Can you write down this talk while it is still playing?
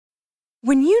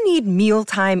When you need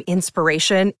mealtime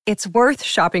inspiration, it's worth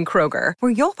shopping Kroger,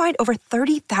 where you'll find over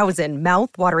 30,000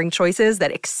 mouth-watering choices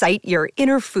that excite your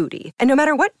inner foodie. And no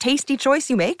matter what tasty choice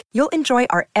you make, you'll enjoy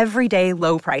our everyday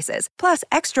low prices, plus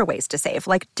extra ways to save,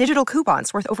 like digital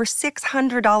coupons worth over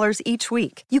 $600 each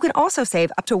week. You can also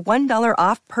save up to $1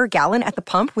 off per gallon at the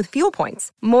pump with fuel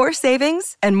points. More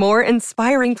savings and more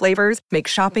inspiring flavors make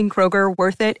shopping Kroger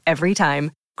worth it every time.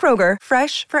 Kroger,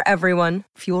 fresh for everyone.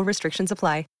 Fuel restrictions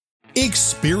apply.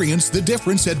 Experience the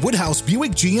difference at Woodhouse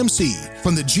Buick GMC.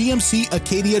 From the GMC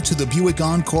Acadia to the Buick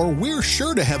Encore, we're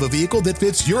sure to have a vehicle that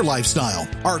fits your lifestyle.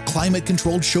 Our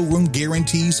climate-controlled showroom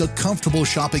guarantees a comfortable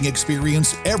shopping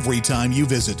experience every time you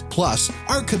visit. Plus,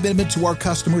 our commitment to our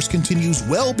customers continues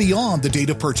well beyond the date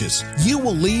of purchase. You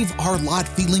will leave our lot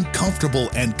feeling comfortable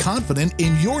and confident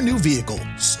in your new vehicle.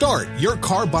 Start your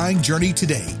car buying journey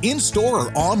today, in-store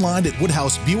or online at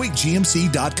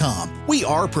WoodhouseBuickGMC.com. We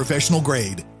are professional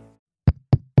grade.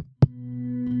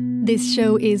 This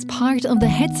show is part of the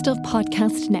Head Stuff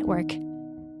Podcast Network.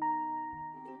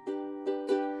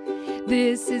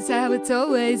 This is how it's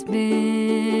always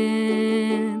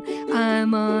been.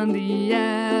 I'm on the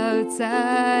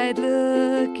outside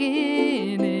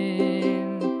looking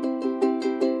in.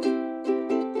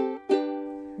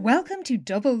 Welcome to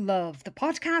Double Love, the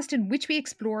podcast in which we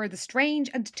explore the strange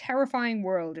and terrifying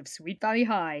world of Sweet Valley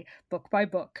High, book by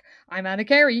book. I'm Anna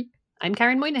Carey. I'm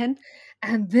Karen Moynihan.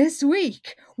 And this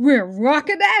week, we're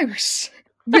rocking out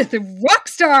with the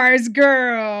Rockstars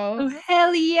Girl. Oh,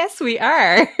 hell yes, we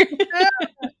are.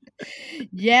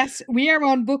 Yes, we are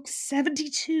on book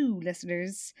 72,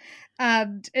 listeners.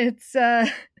 And it's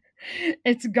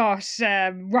got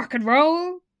rock and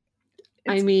roll.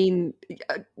 I mean,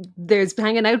 there's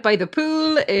hanging out by the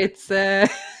pool. It's got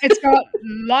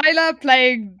Lila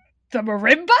playing the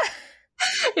marimba.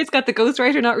 It's got the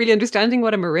ghostwriter not really understanding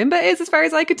what a marimba is, as far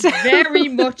as I could tell. Very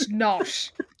much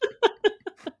not.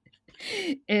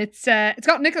 It's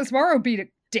got Nicholas Morrow beat a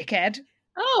dickhead.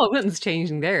 Oh, nothing's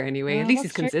changing there anyway. At least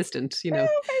he's consistent, you know.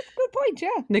 Oh, good point,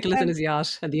 yeah. Nicholas and his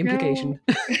yacht and the implication.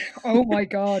 Oh my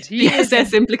God. The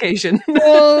SS implication.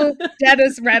 Full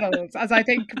Dennis Reynolds, as I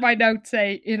think my notes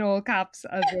say in all caps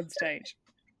at one stage.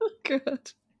 Oh,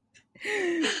 God.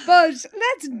 But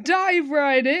let's dive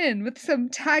right in with some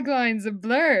taglines and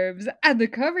blurbs. And the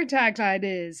cover tagline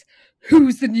is,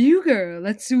 "Who's the new girl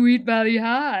at Sweet Valley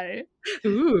High?"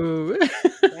 Ooh.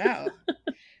 Well,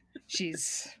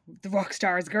 she's the rock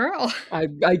star's girl.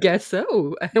 I guess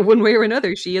so. One way or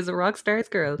another, she is a rock star's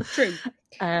girl. True.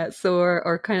 So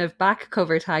our kind of back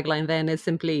cover tagline then is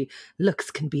simply, "Looks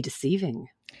can be deceiving."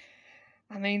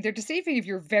 I mean, they're deceiving if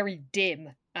you're very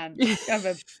dim and have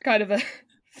a kind of a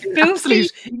filthy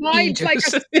mind like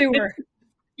a sewer.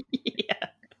 Yeah.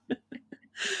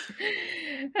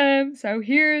 So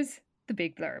here's the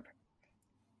big blurb.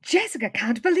 Jessica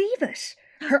can't believe it.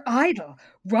 Her idol,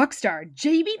 rock star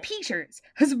Jamie Peters,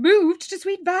 has moved to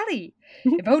Sweet Valley.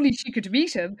 If only she could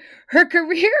meet him, her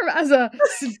career as a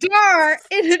star,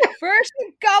 in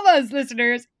inverted commas,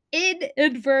 listeners, in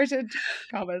inverted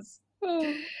commas.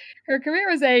 Her career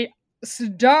as a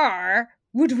star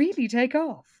would really take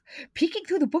off. Peeking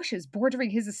through the bushes bordering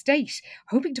his estate,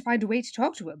 hoping to find a way to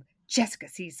talk to him, Jessica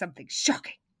sees something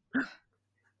shocking.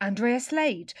 Andrea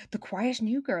Slade, the quiet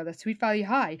new girl at Sweet Valley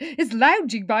High, is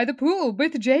lounging by the pool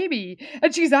with Jamie,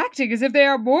 and she's acting as if they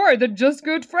are more than just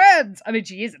good friends. I mean,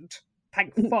 she isn't.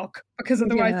 Thank fuck, because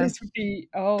otherwise this would be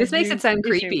this makes it sound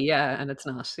issue. creepy, yeah, and it's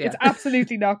not. Yeah. It's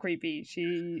absolutely not creepy.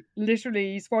 She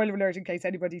literally, spoiler alert in case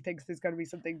anybody thinks there's going to be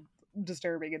something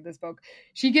disturbing in this book,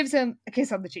 she gives him a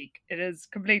kiss on the cheek. It is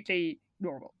completely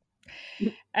normal.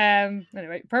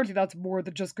 Anyway, apparently that's more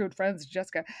than just good friends,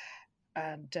 Jessica.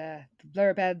 And the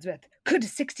blurb ends with, "Could a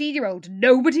 16-year-old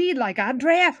nobody like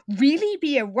Andrea really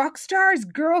be a rock star's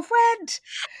girlfriend?"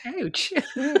 Ouch.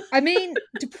 I mean,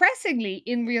 depressingly,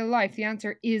 in real life, the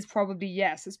answer is probably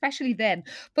yes, especially then.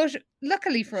 But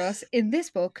luckily for us, in this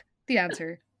book, the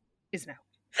answer is no.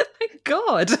 Thank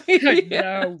God.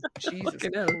 No, Jesus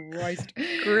Christ.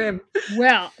 Grim.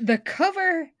 Well, the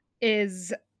cover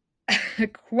is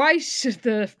quite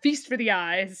the feast for the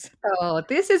eyes. Oh,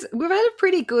 we've had a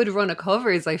pretty good run of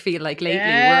covers, I feel like, lately.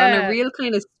 Yeah. We're on a real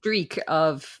kind of streak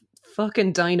of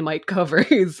fucking dynamite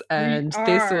covers, and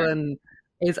this one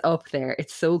is up there.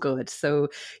 It's so good. So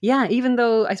yeah, even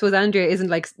though I suppose Andrea isn't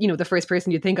like, you know, the first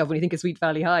person you think of when you think of Sweet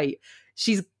Valley High,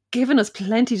 she's given us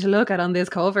plenty to look at on this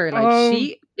cover. Like,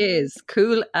 she is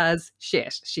cool as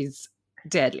shit. She's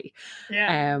deadly.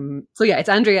 Yeah. So yeah, it's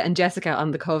Andrea and Jessica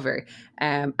on the cover.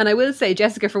 And I will say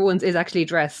Jessica for once is actually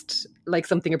dressed like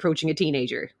something approaching a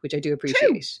teenager, which I do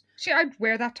appreciate. True. I'd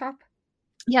wear that top.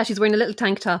 Yeah, she's wearing a little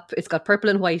tank top. It's got purple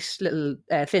and white little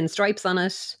thin stripes on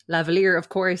it. Lavalier, of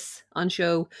course, on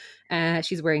show.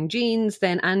 She's wearing jeans.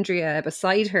 Then Andrea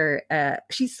beside her.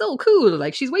 She's so cool.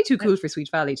 Like, she's way too cool for Sweet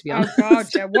Valley, to be honest. Oh, God,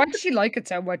 yeah. Why does she like it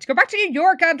so much? Go back to New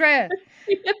York, Andrea.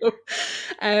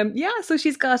 Yeah, so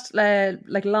she's got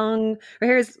like long, her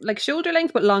hair is like shoulder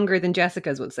length but longer than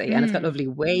Jessica's, would say, and it's got lovely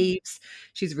waves.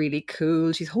 She's really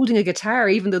cool. She's holding a guitar,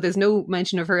 even though there's no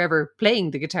mention of her ever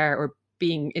playing the guitar or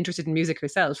being interested in music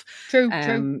herself.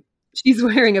 True. She's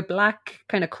wearing a black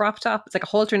kind of crop top. It's like a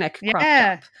halter neck crop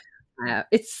top.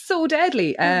 It's so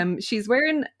deadly. She's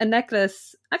wearing a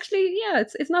necklace. Actually, yeah,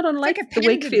 it's not unlike like the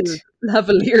Wakefield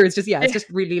lavalier. It's just it's just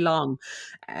really long.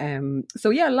 So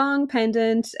yeah, long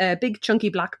pendant, big chunky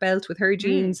black belt with her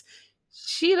jeans.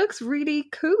 She looks really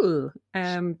cool.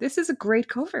 This is a great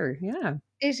cover. Yeah,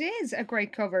 it is a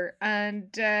great cover, and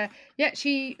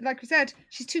she, like we said,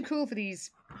 she's too cool for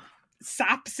these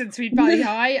saps in Sweet Valley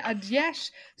High, and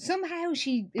yet somehow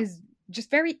she is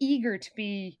just very eager to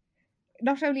be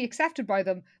not only accepted by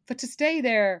them, but to stay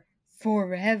there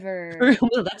forever.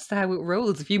 Well, that's how it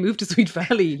rolls. If you move to Sweet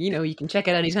Valley, you can check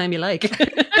it anytime you like.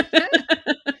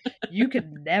 You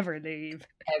can never leave.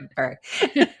 Ever.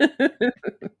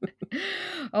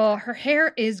 Oh, her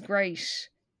hair is great.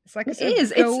 It's like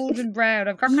a golden brown.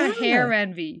 I've got kind of hair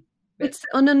envy. It's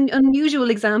an unusual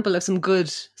example of some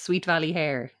good Sweet Valley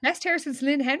hair. Best hair since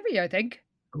Lynn Henry, I think.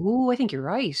 Oh, I think you're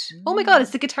right. Oh my God, it's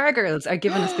the Guitar Girls are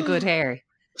giving us the good hair.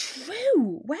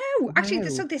 True. Wow. Actually,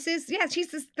 so this is,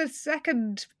 she's the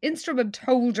second instrument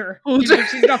holder. Even if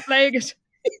she's not playing it.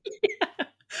 Yeah.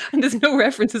 And there's no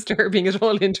references to her being at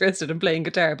all interested in playing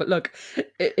guitar. But look,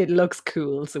 it looks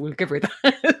cool, so we'll give her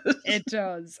that. It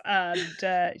does.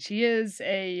 And she is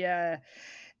she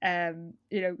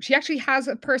actually has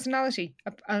a personality,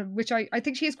 which I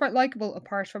think she is quite likeable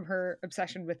apart from her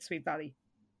obsession with Sweet Valley.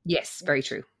 Yes, very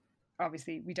true.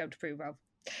 Obviously, we don't approve of.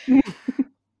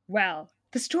 Well,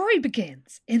 the story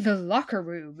begins in the locker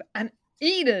room, and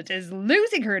Enid is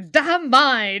losing her damn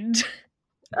mind.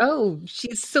 Oh,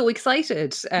 she's so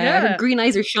excited. Her green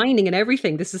eyes are shining and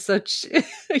everything. This is such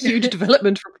a huge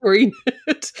development for poor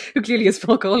Enid, who clearly has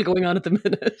fuck all going on at the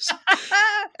minute.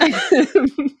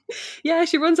 Yeah,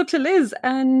 she runs up to Liz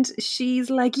and she's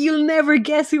like, "You'll never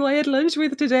guess who I had lunch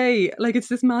with today." Like, it's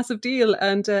this massive deal.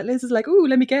 And Liz is like, "Ooh,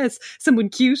 let me guess. Someone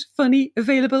cute, funny,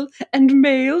 available, and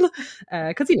male."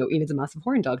 Because, Enid's a massive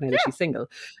horn dog now that she's single.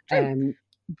 And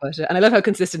I love how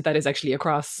consistent that is actually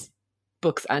across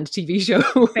books and TV show.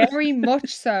 Very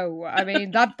much so. I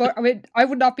mean, I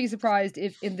would not be surprised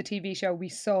if in the TV show we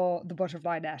saw the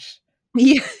butterfly net.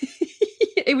 Yeah.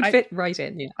 It would fit right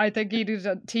in, yeah. I think Enid,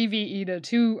 TV Enid,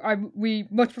 we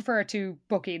much prefer to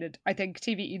book Enid. I think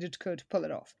TV Enid could pull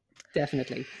it off.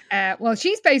 Definitely. Well,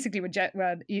 she's basically, when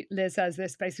Liz says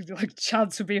this, basically like,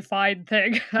 chance would be a fine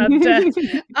thing. And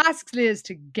asks Liz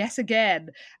to guess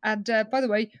again. And by the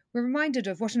way, we're reminded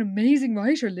of what an amazing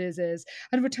writer Liz is.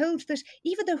 And we're told that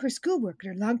even though her schoolwork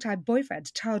and her longtime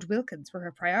boyfriend, Todd Wilkins, were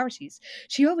her priorities,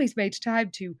 she always made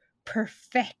time to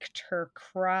perfect her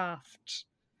craft.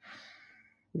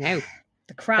 No.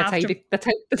 The craft. That's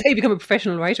how you become a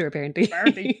professional writer, apparently.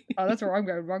 Apparently. Oh, that's where I'm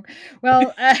going wrong.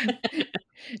 Well,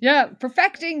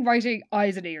 perfecting writing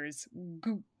eyes and ears.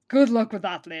 Good luck with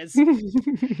that, Liz.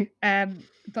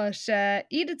 But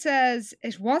Enid says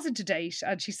it wasn't a date,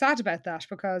 and she's sad about that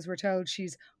because we're told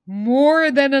she's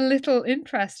more than a little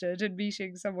interested in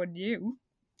meeting someone new.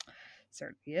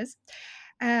 Certainly is.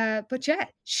 But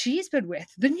she's been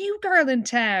with the new girl in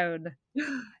town.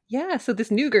 Yeah, so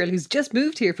this new girl who's just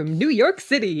moved here from New York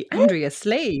City, Andrea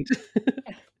Slade.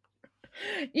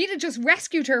 Enid just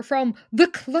rescued her from the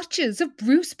clutches of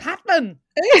Bruce Patman.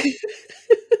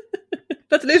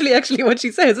 That's literally actually what she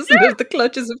says, isn't it? The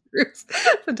clutches of Bruce.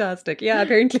 Fantastic. Yeah,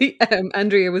 apparently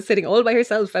Andrea was sitting all by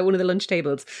herself at one of the lunch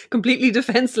tables, completely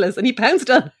defenseless, and he pounced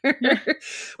on her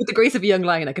with the grace of a young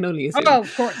lion, I can only assume. Oh,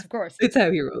 of course. It's how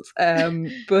he rolls.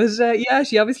 But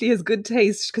she obviously has good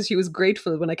taste because she was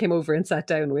grateful when I came over and sat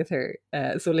down with her.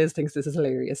 So Liz thinks this is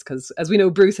hilarious because, as we know,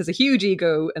 Bruce has a huge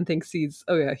ego and thinks he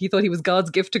thought he was God's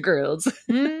gift to girls.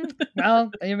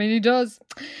 Well, I mean, he does.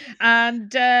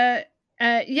 And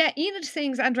Enid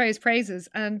sings Andrea's praises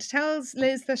and tells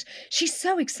Liz that she's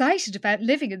so excited about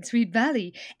living in Sweet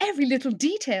Valley. Every little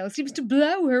detail seems to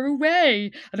blow her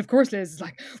away. And of course Liz is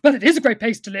like, well, it is a great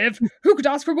place to live. Who could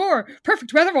ask for more?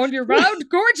 Perfect weather all year round,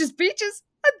 gorgeous beaches.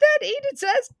 And then Enid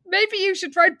says, maybe you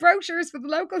should write brochures for the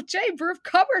local Chamber of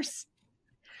Commerce.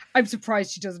 I'm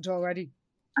surprised she doesn't already.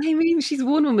 I mean, she's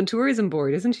one-woman tourism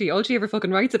board, isn't she? All she ever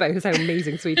fucking writes about is how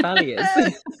amazing Sweet Valley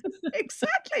is.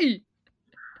 Exactly.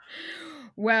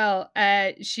 Well,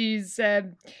 she's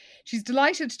she's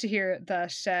delighted to hear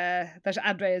that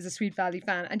Andrea is a Sweet Valley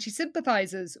fan, and she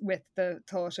sympathises with the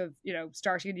thought of,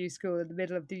 starting a new school in the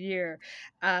middle of the year.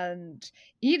 And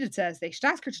Enid says they should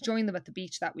ask her to join them at the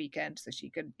beach that weekend so she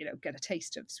can, get a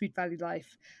taste of Sweet Valley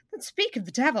life. Then, speak of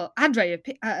the devil, Andrea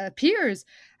appears,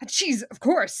 and she's, of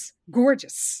course,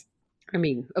 gorgeous. I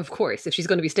mean, of course, if she's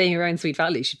going to be staying around Sweet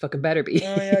Valley, she'd fucking better be.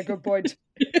 Oh yeah, good point.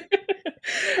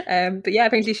 But yeah,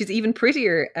 apparently she's even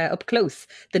prettier up close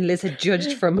than Liz had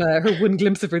judged from her one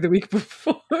glimpse of her the week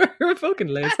before. Fucking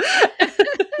Liz.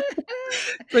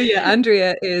 So yeah,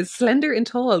 Andrea is slender and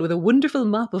tall with a wonderful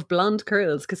mop of blonde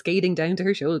curls cascading down to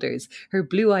her shoulders. Her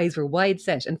blue eyes were wide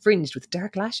set and fringed with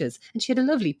dark lashes, and she had a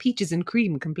lovely peaches and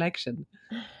cream complexion.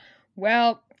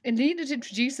 Well, Enid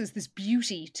introduces this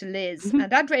beauty to Liz,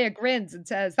 and Andrea grins and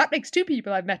says, "That makes two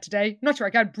people I've met today. I'm not sure I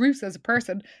count Bruce as a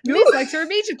person." Liz likes her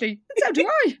immediately, and so do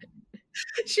I.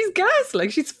 She's gas.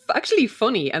 Like, she's actually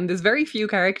funny, and there's very few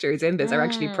characters in this are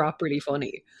actually properly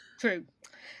funny. True.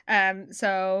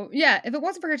 So yeah, if it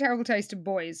wasn't for her terrible taste in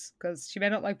boys, because she may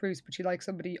not like Bruce, but she likes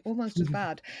somebody almost as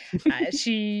bad,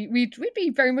 we'd be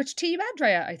very much team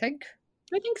Andrea, I think.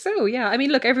 I think so, yeah. I mean,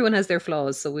 look, everyone has their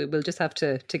flaws, so we'll just have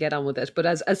to get on with it. But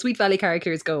as Sweet Valley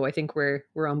characters go, I think we're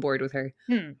on board with her.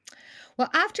 Well,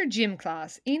 after gym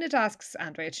class, Enid asks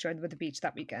Andrea to join them at the beach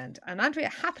that weekend, and Andrea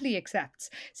happily accepts,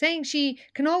 saying she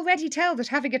can already tell that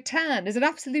having a tan is an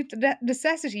absolute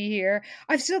necessity here.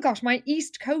 I've still got my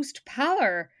East Coast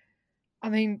pallor. I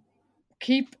mean,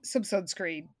 keep some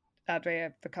sunscreen,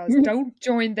 Andrea, because don't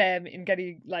join them in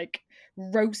getting,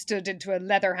 roasted into a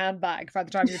leather handbag by the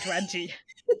time you're 20.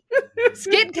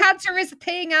 Skin cancer is a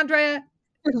thing, Andrea.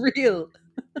 For real.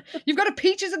 You've got a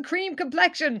peaches and cream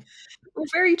complexion. Oh,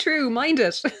 very true. Mind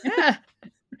it. Yeah.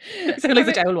 Sound like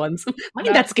the towel ones.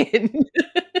 Mind that skin.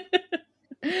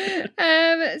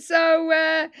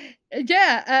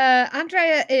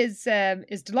 Andrea is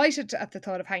delighted at the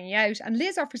thought of hanging out, and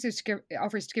Liz offers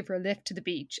to give her a lift to the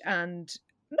beach, and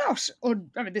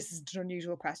this is an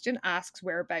unusual question, asks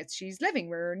whereabouts she's living,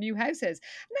 where her new house is.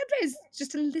 And Andrea's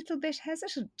just a little bit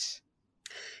hesitant.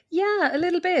 Yeah, a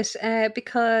little bit,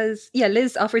 because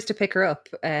Liz offers to pick her up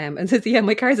and says,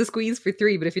 my car's a squeeze for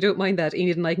 3, but if you don't mind that,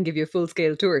 Enid and I can give you a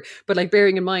full-scale tour. But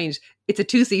bearing in mind, it's a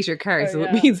 2-seater car,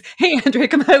 it means, hey, Andrea,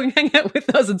 come out and hang out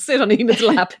with us and sit on Enid's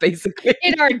lap, basically.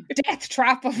 In our death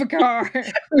trap of a car.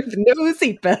 With no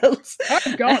seatbelts.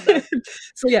 Oh, God. No.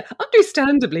 So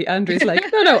understandably, Andrea's like,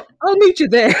 no, I'll meet you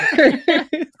there.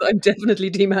 So I'm definitely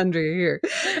team Andrea here.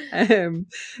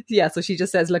 So she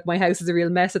just says, look, my house is a real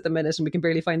mess at the minute and we can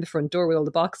barely find the front door with all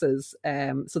the boxes.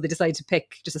 So they decide to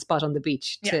pick just a spot on the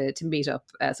beach to meet up.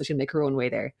 So she'll make her own way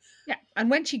there. Yeah, and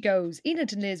when she goes,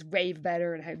 Enid and Liz rave about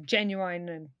her and how genuine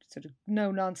and sort of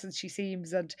no-nonsense she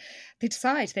seems, and they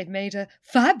decide they've made a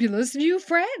fabulous new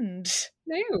friend.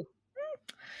 No.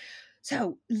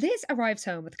 So Liz arrives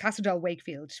home at the Castle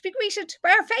Wakefield to be greeted by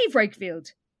our fave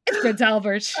Wakefield. It's Prince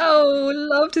Albert. Oh,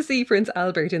 love to see Prince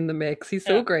Albert in the mix. He's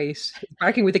so great. He's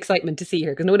barking with excitement to see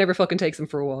her because no one ever fucking takes him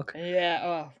for a walk. Yeah,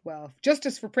 oh, well,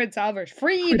 justice for Prince Albert.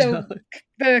 Free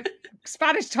the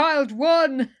Spanish child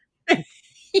won.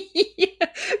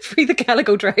 Free the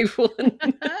Calico Drive one.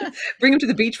 Bring him to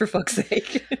the beach for fuck's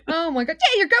sake. Oh my God.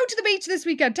 Yeah, you're going to the beach this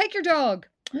weekend. Take your dog.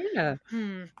 Yeah.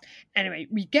 Anyway,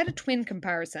 we get a twin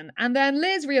comparison, and then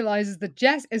Liz realises that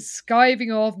Jess is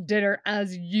skiving off dinner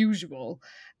as usual.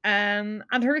 And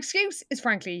her excuse is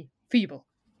frankly feeble.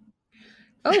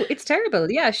 Oh, it's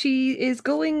terrible. Yeah, she is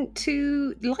going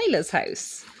to Lila's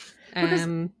house. Because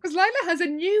Lila has a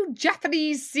new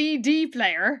Japanese CD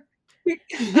player.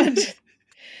 And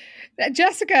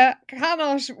Jessica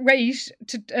cannot wait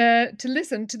to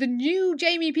listen to the new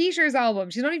Jamie Peters album.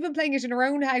 She's not even playing it in her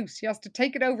own house. She has to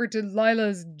take it over to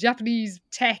Lila's Japanese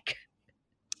tech.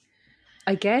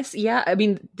 I guess, yeah. I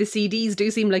mean, the CDs do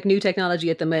seem like new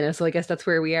technology at the minute, so I guess that's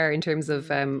where we are in terms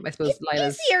of, I suppose,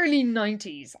 Lila's... It's the early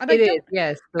 90s. And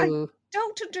yes. So... I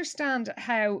don't understand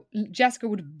how Jessica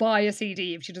would buy a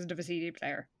CD if she doesn't have a CD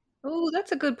player. Oh,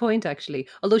 that's a good point, actually.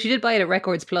 Although she did buy it at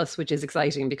Records Plus, which is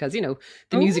exciting because, the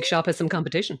music shop has some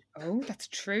competition. Oh, that's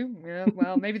true. Yeah,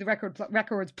 well, maybe the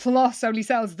Records Plus only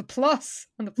sells the Plus,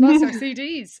 and the Plus are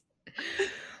CDs.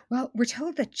 Well, we're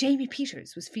told that Jamie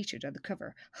Peters was featured on the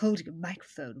cover, holding a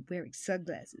microphone and wearing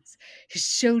sunglasses. His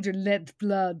shoulder-length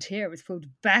blonde hair was pulled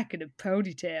back in a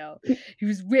ponytail. He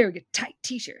was wearing a tight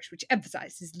t-shirt, which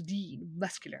emphasised his lean,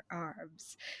 muscular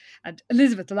arms. And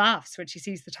Elizabeth laughs when she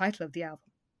sees the title of the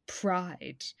album,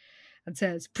 Pride, and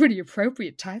says, pretty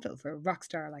appropriate title for a rock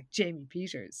star like Jamie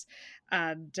Peters.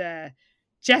 And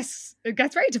Jess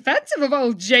gets very defensive of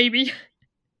old Jamie.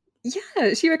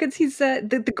 Yeah, she reckons he's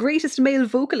the greatest male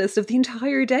vocalist of the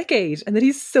entire decade and that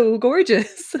he's so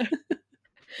gorgeous.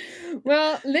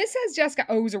 Well, Liz says Jessica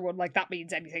owes her one, like that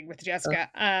means anything with Jessica,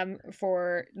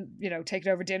 for,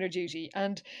 taking over dinner duty.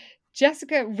 And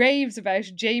Jessica raves about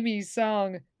Jamie's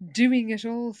song, Doing It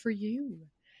All For You.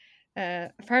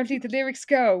 Apparently the lyrics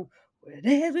go,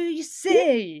 whatever you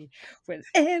say,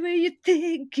 whatever you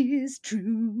think is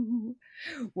true,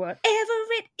 whatever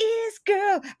it is,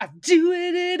 girl, I'm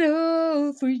doing it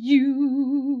all for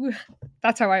you.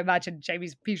 That's how I imagine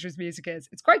Jamie Peters' music is.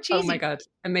 It's quite cheesy. Oh my God.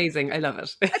 Amazing. I love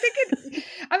it.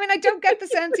 I don't get the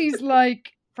sense he's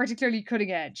like particularly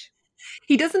cutting edge.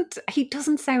 He doesn't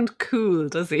sound cool,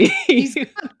 does he? He's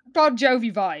got Bon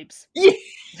Jovi vibes. Yes.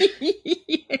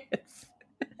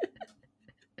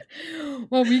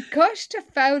 Well, we cut to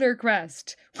Fowler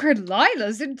Crest, where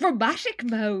Lila's in dramatic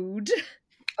mode.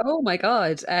 Oh my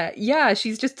God. Yeah,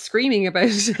 she's just screaming about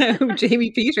how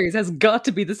Jamie Peters has got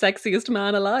to be the sexiest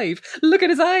man alive. Look at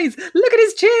his eyes. Look at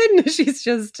his chin. She's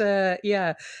just,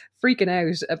 freaking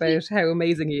out about how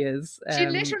amazing he is. She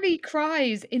literally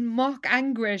cries in mock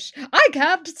anguish, I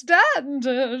can't stand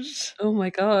it. Oh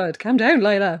my God. Calm down,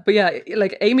 Lila. But yeah,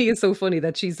 like Amy is so funny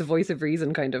that she's the voice of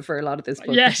reason kind of for a lot of this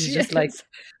book. Yeah, she's just like,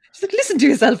 listen to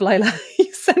yourself, Lila.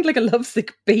 You sound like a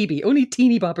lovesick baby. Only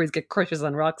teeny boppers get crushes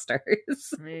on rock stars.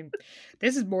 I mean,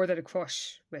 this is more than a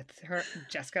crush with her,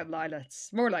 Jessica and Lila.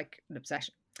 It's more like an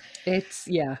obsession.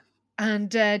 Yeah.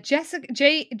 And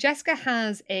Jessica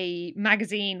has a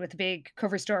magazine with a big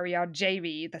cover story on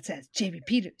Jamie that says, Jamie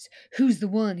Peters, who's the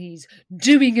one he's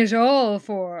doing it all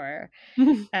for?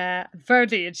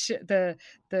 Thirdly, the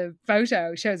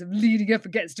photo shows him leaning up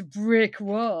against a brick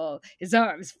wall, his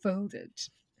arms folded.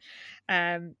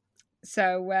 Amy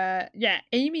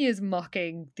is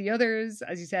mocking the others,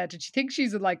 as you said, and she thinks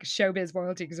she's like a showbiz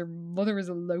royalty because her mother is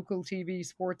a local TV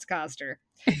sportscaster.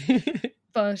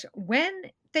 But when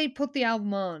they put the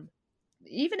album on,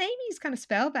 even Amy's kind of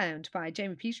spellbound by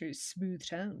Jamie Peters' smooth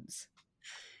tones.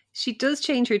 She does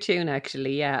change her tune,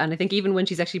 actually, yeah. And I think even when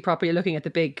she's actually properly looking at the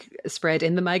big spread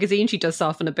in the magazine, she does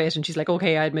soften a bit and she's like,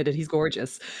 okay, I admit it, he's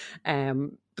gorgeous.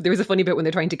 But there was a funny bit when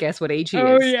they're trying to guess what age he is.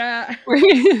 Oh, yeah.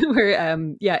 where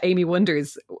Amy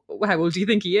wonders, how old do you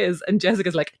think he is? And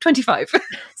Jessica's like, 25,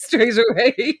 straight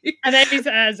away. And Amy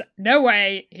says, no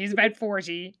way, he's about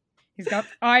 40. He's got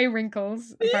eye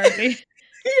wrinkles, apparently.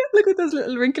 Yeah, look at those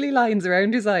little wrinkly lines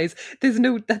around his eyes. That's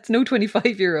no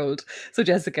 25-year-old. So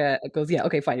Jessica goes, yeah,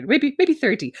 okay, fine. Maybe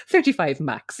 30, 35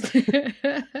 max.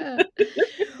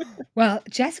 Well,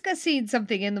 Jessica's seen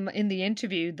something in the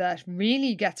interview that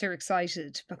really gets her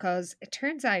excited because it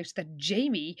turns out that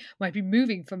Jamie might be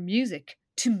moving from music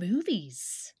to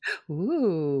movies.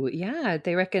 Ooh, yeah.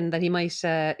 They reckon that he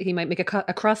might make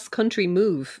a cross-country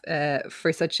move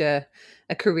for such a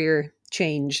career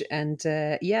change. And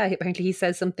apparently he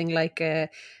says something like that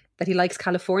he likes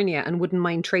California and wouldn't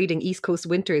mind trading East Coast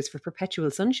winters for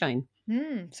perpetual sunshine.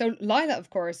 So Lila, of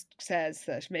course, says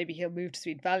that maybe he'll move to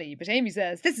Sweet Valley, but Amy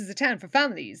says this is a town for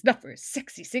families, not for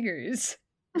sexy singers.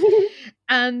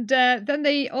 And then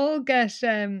they all get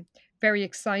very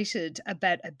excited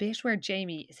about a bit where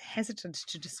Jamie is hesitant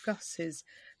to discuss his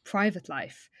private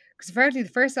life. Because apparently the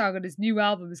first song on his new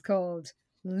album is called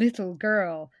Little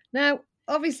Girl. Now,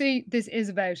 obviously, this is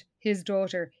about his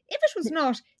daughter. If it was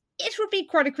not, it would be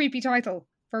quite a creepy title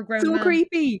for a grown man. So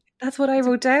creepy. That's what I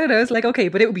wrote down. I was like, okay,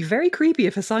 but it would be very creepy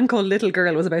if a song called Little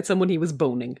Girl was about someone he was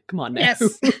boning. Come on now.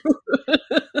 Yes.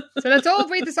 So let's all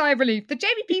breathe a sigh of relief that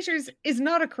Jamie Peters is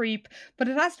not a creep, but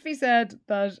it has to be said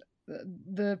that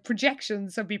the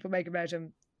projections some people make about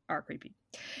him are creepy.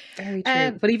 Very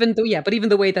true. But even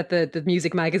the way that the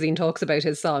music magazine talks about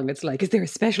his song, it's like, is there a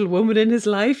special woman in his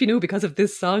life, because of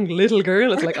this song, Little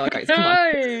Girl? It's like, oh guys, come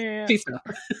on. Please stop.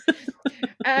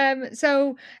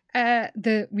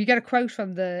 We get a quote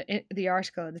from the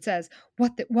article, and it says,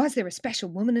 was there a special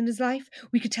woman in his life?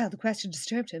 We could tell the question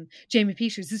disturbed him. Jamie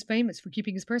Peters is famous for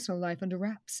keeping his personal life under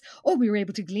wraps. All we were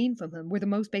able to glean from him were the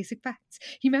most basic facts.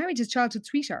 He married his childhood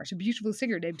sweetheart, a beautiful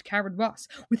singer named Karen Ross,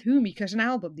 with whom he cut an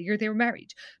album the year they were married.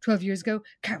 12 years ago,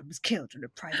 Karen was killed when a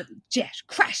private jet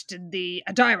crashed in the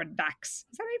Adirondacks.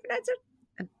 Is that how you pronounce it?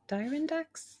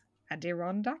 Adirondacks?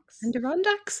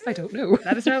 Adirondacks? I don't know.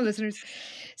 Let us know, listeners.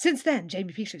 Since then,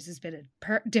 Jamie Peters has been a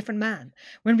different man.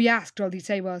 When we asked, all he'd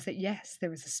say was that yes, there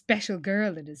was a special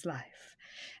girl in his life.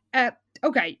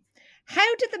 Okay,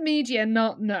 how did the media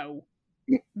not know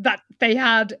that they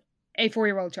had a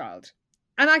 4-year-old child?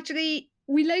 And actually,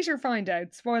 we later find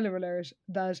out, spoiler alert,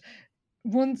 that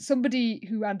somebody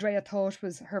who Andrea thought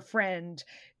was her friend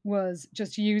was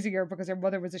just using her because her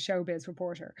mother was a showbiz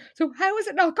reporter. So how is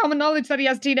it not common knowledge that he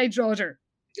has a teenage daughter?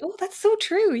 Oh, that's so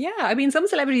true. Yeah. I mean, some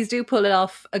celebrities do pull it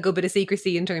off a good bit of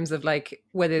secrecy in terms of like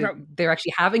whether they're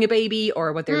actually having a baby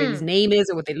or what their baby's name is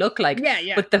or what they look like.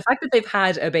 Yeah. But the fact that they've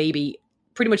had a baby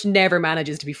pretty much never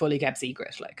manages to be fully kept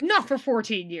secret. Like, not for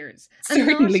 14 years.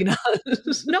 Certainly not.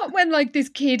 Not when like this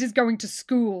kid is going to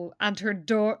school and her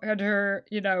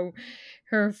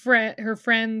her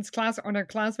friend's class or her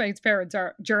classmates' parents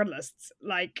are journalists.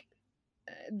 Like,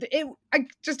 I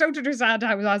just don't understand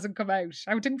how it hasn't come out.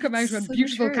 How it didn't come out when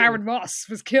beautiful Karen Moss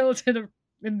was killed in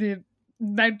the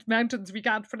mountains we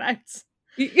can't pronounce.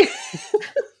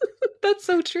 That's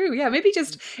so true. Yeah, maybe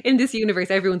just in this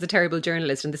universe, everyone's a terrible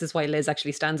journalist, and this is why Liz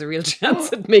actually stands a real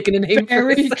chance at making a name for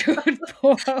herself. Very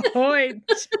good point.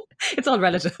 It's all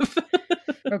relative.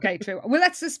 Okay, true. Well,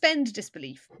 let's suspend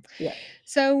disbelief. Yeah.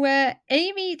 So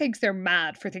Amy thinks they're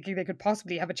mad for thinking they could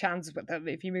possibly have a chance with them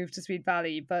if you move to Sweet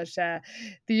Valley, but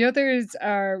the others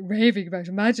are raving about,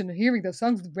 imagine hearing those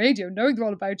songs on the radio, knowing they're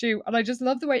all about you. And I just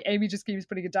love the way Amy just keeps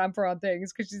putting a damper on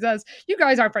things, because she says, you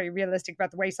guys aren't very realistic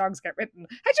about the way songs get written.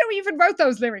 How do you even wrote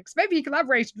those lyrics? Maybe he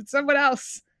collaborated with someone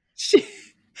else.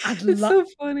 It's so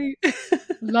funny.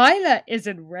 Lila is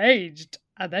enraged,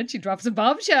 and then she drops a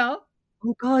bombshell.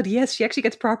 Oh God, yes, she actually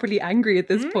gets properly angry at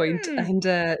this point and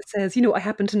says, I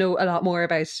happen to know a lot more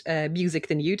about music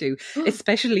than you do,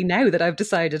 especially now that I've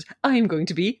decided I'm going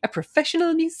to be a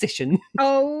professional musician.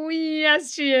 Oh,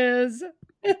 yes, she is.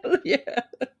 Yeah.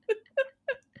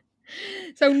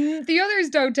 So the others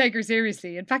don't take her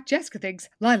seriously. In fact, Jessica thinks,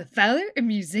 Lila Fowler, a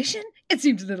musician? It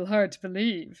seems a little hard to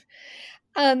believe.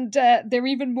 And they're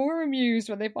even more amused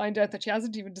when they find out that she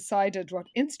hasn't even decided what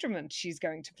instrument she's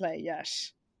going to play yet.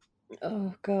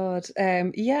 Oh God.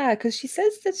 Yeah, because she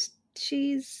says that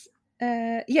she's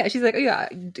she's like, oh yeah,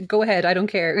 go ahead, I don't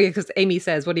care. Because Amy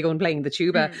says, what are you going playing, the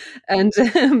tuba? And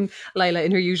Lila,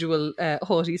 in her usual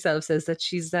haughty self, says that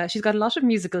she's got a lot of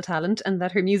musical talent, and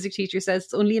that her music teacher says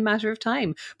it's only a matter of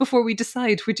time before we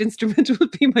decide which instrument will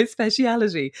be my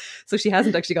speciality. So she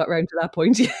hasn't actually got round to that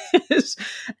point yet.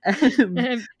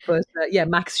 But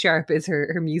Max Sharp is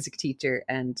her music teacher,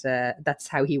 and that's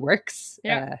how he works.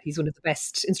 Yeah. He's one of the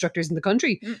best instructors in the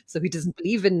country, so he doesn't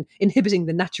believe in inhibiting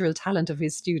the natural talent of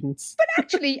his students. But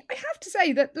actually, I have to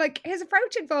say that like his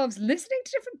approach involves listening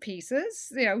to different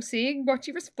pieces, seeing what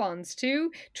she responds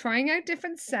to, trying out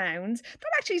different sounds.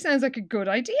 That actually sounds like a good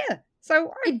idea.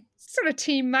 So I sort of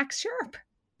team Max Sharp.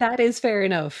 That is fair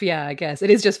enough. Yeah, I guess. It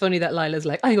is just funny that Lila's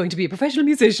like, I'm going to be a professional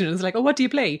musician. And it's like, oh, what do you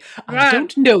play? I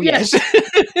don't know yet.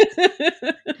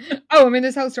 Oh, I mean,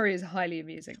 this whole story is highly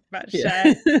amusing. But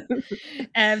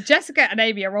Jessica and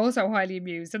Amy are also highly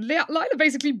amused. And Lila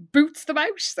basically boots them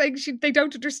out, saying they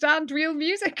don't understand real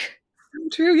music.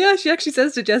 True, yeah. She actually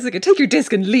says to Jessica, take your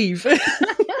disc and leave.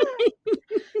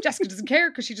 Jessica doesn't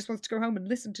care because she just wants to go home and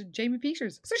listen to Jamie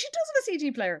Peters. So she does have a CD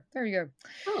player. There you go.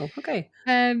 Oh, okay.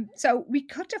 So we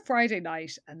cut to Friday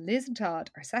night, and Liz and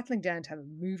Todd are settling down to have a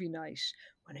movie night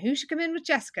when who should come in with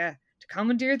Jessica to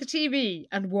commandeer the TV,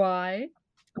 and why?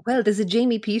 Well, there's a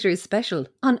Jamie Peters special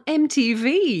on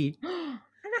MTV. An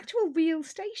actual real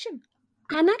station.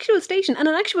 An actual station and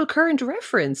an actual current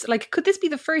reference. Like, could this be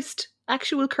the first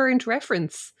actual current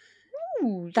reference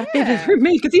that they've ever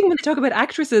made? Because even when they talk about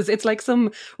actresses, it's like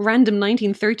some random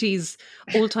 1930s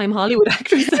old-time Hollywood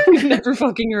actress that we've never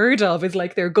fucking heard of is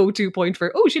like their go-to point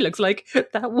for, oh, she looks like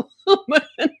that woman.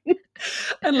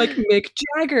 And like Mick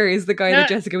Jagger is the guy that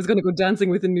Jessica was going to go dancing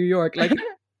with in New York. Like,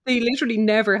 they literally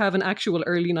never have an actual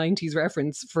early 90s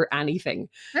reference for anything.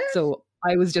 So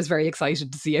I was just very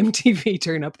excited to see MTV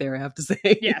turn up there, I have to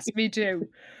say. Yes, me too.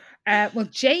 Well,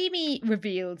 Jamie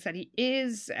reveals that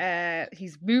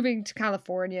he's moving to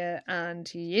California, and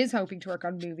he is hoping to work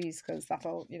on movies because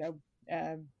that'll,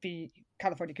 be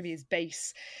California can be his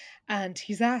base. And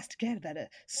he's asked again about a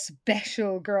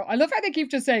special girl. I love how they keep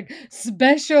just saying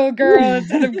special girl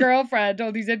instead of girlfriend,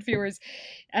 all these interviewers.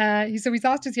 He's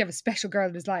asked, does he have a special girl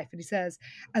in his life? And he says,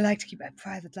 I like to keep my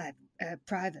private life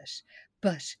private,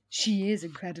 but she is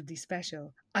incredibly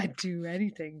special. I'd do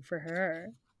anything for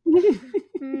her.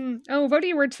 Oh, what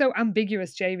you were so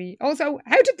ambiguous, Jamie. Also,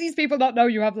 how did these people not know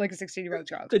you have like a 16-year-old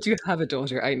child? That you have a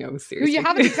daughter, I know, seriously. Who you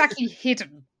haven't exactly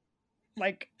hidden.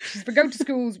 Like, she's been going to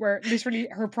schools where literally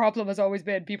her problem has always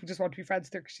been people just want to be friends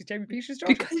with her because she's Jamie Peters'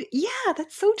 daughter. Because, yeah,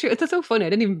 that's so true. That's so funny. I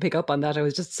didn't even pick up on that. I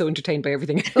was just so entertained by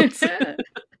everything else.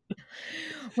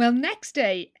 Well, next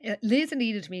day, Liz and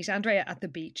Edith meet Andrea at the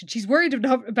beach, and she's worried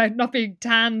about not being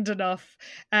tanned enough.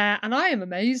 And I am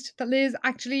amazed that Liz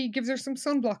actually gives her some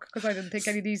sunblock, because I didn't think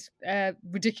any of these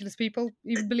ridiculous people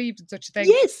even believed in such a thing.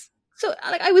 Yes. So,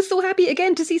 like, I was so happy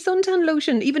again to see suntan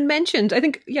lotion even mentioned. I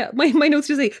think, yeah, my notes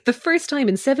just say the first time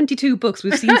in 72 books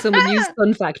we've seen someone use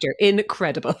Sun Factor.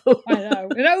 Incredible. I know.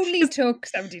 It only took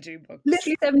 72 books.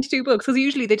 Literally 72 books, because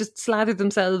usually they just slather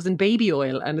themselves in baby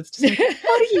oil, and it's just like,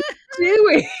 what are you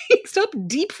doing? Stop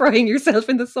deep frying yourself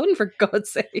in the sun, for God's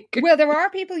sake. Well, there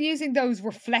are people using those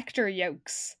reflector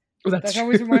yolks. Oh, that's that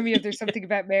always true. remind me of There's Something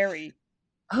About Mary.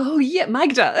 Oh, yeah,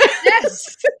 Magda.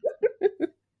 Yes.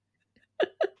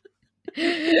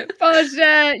 But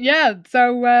yeah,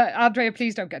 so Andrea,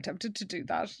 please don't get tempted to do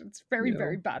that. It's very,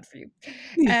 very bad for you.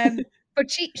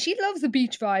 But she loves the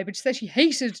beach vibe, and she says she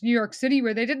hated New York City,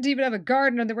 where they didn't even have a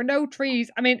garden and there were no trees.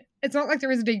 I mean, it's not like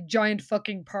there isn't a giant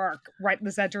fucking park right in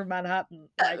the center of Manhattan.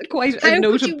 Like, Quite a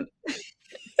notable. How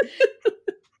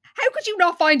could you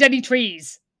not find any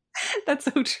trees? That's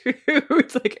so true.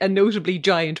 It's like a notably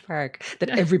giant park that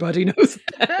everybody knows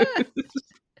about.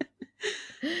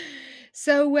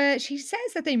 So she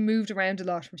says that they moved around a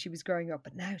lot when she was growing up,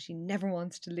 but now she never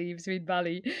wants to leave Sweet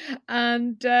Valley.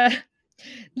 And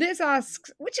Liz asks,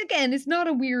 which again is not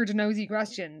a weird nosy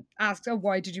question, asks, oh,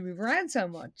 why did you move around so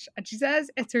much? And she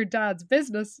says it's her dad's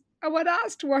business. And when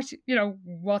asked what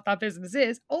that business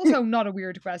is, also not a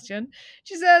weird question,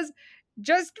 she says,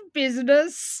 just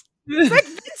business. It's like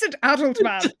Vincent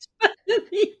Adultman.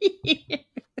 Yes.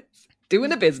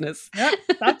 Doing a business. Yeah,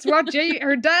 that's what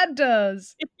her dad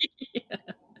does. Yeah.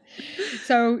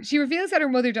 So she reveals that her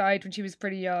mother died when she was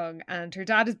pretty young, and her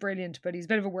dad is brilliant, but he's a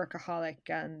bit of a workaholic,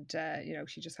 and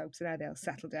she just hopes that now they'll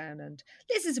settle down. And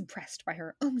Liz is impressed by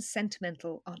her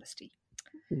unsentimental honesty.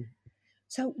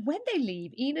 So when they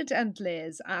leave, Enid and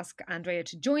Liz ask Andrea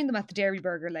to join them at the Dairy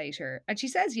Burger later, and she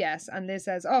says yes, and Liz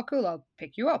says, oh cool, I'll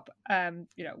pick you up.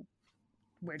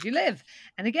 Where do you live?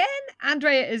 And again,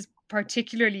 Andrea is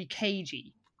particularly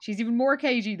cagey. She's even more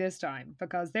cagey this time,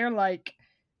 because they're like,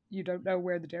 you don't know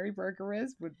where the Dairy Burger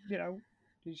is, but you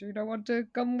sure don't want to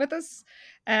come with us?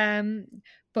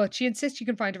 But she insists she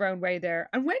can find her own way there.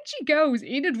 And when she goes,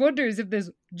 Enid wonders if this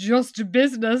just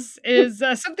business is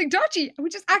something dodgy,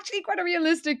 which is actually quite a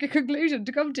realistic conclusion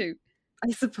to come to. I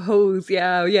suppose,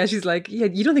 yeah. She's like, yeah,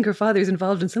 you don't think her father's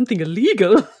involved in something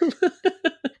illegal?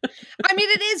 I mean,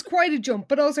 it is quite a jump,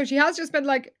 but also she has just been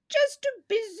like, just a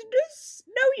business?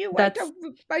 No,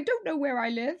 I don't know where I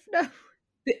live. No.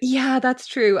 Yeah, that's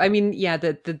true. I mean, yeah,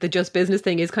 the just business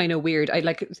thing is kind of weird.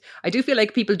 I do feel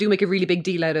like people do make a really big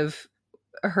deal out of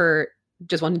her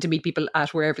just wanting to meet people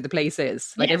at wherever the place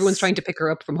is. Like, everyone's trying to pick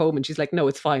her up from home, and she's like, no,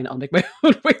 it's fine, I'll make my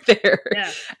own way there.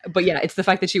 Yeah. But yeah, it's the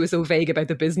fact that she was so vague about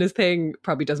the business thing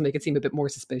probably does make it seem a bit more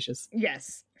suspicious.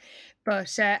 Yes.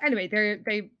 But anyway,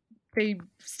 they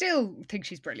still think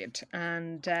she's brilliant,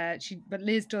 and but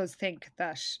Liz does think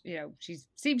that she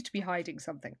seems to be hiding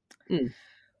something.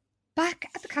 Back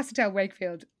at the Casa del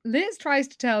Wakefield, Liz tries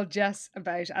to tell Jess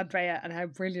about Andrea and how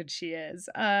brilliant she is.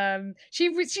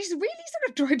 She's really sort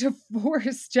of trying to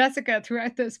force Jessica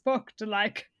throughout this book to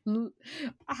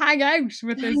hang out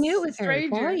with this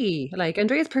stranger. Why? Like,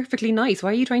 Andrea's perfectly nice.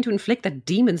 Why are you trying to inflict that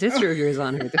demon sister of yours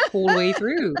on her the whole way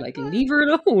through? Like, leave her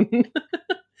alone.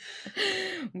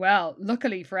 Well,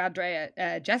 luckily for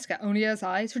Andrea, Jessica only has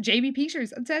eyes for Jamie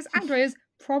Peters and says Andrea's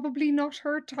probably not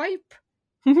her type.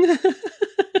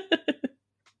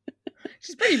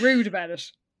 She's pretty rude about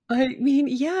it. I mean,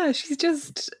 yeah, she's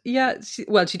just,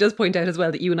 she does point out as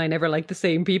well that you and I never like the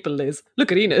same people, Liz.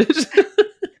 Look at Enid.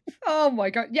 Oh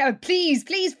my God. Yeah, please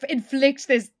inflict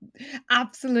this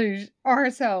absolute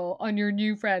arsehole on your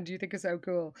new friend you think is so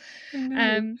cool.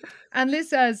 And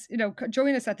Liz says,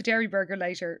 join us at the Dairy Burger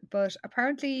later, but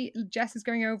apparently Jess is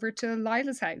going over to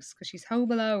Lila's house because she's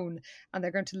home alone, and they're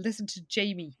going to listen to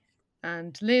Jamie.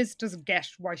 And Liz doesn't get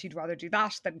why she'd rather do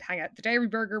that than hang out at the Dairy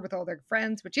Burger with all their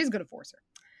friends, which is going to force her.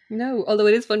 No, although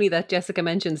it is funny that Jessica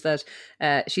mentions that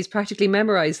she's practically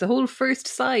memorised the whole first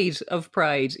side of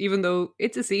Pride, even though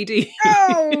it's a CD.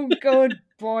 Oh, good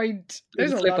point.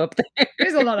 There's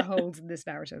a lot of holes in this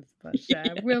narrative, but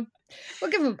we'll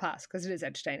give them a pass because it is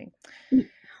entertaining.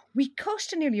 We cut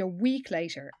to nearly a week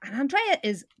later, and Andrea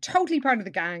is totally part of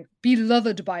the gang,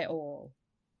 beloved by all.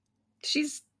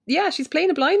 She's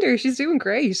playing a blinder. She's doing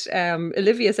great.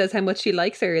 Olivia says how much she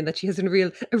likes her and that she has a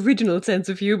real original sense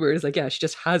of humour. It's like, yeah, she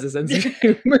just has a sense of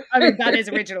humour. I mean, that is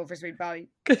original for Sweet Valley.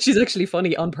 Because she's actually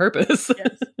funny on purpose.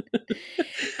 Yes.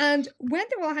 And when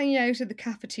they're all hanging out at the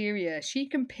cafeteria, she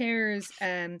compares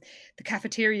the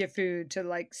cafeteria food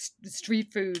to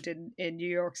street food in New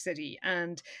York City.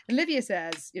 And Olivia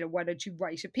says, why don't you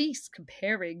write a piece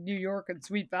comparing New York and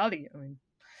Sweet Valley? I mean,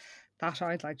 that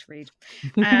I'd like to read.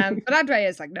 But Andrea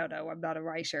is like, no, I'm not a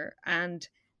writer. And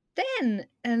Then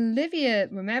Olivia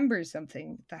remembers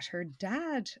something that her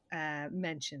dad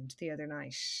mentioned the other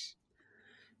night.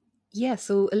 Yeah,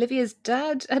 so Olivia's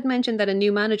dad had mentioned that a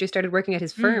new manager started working at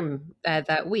his firm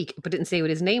that week, but didn't say what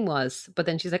his name was. But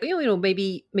then she's like,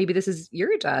 maybe this is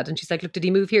your dad. And she's like, look, did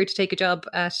he move here to take a job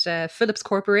at Phillips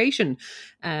Corporation?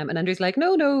 And Andrew's like,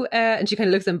 no. And she kind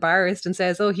of looks embarrassed and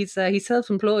says, oh, he's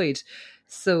self-employed.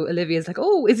 So Olivia's like,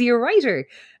 oh, is he a writer?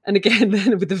 And again,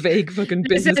 then with the vague fucking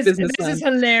businessman. This is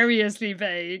hilariously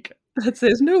vague. That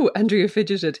says, no, Andrea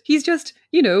fidgeted. He's just,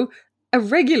 a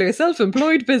regular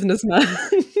self-employed businessman.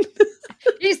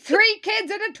 He's 3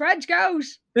 kids in a trench coat.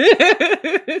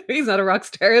 He's not a rock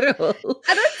star at all.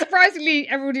 And unsurprisingly,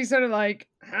 everybody's sort of like,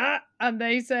 huh? And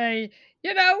they say,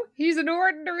 he's an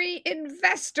ordinary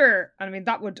investor. And I mean,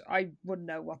 I wouldn't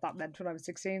know what that meant when I was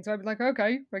 16. So I'd be like,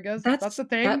 okay, I guess that's the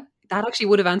thing. That actually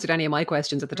would have answered any of my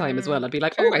questions at the time as well. I'd be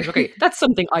like, oh, right, okay, that's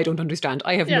something I don't understand.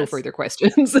 I have no further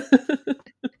questions.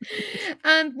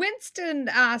 And Winston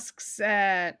asks,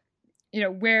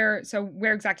 where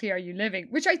exactly are you living?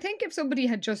 Which I think if somebody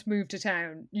had just moved to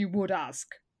town, you would ask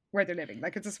where they're living.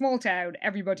 Like, it's a small town,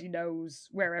 everybody knows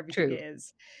where everything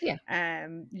is. Yeah.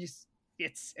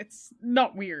 It's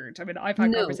not weird. I mean, I've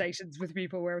had conversations with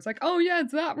people where it's like, oh yeah,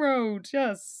 it's that road,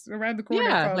 yes, around the corner.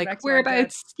 Yeah, like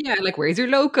whereabouts? Yeah, like where's your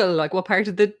local? Like what part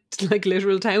of the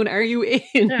literal town are you in?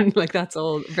 Yeah. Like that's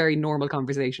all very normal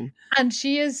conversation. And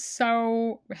she is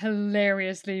so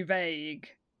hilariously vague.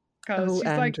 Because she's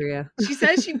Andrea. She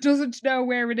says she doesn't know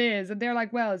where it is, and they're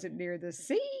like, well, is it near the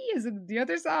sea? Is it the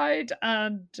other side?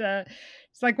 And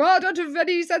it's like, well, I don't have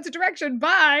any sense of direction,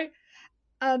 bye.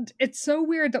 And it's so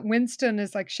weird that Winston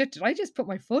is like, shit, did I just put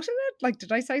my foot in it? Like,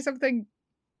 did I say something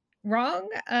wrong?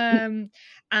 And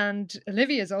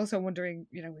Olivia is also wondering,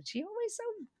 was she always so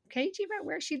cagey about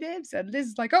where she lives? And Liz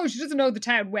is like, oh, she doesn't know the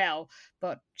town well,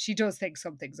 but she does think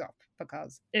something's up,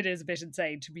 because it is a bit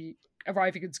insane to be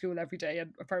arriving in school every day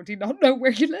and apparently not know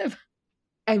where you live.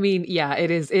 I mean, yeah,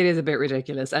 it is a bit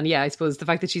ridiculous. And yeah, I suppose the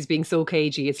fact that she's being so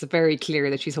cagey, it's very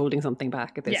clear that she's holding something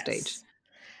back at this stage.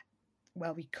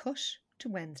 Well, we cut to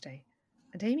Wednesday,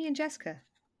 and Amy and Jessica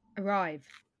arrive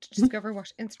to discover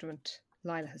what instrument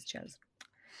Lila has chosen.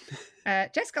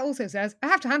 Jessica also says, I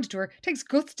have to hand it to her, it takes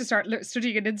guts to start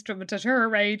studying an instrument at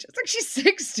her age. It's like she's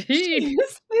 16.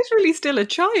 She's literally still a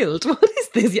child. What is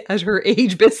this at her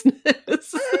age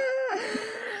business?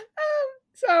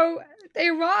 So they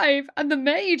arrive and the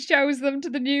maid shows them to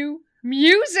the new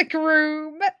music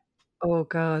room. Oh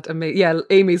God. Yeah,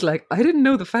 Amy's like, I didn't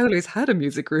know the Fowlers had a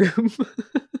music room.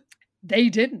 They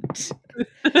didn't.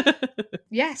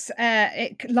 Yes,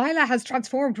 Lila has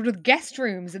transformed one of the guest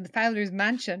rooms in the Fowlers'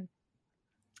 mansion.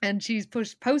 And she's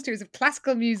pushed posters of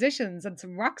classical musicians and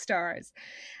some rock stars.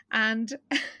 And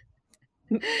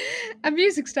a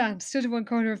music stand stood in one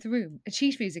corner of the room. A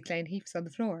sheet music lay in heaps on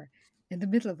the floor. In the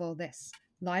middle of all this,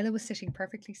 Lila was sitting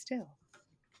perfectly still.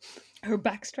 Her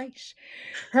back straight.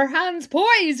 Her hands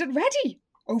poised and ready.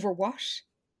 Over what?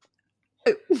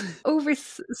 Over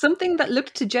something that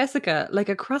looked to Jessica like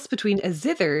a cross between a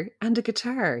zither and a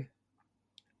guitar.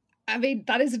 I mean,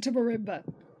 that isn't a marimba.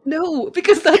 No,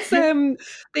 because that's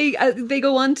they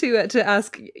go on to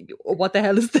ask what the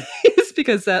hell is this,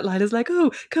 because Lila's like,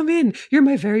 oh, come in, you're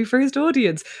my very first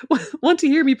audience. Want to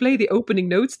hear me play the opening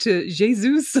notes to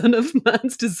Jesus, Son of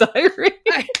Man's Desiring?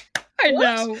 I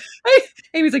know.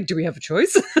 Amy's like, do we have a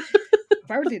choice?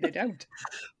 Apparently they don't.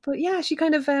 But yeah, she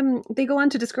kind of, they go on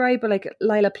to describe like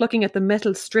Lila plucking at the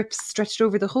metal strips stretched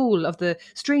over the whole of the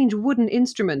strange wooden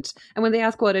instrument. And when they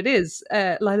ask what it is,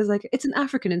 Lila's like, it's an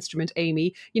African instrument,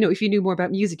 Amy. If you knew more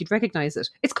about music, you'd recognize it.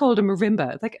 It's called a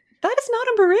marimba. Like, that is not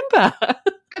a marimba.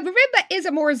 A marimba is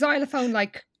a more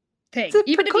xylophone-like thing.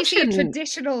 Even if you see a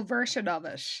traditional version of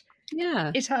it,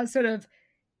 yeah, it has sort of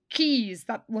keys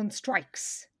that one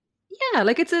strikes. Yeah,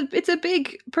 like it's a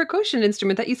big percussion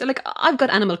instrument that you say, like, I've got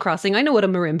Animal Crossing, I know what a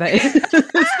marimba is.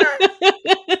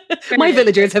 My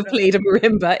villagers have played a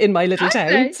marimba in my little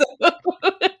town. So.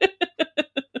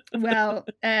 Well,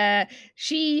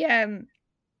 she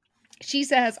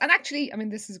says, and actually, I mean,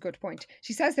 this is a good point.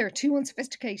 She says they're too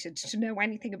unsophisticated to know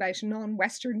anything about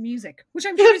non-Western music, which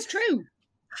I'm sure is true.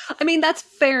 I mean, that's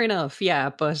fair enough, yeah,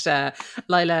 but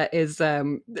Lila is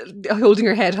holding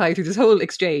her head high through this whole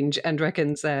exchange and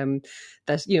reckons that,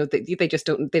 they just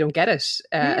don't get it,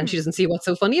 and she doesn't see what's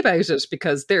so funny about it,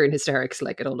 because they're in hysterics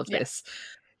like at all of this.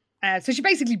 So she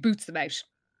basically boots them out.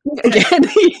 Again,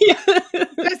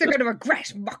 Because they're going to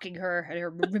regret mocking her and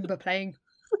her marimba playing.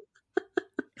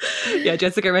 Yeah,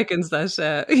 Jessica reckons that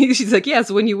she's like, yeah,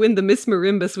 so when you win the Miss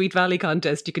Marimba Sweet Valley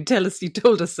contest, you can tell us you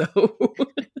told us so.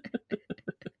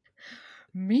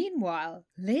 Meanwhile,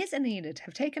 Liz and Enid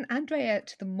have taken Andrea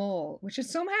to the mall, which is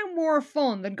somehow more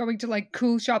fun than going to like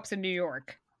cool shops in New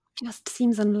York. Just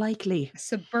seems unlikely. A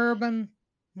suburban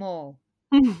mall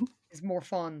is more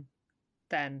fun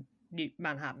than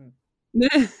Manhattan.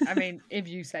 I mean, if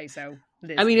you say so.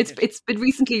 Liz, I mean, it's been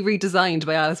recently redesigned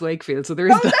by Alice Wakefield, so there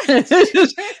is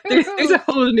that. there's a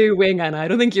whole new wing, Anna. I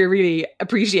don't think you're really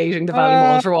appreciating the Valley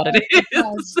Mall for what it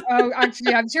is. Oh,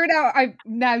 actually, I'm sure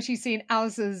now she's seen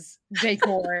Alice's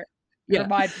decor. Her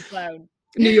mind is blown.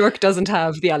 New York doesn't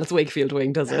have the Alice Wakefield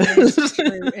wing, does it? It's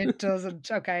true, it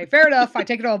doesn't. Okay, fair enough. I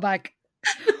take it all back.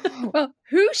 Well,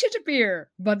 who should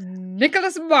appear but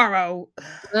Nicholas Morrow?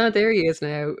 Oh, there he is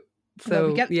now.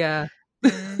 So, yeah.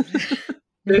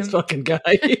 This fucking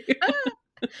guy.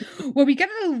 Well, we get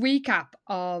a little recap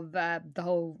of the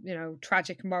whole,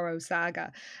 tragic Morrow saga.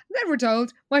 And then we're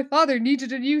told, my father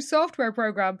needed a new software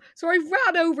program, so I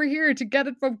ran over here to get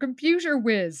it from Computer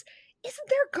Whiz. Isn't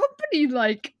their company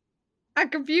like a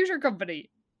computer company?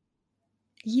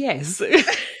 Yes.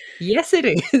 Yes, it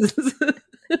is.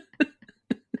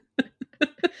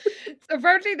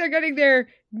 Apparently they're getting their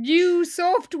new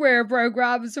software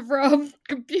programs from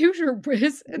Computer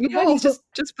Whiz. He's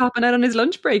just popping out on his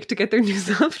lunch break to get their new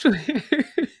software.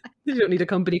 You don't need a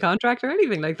company contract or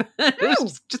anything like that. No.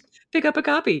 Just pick up a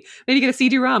copy. Maybe get a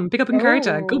CD-ROM, pick up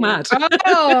Encarta, go mad.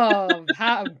 Oh,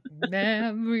 have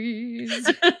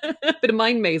memories. Bit of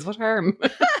mind maze, what harm?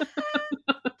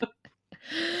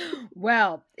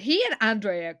 Well, he and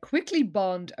Andrea quickly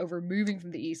bond over moving from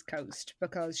the East Coast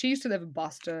because she used to live in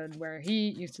Boston where he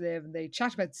used to live, and they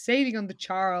chat about sailing on the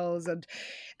Charles,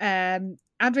 and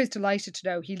Andrea's delighted to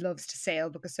know he loves to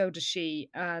sail because so does she,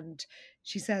 and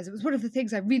she says, it was one of the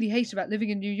things I really hated about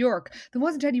living in New York. There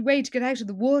wasn't any way to get out of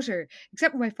the water,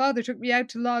 except when my father took me out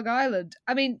to Long Island.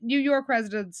 I mean, New York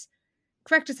residents,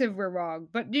 correct us if we're wrong,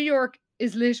 but New York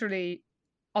is literally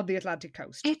on the Atlantic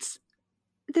coast.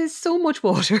 There's so much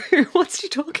water. What's she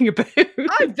talking about?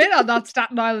 I've been on that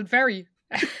Staten Island ferry.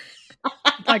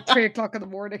 Like 3 o'clock in the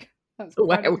morning. That's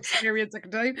wow. Kind of experience I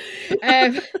can tell you.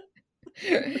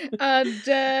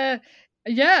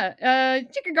 You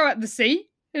can go out in the sea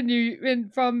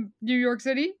from New York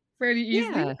City fairly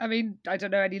easily. Yeah. I mean, I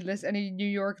don't know any New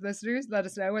York listeners. Let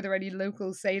us know. Are there any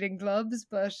local sailing clubs?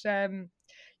 But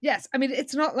yes, I mean,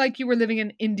 it's not like you were living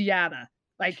in Indiana.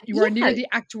 Like, you are near the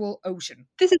actual ocean.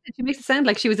 She makes it sound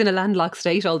like she was in a landlocked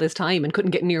state all this time and couldn't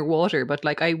get near water. But,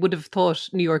 like, I would have thought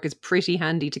New York is pretty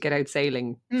handy to get out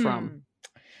sailing from.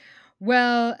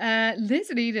 Well,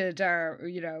 Liz and Enid are,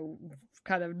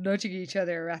 kind of nudging each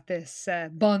other at this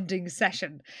bonding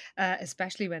session,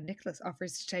 especially when Nicholas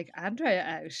offers to take Andrea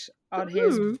out on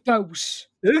his boat.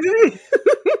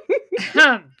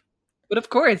 But of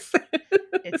course.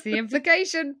 It's the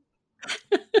implication.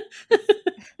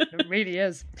 It really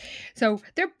is. So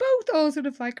they're both all sort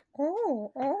of like,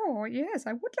 oh, yes,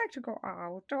 I would like to go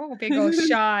out. Oh, being all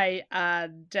shy.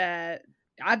 And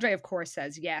Andrea, of course,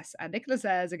 says yes. And Nicholas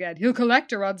says again, he'll collect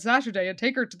her on Saturday and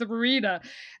take her to the marina.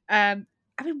 I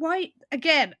mean, why?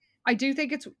 Again, I do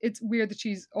think it's weird that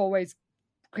she's always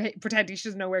pretending she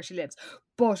doesn't know where she lives.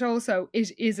 But also,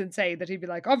 it is insane that he'd be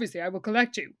like, obviously, I will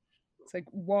collect you. It's like,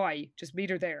 why? Just meet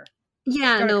her there.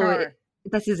 Yeah, no.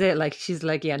 This is it. Like, she's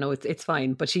like, yeah, no, it's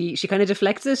fine. But she kind of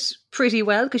deflects it pretty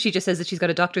well because she just says that she's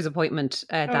got a doctor's appointment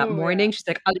that morning. Yeah. She's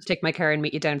like, I'll just take my car and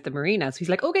meet you down at the marina. So he's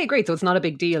like, okay, great. So it's not a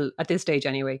big deal at this stage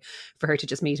anyway for her to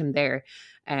just meet him there.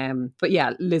 But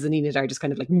yeah, Liz and Enid are just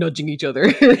kind of like nudging each other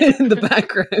in the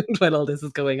background while all this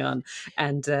is going on.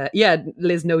 And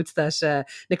Liz notes that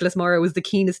Nicholas Morrow was the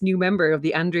keenest new member of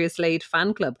the Andrea Slade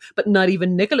fan club, but not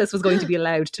even Nicholas was going to be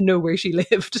allowed to know where she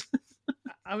lived.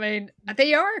 I mean,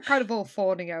 they are kind of all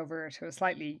fawning over it to a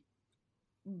slightly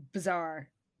bizarre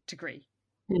degree.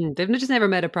 They've just never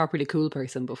met a properly cool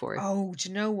person before. Oh, do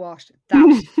you know what? That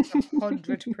is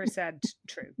 100%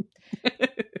 true.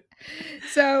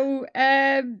 So,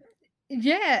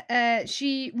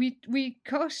 we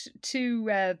cut to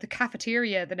the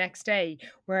cafeteria the next day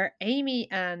where Amy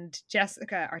and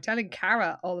Jessica are telling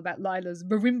Cara all about Lila's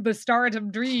marimba stardom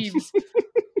dreams.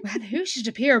 Well, who should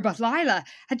appear but Lila?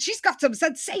 And she's got some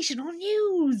sensational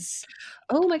news.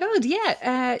 Oh my God,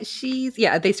 yeah.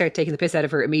 They start taking the piss out of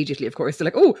her immediately, of course. They're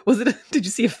like, oh, did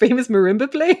you see a famous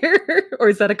marimba player? Or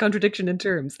is that a contradiction in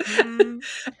terms?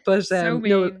 But so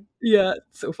mean. No, yeah,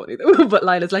 so funny though. But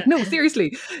Lila's like, no,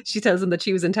 seriously. She tells them that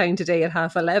she was in town today at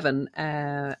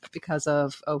 11:30 because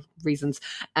of reasons.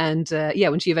 And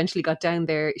when she eventually got down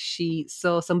there, she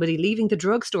saw somebody leaving the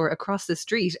drugstore across the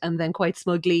street and then quite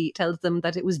smugly tells them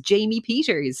that it was Jamie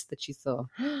Peters that she saw.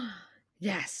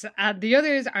 Yes, and the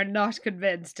others are not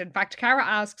convinced. In fact, Cara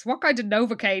asks, what kind of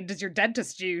Novocaine does your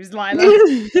dentist use, Lila?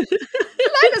 Lila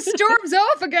storms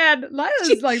off again.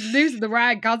 Lila's like losing the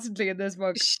rag constantly in this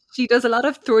book. She does a lot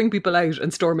of throwing people out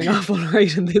and storming off all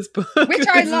right in this book. Which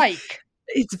I like.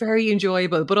 It's very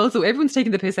enjoyable, but also everyone's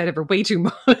taking the piss out of her way too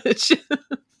much.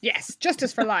 Yes,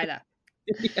 justice for Lila.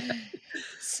 Yeah.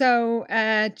 So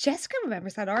Jessica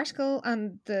remembers that article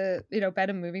and the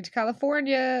Benham moving to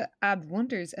California and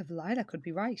wonders if Lila could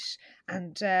be right.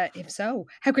 And if so,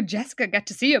 how could Jessica get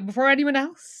to see him before anyone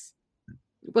else?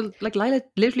 Well, like Lila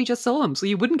literally just saw him, so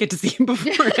you wouldn't get to see him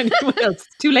before anyone else.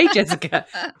 Too late, Jessica.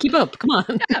 Keep up, come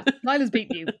on. Yeah, Lila's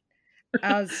beaten you,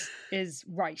 as is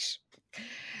right.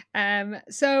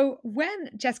 So when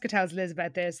Jessica tells Liz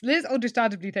about this, Liz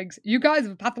understandably thinks, you guys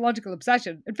have a pathological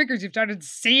obsession. It figures you've started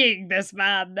seeing this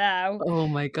man now. Oh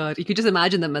my God. You could just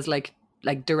imagine them as like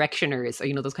Directioners,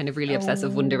 or those kind of really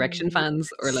obsessive One Direction fans,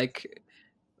 or like,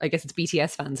 I guess it's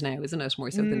BTS fans now, isn't it?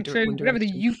 More so than One Direction. Whatever the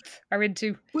youth are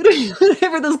into.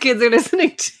 Whatever those kids are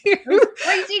listening to. Those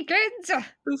crazy kids.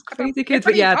 Those crazy kids.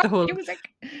 But yeah, the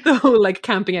whole like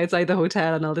camping outside the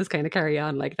hotel and all this kind of carry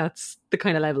on. Like that's the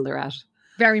kind of level they're at.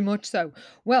 Very much so.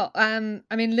 Well, I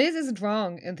mean, Liz isn't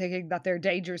wrong in thinking that they're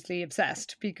dangerously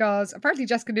obsessed, because apparently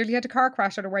Jessica nearly had a car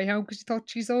crash on her way home because she thought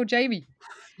she saw Jamie.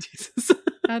 Jesus.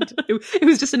 And it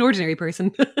was just an ordinary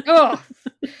person. Oh,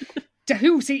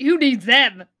 who needs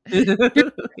them?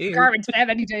 Garbage them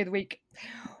any day of the week.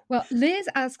 Well, Liz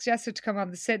asks Jessica to come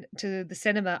on to the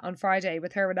cinema on Friday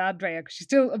with her and Andrea because she's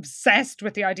still obsessed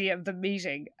with the idea of them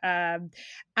meeting. And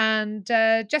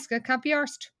Jessica can't be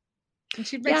arsed. And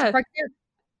she makes it quite clear.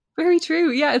 Very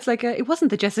true. Yeah, it's like it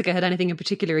wasn't that Jessica had anything in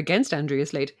particular against Andrea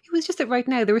Slade. It was just that right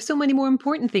now there were so many more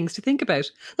important things to think about,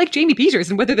 like Jamie Peters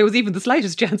and whether there was even the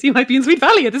slightest chance he might be in Sweet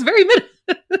Valley at this very minute.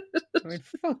 For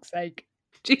fuck's sake.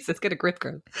 Jesus, get a grip,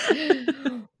 girl.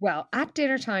 Well, at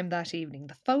dinner time that evening,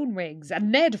 the phone rings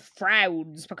and Ned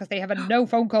frowns because they have a no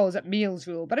phone calls at meals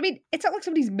rule. But I mean, it's not like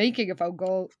somebody's making a phone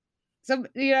call. So,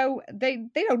 they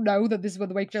don't know that this is when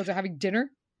the Wakefields are having dinner.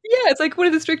 Yeah, it's like one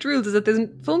of the strict rules is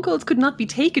that phone calls could not be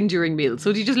taken during meals.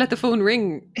 So do you just let the phone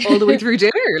ring all the way through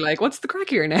dinner? Like, what's the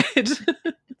crack here, Ned?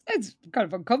 It's kind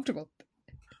of uncomfortable.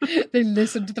 They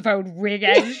listen to the phone ring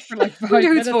out for like 5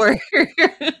 minutes. For?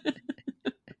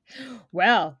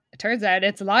 Well, it turns out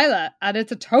it's Lila and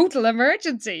it's a total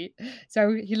emergency.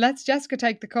 So he lets Jessica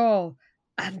take the call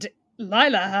and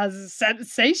Lila has a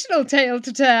sensational tale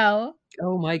to tell.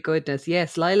 Oh my goodness.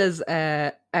 Yes, Lila's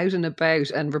out and about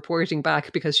and reporting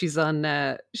back because she's on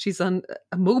a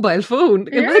mobile phone.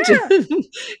 Imagine. Yeah.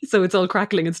 So it's all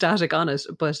crackling and static on it.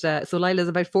 But so Lila's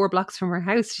about 4 blocks from her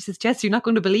house. She says, Jess, you're not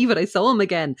going to believe it. I saw him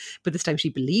again. But this time she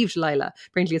believed Lila.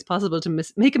 Apparently it's possible to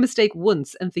make a mistake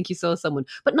once and think you saw someone,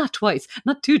 but not twice,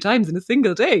 not 2 times in a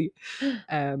single day.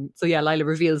 So yeah, Lila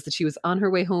reveals that she was on her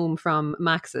way home from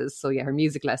Max's. So yeah, her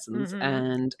music lessons.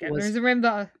 And there's a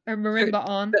marimba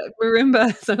on.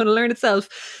 Marimba, so I'm going to learn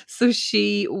itself. So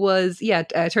she was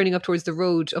turning up towards the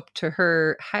road up to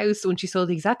her house when she saw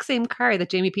the exact same car that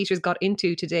Jamie Peters got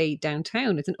into today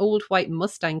downtown. It's an old white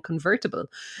Mustang convertible.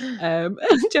 And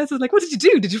Jess was like, what did you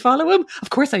do? Did you follow him?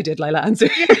 Of course I did, Lila answered.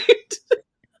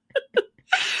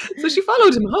 So she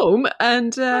followed him home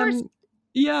and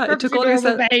it took all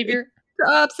her behavior.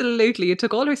 Absolutely. It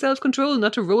took all her self-control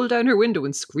not to roll down her window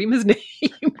and scream his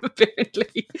name,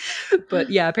 apparently. But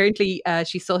yeah, apparently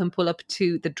she saw him pull up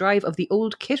to the drive of the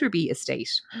old Kitterby estate.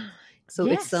 So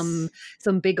it's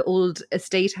some big old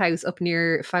estate house up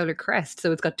near Fowler Crest.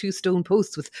 So it's got 2 stone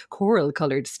posts with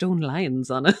coral-coloured stone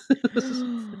lions on it.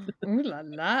 Ooh la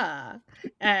la.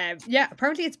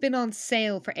 Apparently it's been on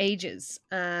sale for ages.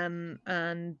 And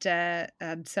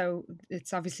so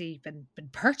it's obviously been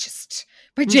purchased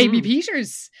by Jamie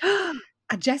Peters.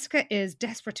 And Jessica is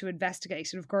desperate to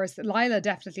investigate. And of course, Lila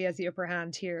definitely has the upper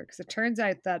hand here because it turns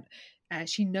out that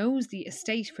she knows the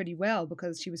estate pretty well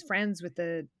because she was friends with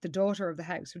the daughter of the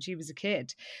house when she was a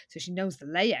kid. So she knows the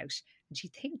layout and she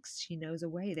thinks she knows a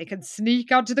way they can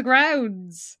sneak onto the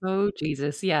grounds. Oh,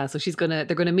 Jesus. Yeah. So they're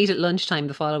going to meet at lunchtime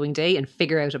the following day and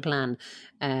figure out a plan.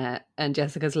 And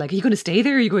Jessica's like, are you going to stay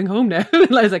there? Or are you going home now?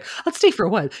 And I was like, I'll stay for a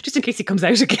while just in case he comes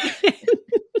out again.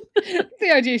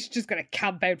 The idea is she's just going to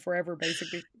camp out forever,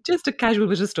 basically. Just a casual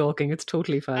bit of stalking. It's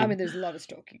totally fine. I mean, there's a lot of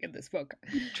stalking in this book.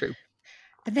 True.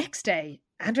 The next day,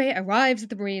 Andrea arrives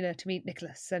at the marina to meet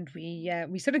Nicholas, and we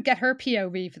sort of get her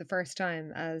POV for the first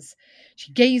time as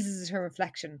she gazes at her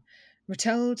reflection. We're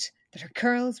told that her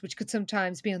curls, which could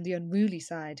sometimes be on the unruly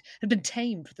side, had been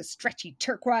tamed with a stretchy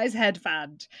turquoise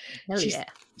headband.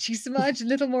 She smudged a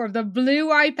little more of the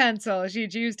blue eye pencil she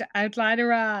had used to outline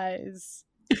her eyes.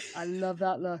 I love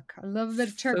that look. I love a bit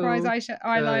of So turquoise good.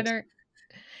 eyeliner.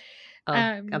 Oh,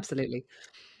 absolutely.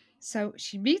 So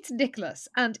she meets Nicholas,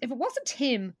 and if it wasn't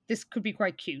him, this could be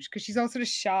quite cute because she's all sort of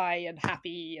shy and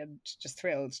happy and just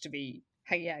thrilled to be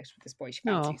hanging out with this boy she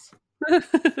fancies.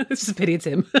 It's just a pity it's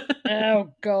him.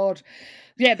 Oh, God.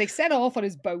 Yeah, they set off on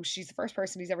his boat. She's the first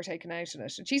person he's ever taken out on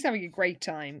it, and she's having a great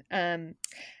time. And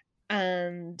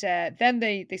then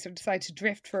they sort of decide to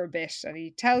drift for a bit, and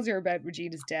he tells her about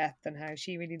Regina's death and how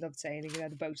she really loved sailing, and how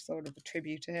the boat's sort of a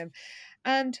tribute to him.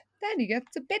 And then he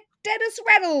gets a bit Dennis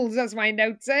Reynolds, as my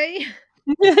notes say.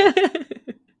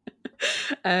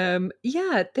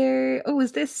 Yeah, they're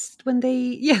is this when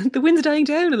the wind's dying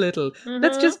down a little.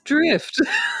 Let's just drift.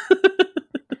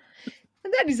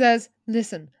 And then he says,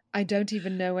 listen, I don't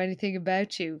even know anything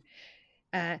about you.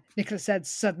 Nicholas said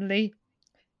suddenly,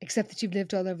 except that you've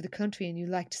lived all over the country and you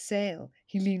like to sail.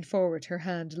 He leaned forward,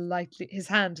 his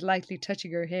hand lightly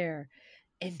touching her hair.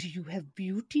 And you have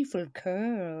beautiful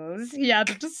curls, he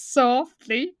added just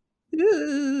softly.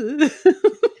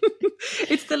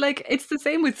 It's the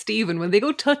same with Stephen when they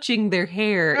go touching their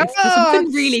hair. There's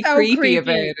something really so creepy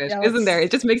about it, isn't there? It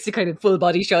just makes you kind of full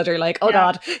body shudder, like, oh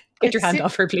God, get your hand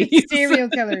off her, please. It's serial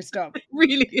killer stuff. It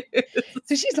really is.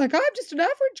 So she's like, I'm just an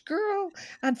average girl.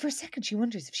 And for a second she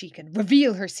wonders if she can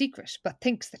reveal her secret, but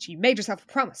thinks that she made herself a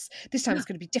promise. This time it's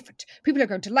going to be different. People are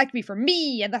going to like me for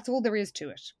me, and that's all there is to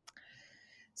it.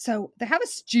 So they have a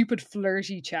stupid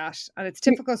flirty chat, and it's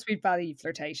typical Sweet Valley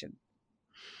flirtation.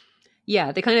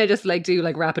 Yeah, they kind of just do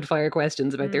rapid fire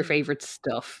questions about their favorite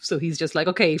stuff. So he's just like,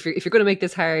 okay, if you're going to make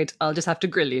this hard, I'll just have to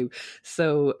grill you.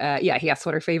 So he asks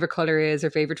what her favorite color is, her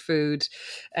favorite food.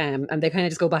 And they kind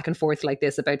of just go back and forth like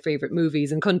this about favorite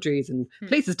movies and countries and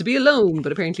places to be alone.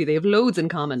 But apparently they have loads in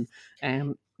common.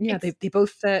 They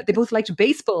both liked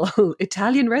baseball,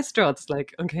 Italian restaurants.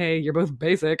 Like, okay, you're both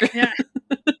basic. Yeah.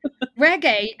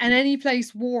 Reggae and any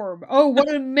place warm. Oh, what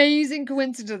an amazing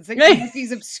coincidence. Like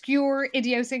these obscure,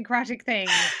 idiosyncratic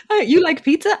things. You like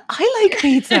pizza? I like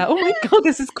pizza. Oh my God,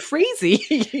 this is crazy.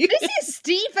 This is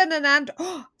Stephen and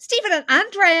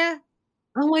Andrea.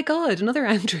 Oh my God, another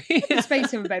Andrea. The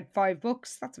space of about 5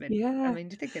 books. That's a bit. Yeah. I mean,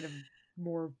 do you think they'd have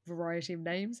more variety of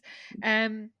names?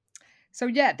 So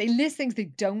yeah, they list things they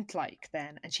don't like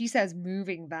then. And she says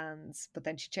moving vans, but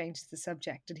then she changes the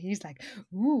subject. And he's like,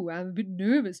 ooh, I'm a bit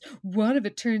nervous. What if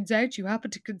it turns out you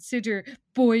happen to consider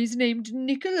boys named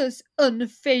Nicholas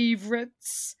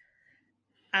unfavourites?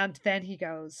 And then he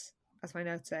goes, as my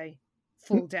notes say,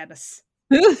 full Dennis.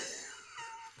 Oh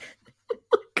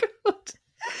God.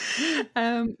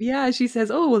 She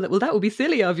says, oh, well, that would be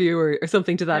silly of you, or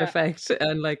something to that effect.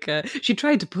 And she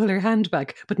tried to pull her hand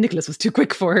back, but Nicholas was too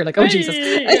quick for her. Like, oh, Jesus.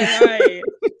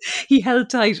 He held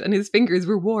tight and his fingers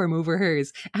were warm over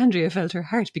hers. Andrea felt her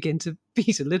heart begin to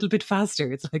beat a little bit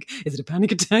faster. It's like, is it a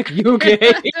panic attack? Are you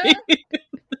okay?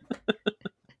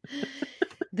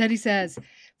 Then he says,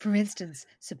 for instance,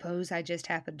 suppose I just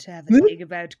happened to have a thing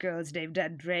about girls named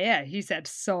Andrea, he said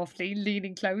softly,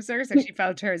 leaning closer so she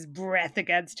felt hers breath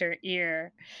against her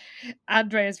ear.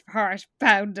 Andrea's heart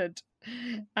pounded.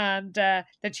 And then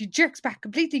she jerks back,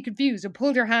 completely confused, and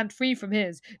pulled her hand free from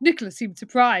his. Nicholas seemed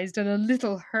surprised and a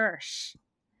little hurt.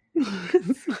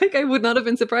 I would not have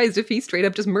been surprised if he straight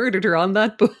up just murdered her on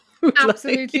that boat.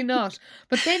 Absolutely not.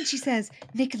 But then she says,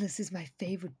 Nicholas is my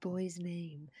favourite boy's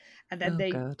name. And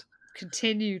then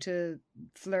continue to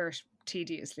flirt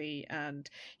tediously, and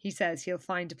he says he'll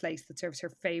find a place that serves her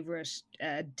favourite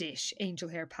dish, angel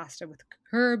hair pasta with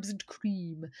herbs and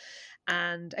cream,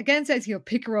 and again says he'll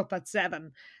pick her up at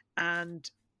 7. And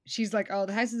she's like, oh,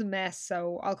 the house is a mess,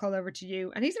 so I'll call over to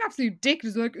you. And he's an absolute dick.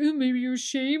 He's like, oh, maybe you're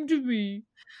ashamed of me.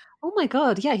 Oh my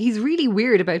God, yeah, he's really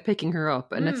weird about picking her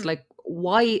up. And it's like,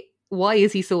 why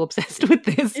is he so obsessed with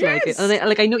this? Yes.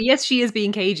 I know, yes, she is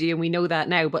being cagey and we know that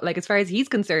now, but as far as he's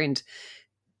concerned,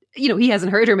 he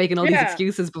hasn't heard her making all these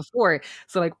excuses before.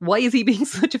 So why is he being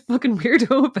such a fucking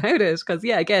weirdo about it? Because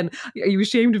again, are you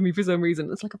ashamed of me for some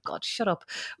reason? It's like, oh God, shut up.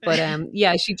 But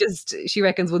she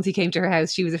reckons once he came to her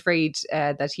house, she was afraid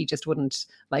that he just wouldn't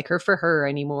like her for her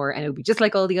anymore, and it would be just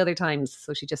like all the other times.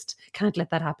 So she just can't let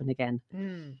that happen again.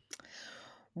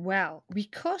 Well, we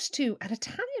cut to an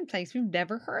Italian place we've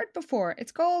never heard before.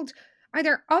 It's called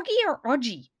either Oggi or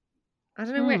Oggi. I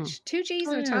don't know which. 2 G's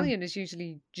in Italian is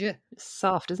usually G.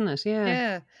 Soft, isn't it?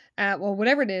 Yeah. Well,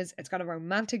 whatever it is, it's got a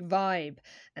romantic vibe.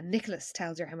 And Nicholas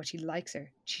tells her how much he likes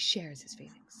her. She shares his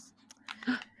feelings.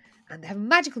 And they have a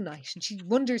magical night. And she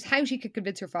wonders how she could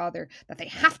convince her father that they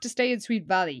have to stay in Sweet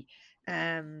Valley.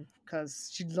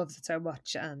 because she loves it so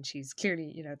much, and she's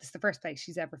clearly, this is the first place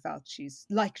she's ever felt she's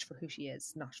liked for who she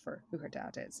is, not for who her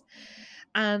dad is.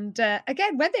 And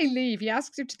again, when they leave, he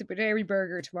asks her to the Dairy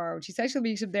Burger tomorrow, and she says she'll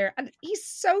meet him there, and he's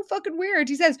so fucking weird.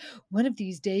 He says, "One of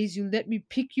these days you'll let me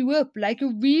pick you up like a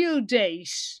real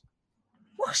date."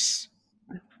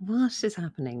 What is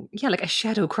happening? Yeah, like a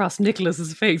shadow crossed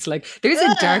Nicholas's face. Like there's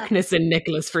a darkness in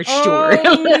Nicholas for sure.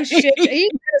 Oh shit! He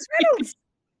knows riddles.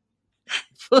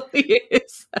 Fully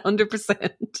is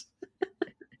 100%.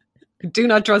 Do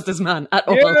not trust this man at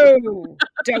all. No,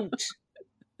 don't.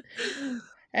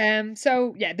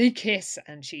 So yeah, they kiss,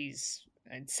 and she's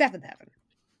in seventh heaven.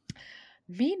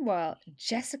 Meanwhile,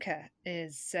 Jessica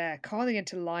is calling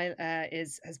into Lila.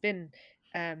 Has been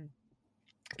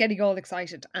getting all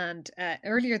excited, and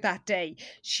earlier that day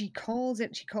she called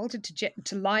it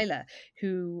to Lila,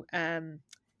 who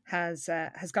has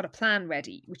got a plan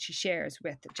ready, which she shares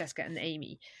with Jessica and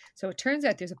Amy. So it turns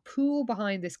out there's a pool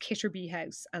behind this Kitterby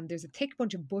house, and there's a thick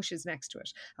bunch of bushes next to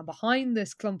it, and behind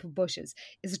this clump of bushes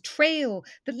is a trail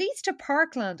that leads to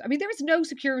parkland. I mean, there is no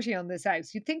security on this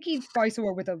house. You'd think he'd buy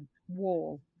somewhere with a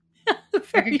wall.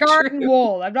 Like a garden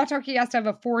wall. I'm not talking he has to have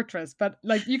a fortress, but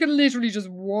like you can literally just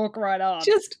walk right on.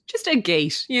 Just a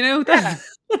gate,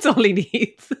 that's all he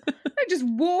needs. I just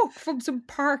walk from some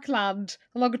parkland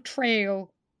along a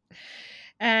trail.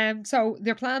 So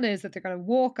their plan is that they're going to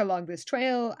walk along this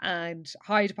trail and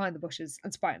hide behind the bushes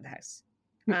and spy on the house.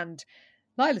 And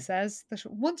Lila says that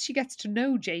once she gets to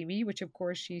know Jamie, which of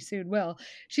course she soon will,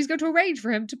 she's going to arrange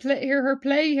for him to play her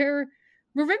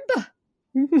marimba.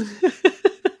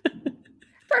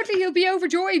 Apparently he'll be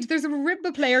overjoyed. There's a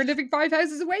marimba player living 5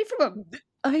 houses away from him.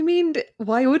 I mean,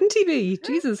 why wouldn't he be?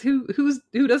 Jesus, who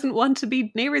doesn't want to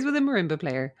be neighbours with a marimba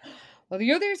player? Well,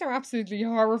 the others are absolutely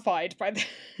horrified by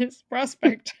this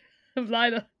prospect of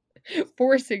Lila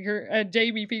forcing her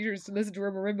Jamie Peters to listen to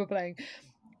her marimba playing.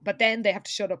 But then they have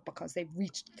to shut up because they've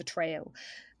reached the trail.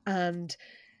 And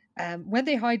when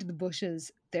they hide in the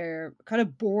bushes, they're kind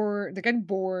of bored. They're getting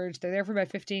bored. They're there for about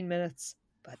 15 minutes.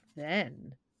 But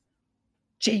then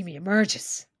Jamie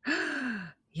emerges.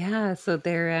 Yeah, so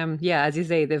they're as you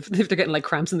say, they're getting like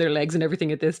cramps in their legs and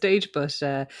everything at this stage. But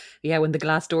when the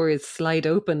glass door is slide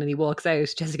open and he walks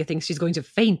out, Jessica thinks she's going to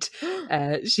faint.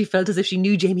 She felt as if she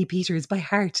knew Jamie Peters by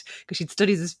heart because she'd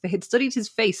studied his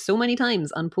face so many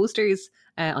times on posters,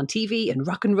 on TV and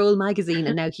Rock and Roll magazine,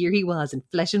 and now here he was in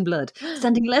flesh and blood,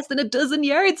 standing less than a dozen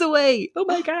yards away. Oh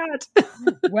my God!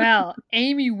 Well,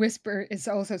 Amy is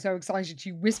also so excited.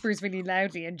 She whispers really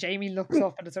loudly, and Jamie looks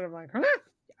up and is sort of like, huh?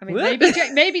 I mean,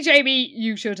 maybe Jamie,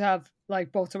 you should have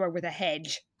like bought somewhere with a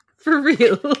hedge. For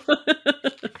real.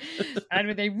 And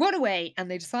when they run away and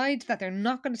they decide that they're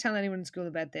not going to tell anyone in school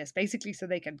about this, basically so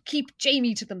they can keep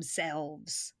Jamie to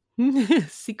themselves.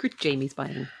 Secret Jamie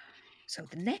spying. So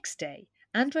the next day,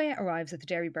 Andrea arrives at the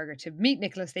Dairy Burger to meet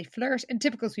Nicholas. They flirt in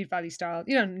typical Sweet Valley style.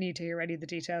 You don't need to hear any of the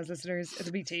details, listeners.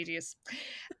 It'll be tedious.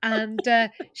 And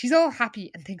she's all happy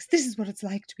and thinks this is what it's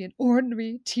like to be an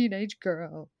ordinary teenage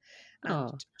girl.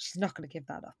 And she's not going to give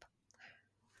that up.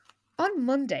 On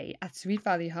Monday at Sweet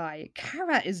Valley High,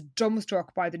 Cara is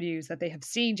dumbstruck by the news that they have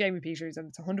seen Jamie Peters and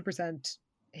it's 100%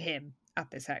 him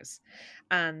at this house.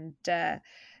 And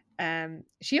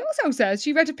she also says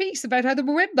she read a piece about how the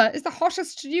marimba is the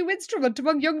hottest new instrument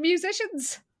among young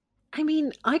musicians. I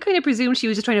mean, I kind of presumed she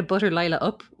was just trying to butter Lila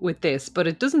up with this, but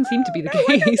it doesn't seem to be the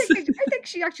case. I think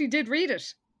she actually did read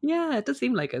it. Yeah, it does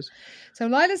seem like it. So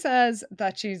Lila says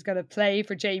that she's going to play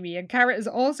for Jamie, and Cara is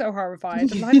also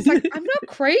horrified. And Lila's like, I'm not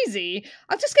crazy.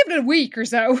 I'll just give it a week or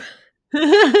so.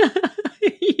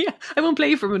 Yeah, I won't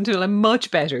play for him until I'm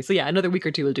much better. So yeah, another week or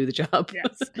two will do the job.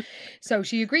 Yes. So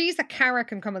she agrees that Cara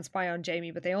can come and spy on Jamie,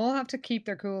 but they all have to keep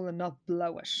their cool and not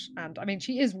blow it. And I mean,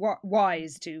 she is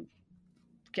wise to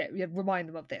remind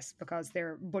them of this because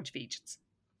they're a bunch of agents.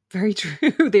 Very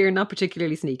true. They are not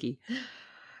particularly sneaky.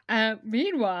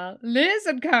 Meanwhile, Liz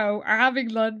and co are having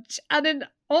lunch, and in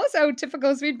also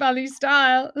typical Sweet Valley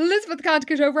style, Elizabeth can't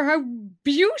get over how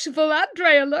beautiful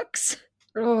Andrea looks.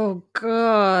 Oh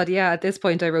God, yeah, at this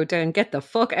point I wrote down, get the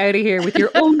fuck out of here with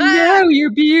your, oh no, you're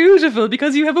beautiful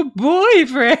because you have a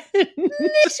boyfriend.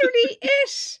 Literally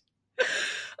it.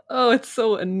 Oh, it's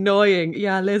so annoying.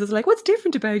 Yeah, Liz is like, what's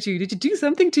different about you? Did you do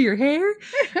something to your hair?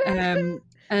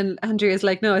 And Andrea's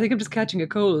like, no, I think I'm just catching a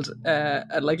cold,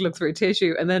 and like looks for a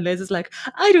tissue. And then Liz is like,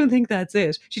 I don't think that's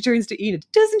it. She turns to Enid.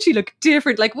 Doesn't she look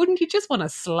different? Like, wouldn't you just want to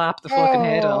slap the fucking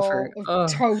head off her? Oh,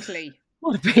 totally.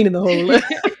 What a pain in the hole.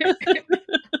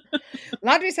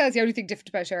 Landry says the only thing different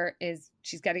about her is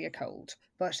she's getting a cold.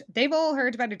 But they've all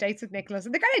heard about her dates with Nicholas,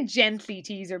 and they kind of gently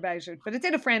tease her about it. But it's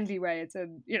in a friendly way. It's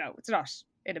not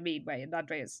in a mean way. And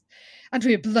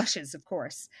Andrea blushes, of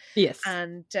course. Yes.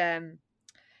 And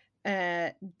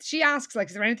she asks, like,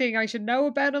 is there anything I should know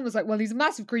about him? I was like, well, he's a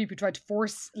massive creep who tried to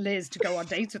force Liz to go on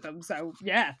dates with him. So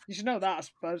yeah, you should know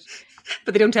that. But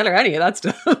they don't tell her any of that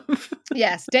stuff.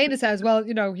 Yes, Dana says, well,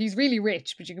 he's really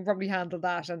rich, but you can probably handle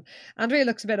that. And Andrea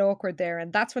looks a bit awkward there.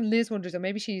 And that's when Liz wonders,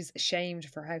 maybe she's ashamed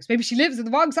of her house. Maybe she lives on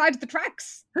the wrong side of the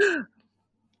tracks.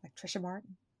 Like Trisha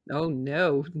Martin. Oh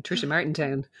no, in Trisha Martin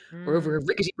town. Or over a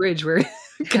rickety bridge where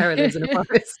Cara lives in a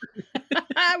forest.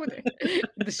 with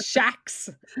the shacks.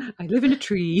 I live in a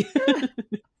tree.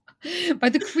 By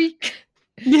the creek.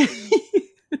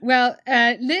 Well,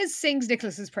 Liz sings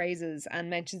Nicholas's praises and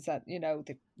mentions that,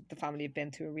 the family have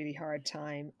been through a really hard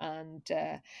time. And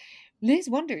Liz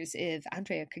wonders if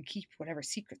Andrea could keep whatever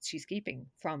secrets she's keeping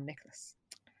from Nicholas.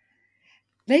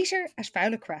 Later at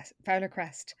Fowler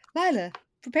Crest, Lila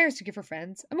prepares to give her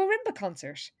friends a marimba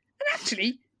concert. And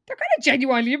actually, they're kind of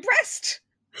genuinely impressed.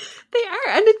 They are,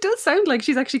 and it does sound like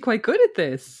she's actually quite good at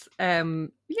this.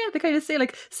 They kind of say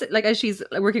like as she's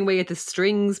working away at the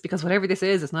strings, because whatever this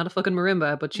is, it's not a fucking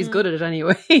marimba, but she's good at it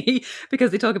anyway.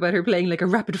 Because they talk about her playing like a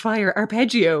rapid fire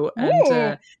arpeggio,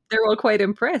 and they're all quite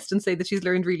impressed and say that she's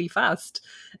learned really fast.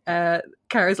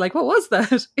 Cara's like, "What was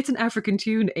that?" "It's an African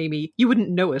tune, Amy. You wouldn't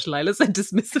know it," Lila said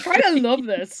dismissively. I kind of love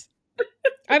this.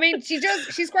 I mean,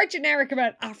 she's quite generic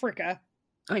about Africa.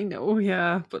 I know,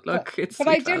 yeah, but look, it's. But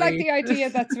I do like the idea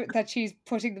that she's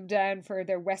putting them down for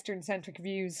their Western-centric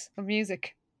views of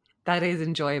music. That is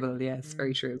enjoyable, yes,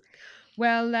 very true.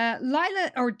 Well,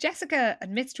 Lila or Jessica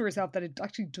admits to herself that it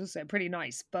actually does sound pretty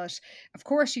nice, but of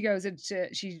course she goes into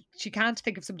she can't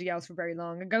think of somebody else for very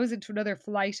long and goes into another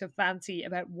flight of fancy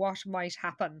about what might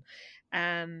happen,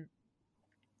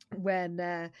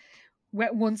 when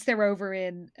once they're over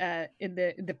in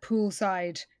the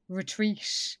poolside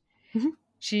retreat. Mm-hmm.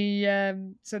 She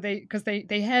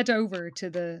they head over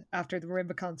to after the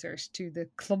marimba concert to the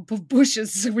clump of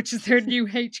bushes, which is their new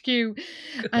HQ,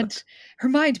 and her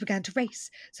mind began to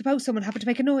race. Suppose someone happened to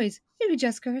make a noise. Maybe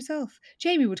Jessica herself.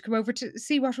 Jamie would come over to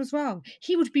see what was wrong.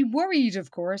 He would be worried,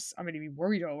 of course. I mean, he'd be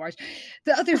worried all right.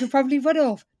 The others would probably run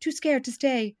off, too scared to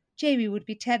stay. Jamie would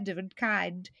be tender and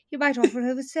kind. You might offer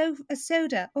her a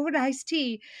soda or an iced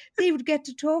tea. They would get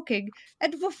to talking,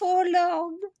 and before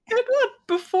long... Like what?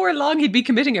 Before long he'd be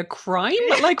committing a crime?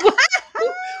 Like what?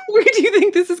 Where do you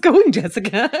think this is going,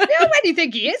 Jessica? Now, when do you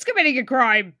think he is committing a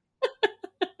crime?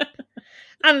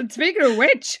 And speaking of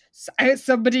which,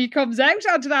 somebody comes out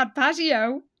onto that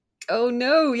patio. Oh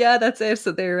no, yeah, that's it.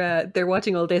 So they're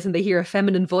watching all this and they hear a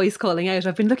feminine voice calling out,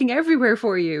 "I've been looking everywhere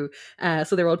for you."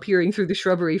 So they're all peering through the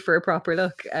shrubbery for a proper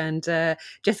look. And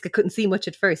Jessica couldn't see much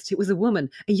at first. It was a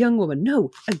woman, a young woman, no,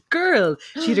 a girl.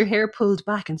 She had her hair pulled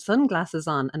back and sunglasses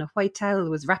on, and a white towel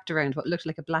was wrapped around what looked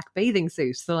like a black bathing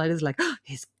suit. So I was like,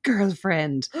 his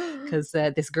girlfriend, because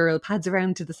this girl pads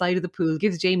around to the side of the pool,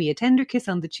 gives Jamie a tender kiss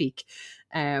on the cheek.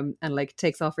 And like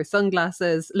takes off her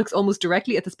sunglasses, looks almost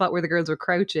directly at the spot where the girls were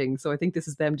crouching. So I think this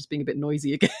is them just being a bit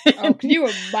noisy again. Oh, can you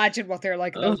imagine what they're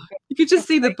like? You could just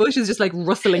see the bushes just like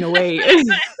rustling away in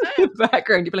the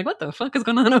background. You'd be like, what the fuck is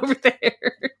going on over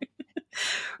there?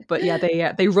 But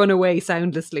yeah, they run away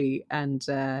soundlessly and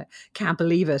can't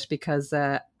believe it because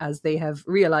as they have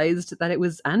realised that it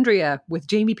was Andrea with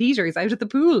Jamie Peters out at the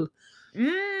pool.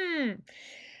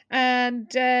 And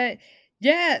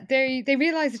yeah, they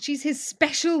realise that she's his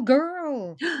special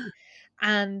girl.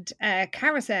 And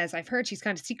Cara says, "I've heard she's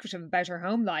kind of secretive about her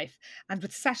home life." And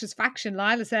with satisfaction,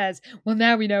 Lila says, "Well,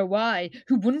 now we know why.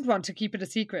 Who wouldn't want to keep it a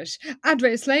secret?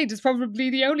 Andrea Slade is probably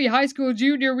the only high school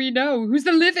junior we know who's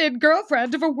the live-in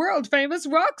girlfriend of a world-famous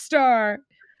rock star."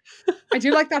 I do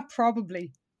like that,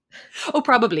 probably. Oh,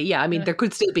 probably, yeah. I mean, there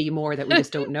could still be more that we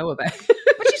just don't know about.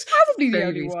 But she's probably the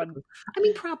only one. I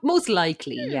mean, most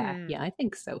likely, yeah, I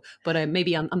think so. But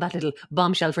maybe on that little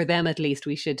bombshell for them, at least,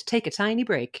 we should take a tiny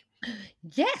break.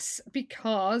 Yes,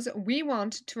 because we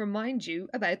want to remind you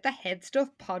about the Head Stuff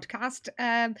podcast,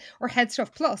 or Head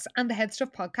Stuff Plus, and the Head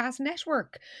Stuff Podcast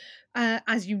Network.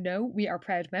 As you know, we are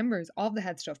proud members of the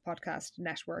Head Stuff Podcast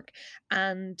Network,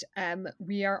 and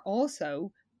we are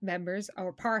also members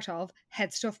or part of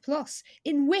Head Stuff Plus,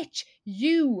 in which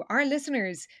you, our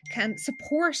listeners, can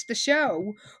support the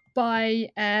show by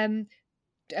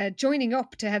joining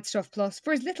up to Head Stuff Plus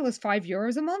for as little as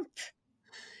 €5 a month.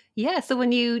 Yeah, so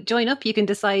when you join up, you can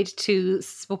decide to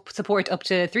support up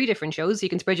to 3 different shows. You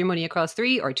can spread your money across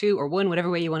 3 or 2 or 1, whatever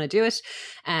way you want to do it.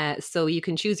 So you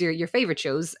can choose your favorite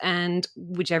shows, and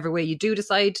whichever way you do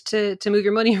decide to move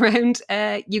your money around,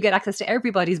 you get access to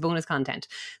everybody's bonus content.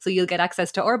 So you'll get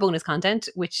access to our bonus content,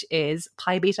 which is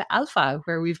Pi Beta Alpha,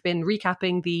 where we've been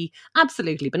recapping the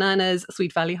absolutely bananas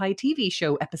Sweet Valley High TV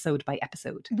show episode by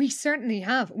episode. We certainly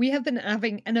have. We have been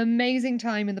having an amazing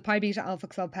time in the Pi Beta Alpha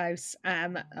Clubhouse.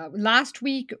 Last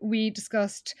week, we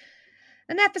discussed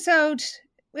an episode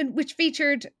which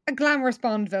featured a glamorous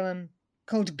Bond villain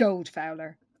called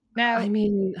Goldfowler. Now, I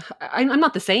mean, I'm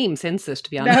not the same since it,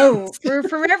 to be honest. No, we're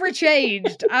forever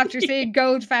changed after seeing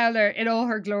Goldfowler in all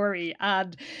her glory.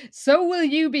 And so will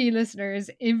you be, listeners,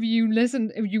 if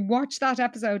you watch that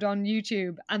episode on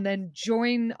YouTube and then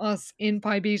join us in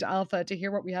Pi Beta Alpha to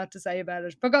hear what we had to say about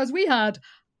it. Because we had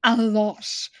a lot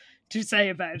to say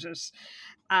about it.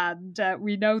 And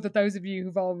we know that those of you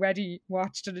who've already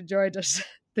watched and enjoyed it,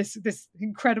 this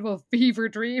incredible fever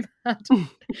dream, had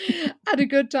a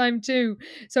good time too.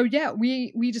 So yeah,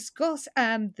 we discuss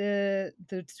the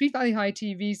Sweet Valley High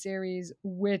TV series,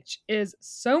 which is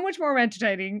so much more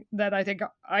entertaining than I think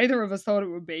either of us thought it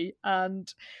would be,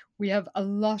 and we have a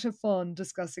lot of fun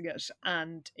discussing it.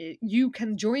 And you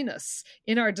can join us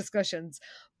in our discussions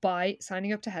by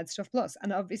signing up to Headstuff Plus.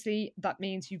 And obviously that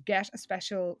means you get a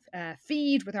special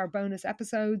feed with our bonus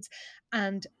episodes.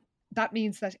 And that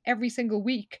means that every single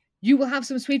week you will have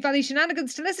some Sweet Valley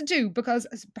shenanigans to listen to, because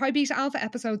Pi Beta Alpha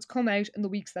episodes come out in the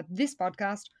weeks that this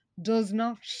podcast does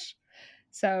not.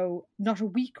 So not a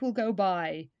week will go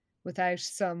by without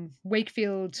some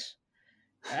Wakefield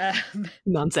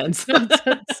nonsense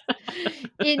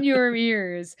in your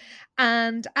ears.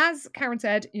 And as Karen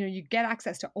said, you get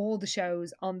access to all the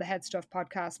shows on the Headstuff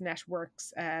Podcast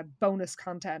Network's bonus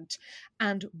content.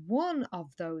 And one of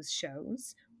those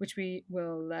shows, which we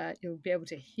will you'll be able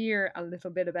to hear a little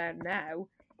bit about now,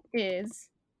 is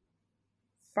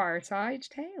Fireside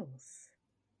Tales.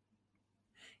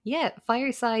 Yeah,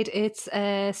 Fireside, it's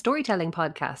a storytelling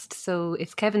podcast. So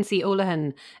it's Kevin C.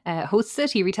 Olahan hosts it.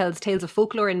 He retells tales of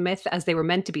folklore and myth as they were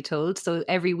meant to be told. So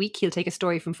every week he'll take a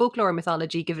story from folklore or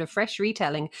mythology, give it a fresh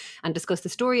retelling, and discuss the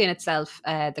story in itself,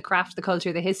 the craft, the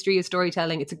culture, the history of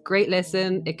storytelling. It's a great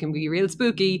listen. It can be real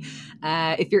spooky.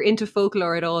 If you're into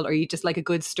folklore at all, or you just like a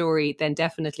good story, then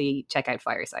definitely check out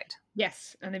Fireside.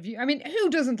 Yes, and who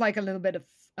doesn't like a little bit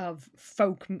of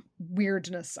folk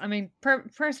weirdness? I mean,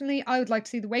 personally, I would like to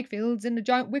see the Wakefields in a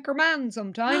giant wicker man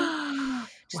sometime.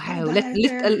 Wow,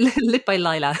 lit by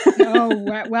Lila.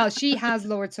 Oh, well, she has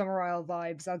Lord Summerisle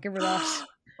vibes. I'll give her that.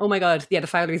 Oh my God, yeah, the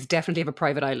Fowlers definitely have a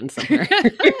private island somewhere.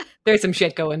 There's some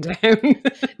shit going down.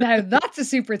 Now, that's a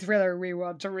super thriller we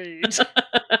want to read.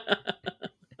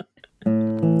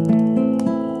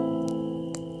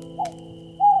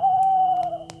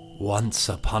 Once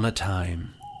upon a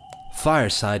time.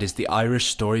 Fireside is the Irish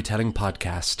storytelling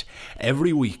podcast.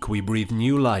 Every week we breathe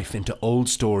new life into old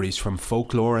stories from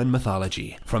folklore and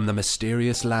mythology, from the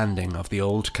mysterious landing of the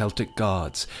old Celtic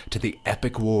gods to the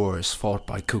epic wars fought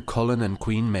by Cuchulainn and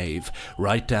Queen Maeve,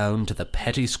 right down to the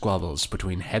petty squabbles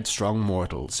between headstrong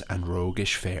mortals and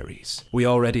roguish fairies. We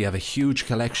already have a huge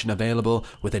collection available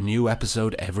with a new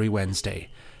episode every Wednesday.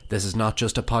 This is not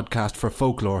just a podcast for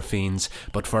folklore fiends,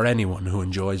 but for anyone who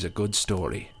enjoys a good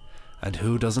story. And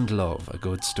who doesn't love a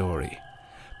good story?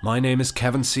 My name is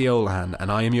Kevin C. Olahan,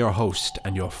 and I am your host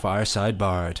and your fireside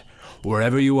bard.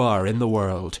 Wherever you are in the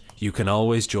world, you can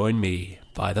always join me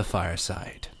by the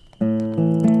fireside.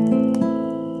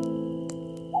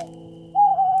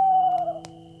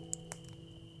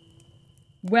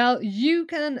 Well, you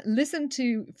can listen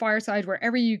to Fireside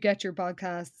wherever you get your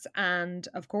podcasts. And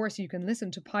of course, you can listen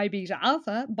to Pi Beta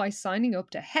Alpha by signing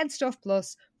up to Headstuff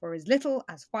Plus for as little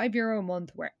as €5 a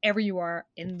month wherever you are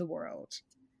in the world.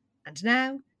 And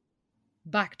now,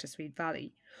 back to Sweet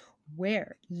Valley,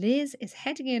 where Liz is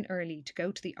heading in early to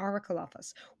go to the Oracle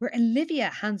office, where Olivia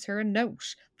hands her a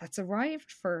note that's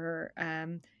arrived for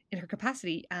her in her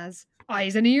capacity as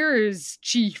Eyes and Ears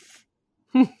Chief.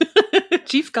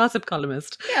 Chief gossip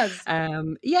columnist. Yes.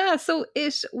 Yeah, so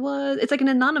it's like an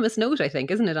anonymous note, I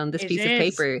think, isn't it, on this piece of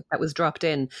paper that was dropped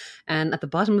in. And at the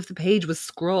bottom of the page was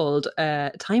scrawled,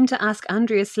 time to ask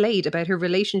Andrea Slade about her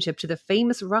relationship to the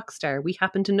famous rock star we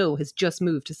happen to know has just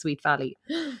moved to Sweet Valley.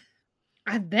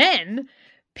 And then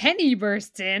Penny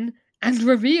bursts in and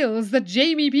reveals that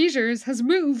Jamie Peters has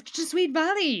moved to Sweet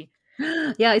Valley.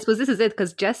 Yeah, I suppose this is it,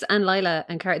 because Jess and Lila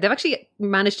and Cara, they've actually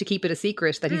managed to keep it a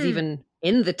secret that he's even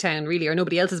in the town, really, or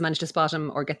nobody else has managed to spot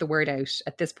him or get the word out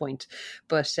at this point.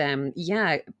 But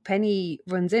yeah, Penny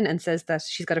runs in and says that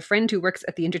she's got a friend who works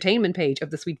at the entertainment page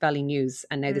of the Sweet Valley News,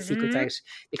 and now the secret's out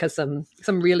because some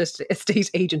real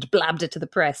estate agent blabbed it to the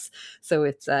press. So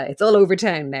it's all over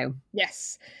town now.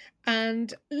 Yes.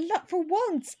 And for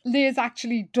once, Liz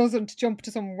actually doesn't jump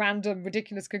to some random,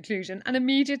 ridiculous conclusion and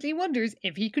immediately wonders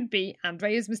if he could be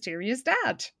Andrea's mysterious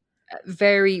dad.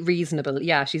 Very reasonable.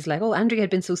 Yeah, she's like, oh, Andrea had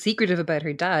been so secretive about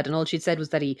her dad, and all she'd said was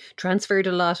that he transferred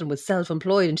a lot and was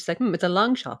self-employed. And she's like, it's a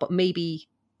long shot, but maybe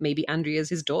Andrea's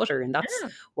his daughter, and that's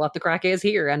what the crack is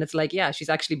here. And it's like, yeah, she's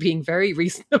actually being very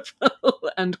reasonable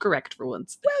and correct for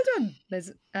once. Well done,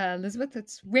 Elizabeth.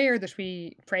 It's rare that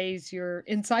we praise your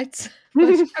insights, but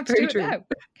you have to do it now.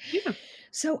 Yeah.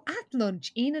 So at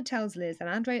lunch, Enid tells Liz that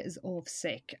Andrea is off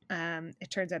sick. It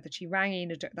turns out that she rang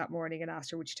Enid that morning and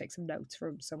asked her would she take some notes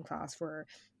from some class for her.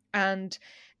 And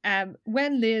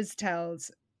when Liz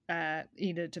tells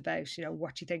Enid about,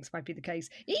 what she thinks might be the case,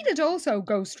 Enid also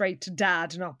goes straight to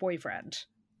dad, not boyfriend.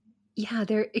 Yeah,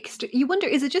 you wonder,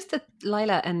 is it just that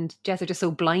Lila and Jess are just so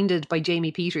blinded by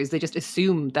Jamie Peters, they just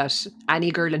assume that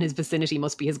any girl in his vicinity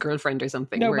must be his girlfriend or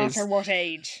something? No matter what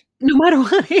age. No matter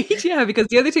what age, yeah, because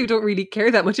the other two don't really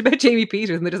care that much about Jamie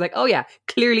Peters, and they're just like, oh yeah,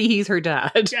 clearly he's her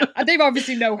dad. Yeah, and they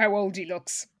obviously know how old he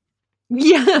looks.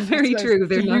 Yeah, very true.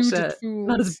 They're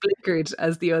not as blinkered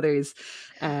as the others.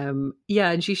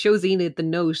 Yeah, and she shows Enid the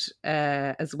note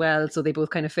as well, so they both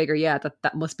kind of figure,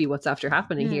 that must be what's after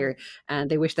happening here.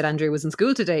 And they wish that Andrea was in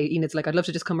school today. Enid's like, I'd love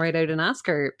to just come right out and ask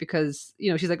her, because,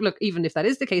 she's like, look, even if that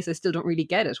is the case, I still don't really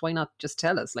get it. Why not just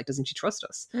tell us? Like, doesn't she trust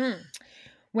us?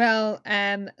 Well,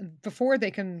 before they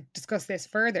can discuss this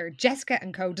further, Jessica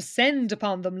and co descend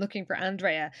upon them looking for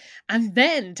Andrea and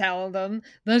then tell them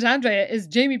that Andrea is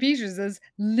Jamie Peters'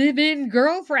 live-in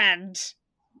girlfriend.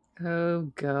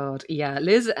 Oh, God. Yeah,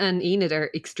 Liz and Enid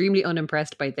are extremely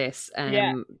unimpressed by this.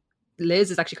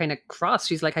 Liz is actually kind of cross.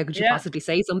 She's like, how could you possibly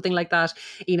say something like that?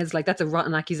 Enid's like, that's a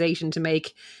rotten accusation to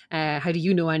make. How do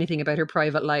you know anything about her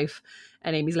private life?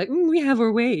 And Amy's like, we have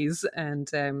our ways. And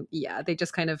they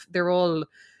just they're all,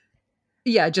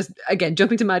 just again,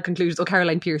 jumping to mad conclusions. Oh,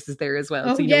 Caroline Pierce is there as well.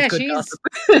 Oh,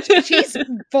 so she's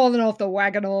fallen off the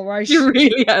wagon all right. She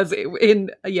really has,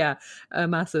 in a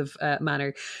massive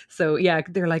manner. So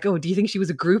they're like, oh, do you think she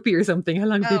was a groupie or something? How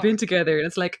long have they been together? And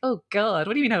it's like, oh God,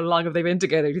 what do you mean how long have they been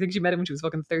together? Do you think she met him when she was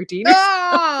fucking 13 or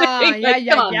something?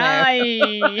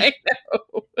 I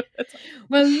know.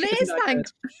 Well, Liz, thank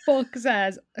fuck,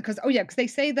 says, because they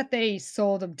say that they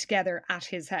saw them together at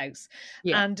his house.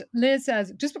 Yeah. And Liz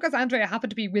says, just because Andrea happened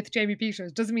to be with Jamie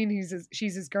Peters doesn't mean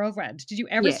she's his girlfriend. Did you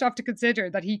ever stop to consider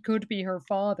that he could be her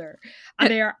father? And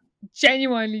they are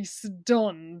genuinely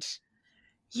stunned.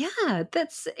 Yeah,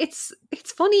 it's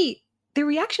funny. The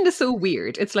reaction is so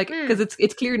weird. It's like, because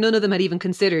it's clear none of them had even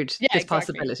considered this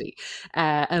possibility.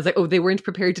 And I was like, oh, they weren't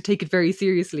prepared to take it very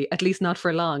seriously, at least not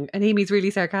for long. And Amy's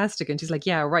really sarcastic and she's like,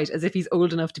 yeah, right, as if he's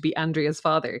old enough to be Andrea's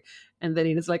father. And then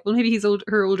Enid's like, well, maybe he's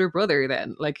her older brother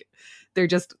then. Like, they're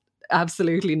just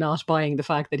absolutely not buying the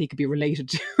fact that he could be related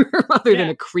to her rather than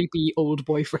a creepy old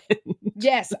boyfriend.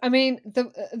 Yes, I mean,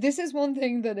 this is one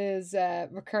thing that is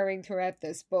recurring throughout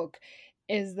this book,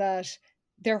 is that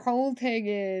their whole thing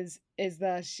is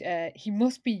that he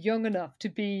must be young enough to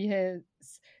be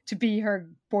her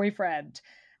boyfriend,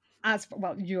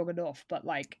 young enough, but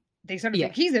like they sort of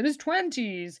think he's in his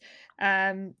 20s,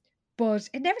 but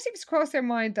it never seems to cross their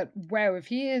mind that, wow, if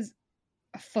he is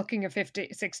a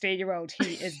 16-year-old,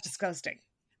 he is disgusting.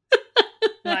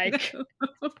 Like,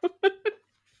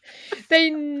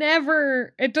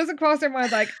 it doesn't cross their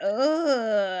mind like,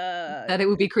 ugh, that it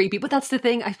would be creepy. But that's the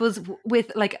thing, I suppose,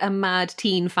 with like a mad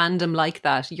teen fandom like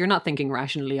that, you're not thinking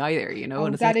rationally either,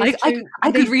 and it's like,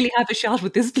 I could really have a shot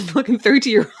with this fucking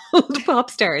 30-year-old pop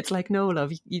star. It's like, no,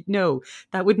 love, no,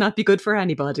 that would not be good for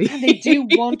anybody. And they do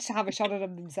want to have a shot at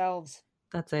him themselves.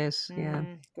 That's it. Yeah,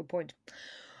 good point.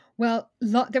 Well,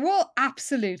 they're all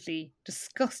absolutely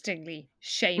disgustingly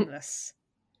shameless.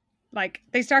 Like,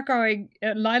 they start going,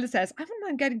 Lila says, I wouldn't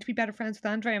mind getting to be better friends with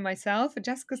Andrea and myself. And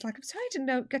Jessica's like, I'm sorry I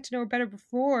didn't get to know her better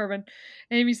before. And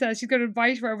Amy says she's going to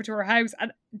invite her over to her house.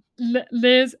 And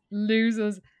Liz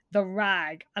loses the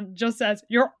rag and just says,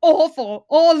 you're awful,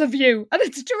 all of you. And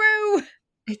it's true.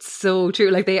 It's so true.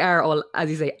 Like, they are all, as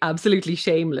you say, absolutely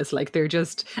shameless. Like, they're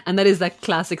just, and that is that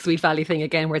classic Sweet Valley thing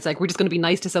again, where it's like, we're just going to be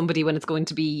nice to somebody when it's going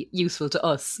to be useful to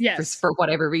us for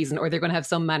whatever reason, or they're going to have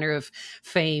some manner of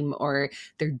fame, or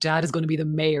their dad is going to be the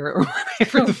mayor, or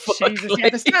whatever the fuck. Jesus. Like, yeah,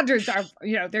 the standards are,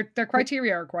 their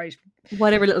criteria are quite...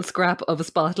 Whatever little scrap of a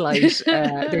spotlight,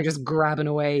 they're just grabbing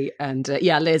away. And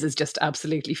Liz is just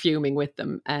absolutely fuming with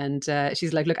them. And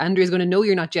she's like, look, Andrea's going to know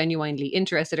you're not genuinely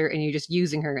interested in her and you're just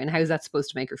using her. And how's that supposed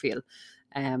to make her feel?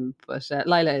 But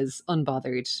Lila is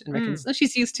unbothered and reckons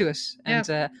she's used to it.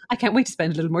 And I can't wait to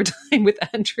spend a little more time with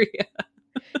Andrea.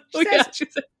 She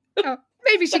says,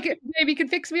 maybe she can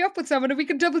fix me up with someone and we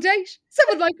can double date.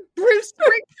 Someone like Bruce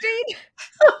Springsteen.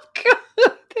 Oh, God.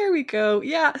 There we go.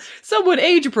 Yeah. Someone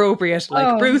age appropriate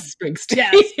like Bruce Springsteen.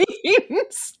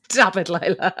 Yes. Stop it,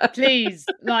 Lila. Please,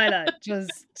 Lila,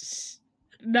 just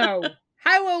no.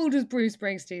 How old was Bruce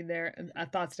Springsteen there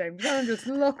at that stage? I'm going to just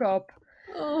look up.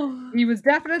 Oh. He was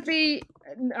definitely,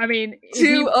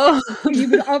 too old. He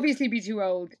would obviously be too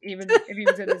old, even if he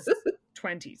was in his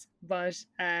 20s. But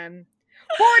born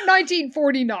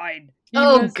 1949.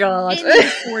 Oh God. In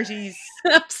his 40s.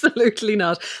 Absolutely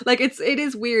not. Like, it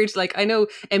is weird. Like, I know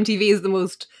MTV is the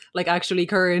most like actually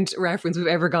current reference we've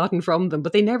ever gotten from them,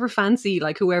 but they never fancy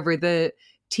like whoever the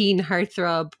teen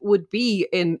heartthrob would be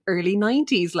in early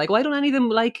 90s. Like, why don't any of them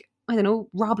like, I don't know,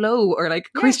 Rob Lowe or like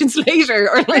Christian Slater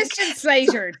or like Christian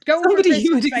Slater. Go for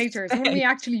Christian Slater. Someone we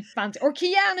actually fancy. Or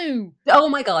Keanu. Oh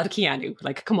my God, Keanu.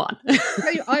 Like, come on.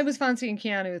 I was fancying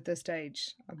Keanu at this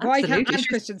stage. Why can't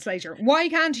Christian Slater? Why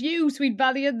can't you, Sweet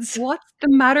Valiants? What's the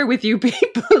matter with you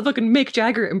people? Fucking Mick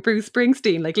Jagger and Bruce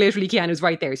Springsteen. Like, literally Keanu's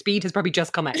right there. Speed has probably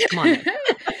just come out. Come on.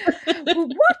 Well,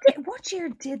 what year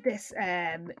did this?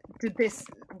 I'm going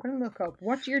to look up.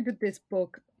 What year did this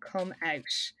book come out?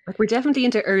 Like, we're definitely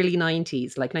into early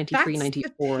 90s, like 93,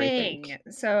 94, I think.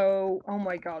 So, oh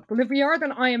my God. Well, if we are,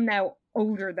 then I am now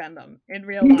older than them in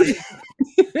real life.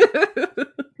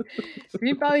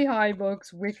 Sweet Valley High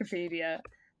books, Wikipedia.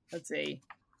 Let's see.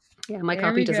 Yeah, my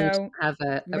copy doesn't have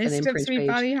an list imprint of Sweet page.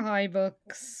 Valley High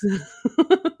books.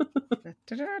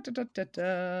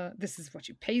 This is what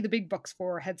you pay the big bucks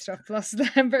for, Headstuff Plus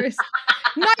members.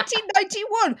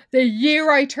 1991, the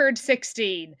year I turned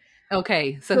 16.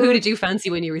 Okay, so who did you fancy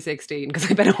when you were 16?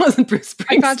 Because I bet it wasn't Bruce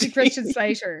Springsteen. I fancied Christian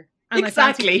Slater. And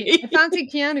exactly. I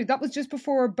fancied Keanu. That was just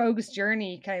before Bogus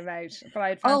Journey came out. But I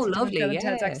had fancied lovely, Bill and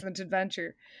Ted's Excellent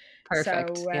Adventure.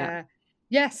 Perfect. So,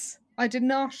 yes, I did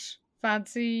not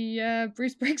fancy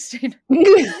Bruce Springsteen.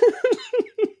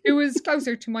 It was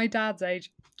closer to my dad's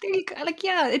age. Like,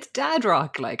 yeah, it's dad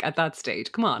rock, like, at that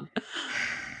stage. Come on.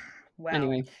 Well,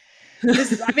 anyway.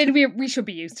 We should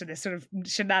be used to this sort of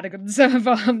shenanigans of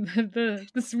the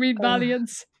Sweet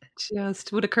Valiants.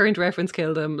 Just, would a current reference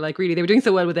kill them? Like, really, they were doing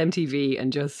so well with MTV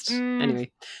and just,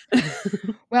 anyway.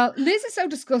 Well, Liz is so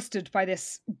disgusted by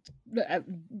this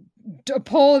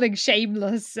appalling,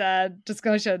 shameless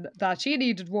discussion that she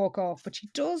needed to walk off, but she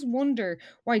does wonder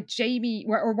why Jamie,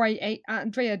 or why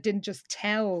Andrea didn't just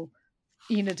tell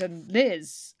Enid and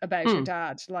Liz about her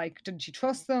dad. Like, didn't she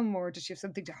trust them, or did she have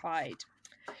something to hide?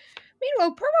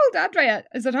 Meanwhile, poor old Andrea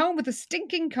is at home with a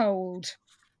stinking cold.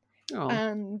 Oh.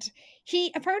 And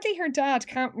apparently her dad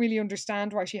can't really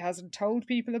understand why she hasn't told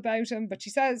people about him, but she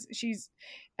says she's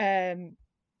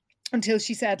until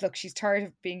she said, look, she's tired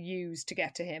of being used to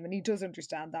get to him, and he does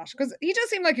understand that, because he does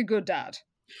seem like a good dad.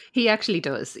 He actually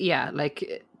does, yeah.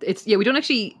 Like, we don't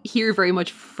actually hear very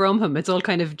much from him. It's all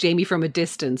kind of Jamie from a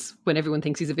distance when everyone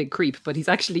thinks he's a big creep, but he's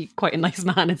actually quite a nice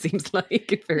man, it seems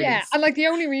like. Yeah, and like the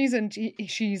only reason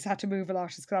she's had to move a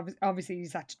lot is because obviously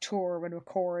he's had to tour and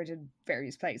record in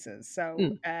various places. So,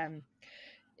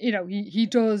 he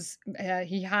does,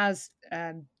 he has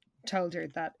told her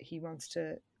that he wants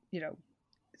to,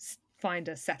 find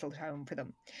a settled home for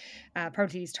them.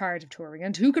 Apparently he's tired of touring,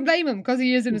 and who can blame him, because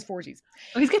he is in his 40s.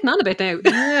 Oh, he's getting on a bit now.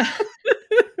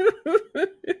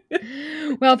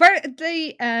 Well,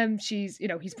 apparently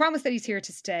he's promised that he's here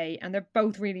to stay, and they're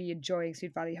both really enjoying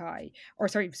Sweet Valley High, or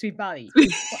sorry, Sweet Valley.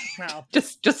 Well,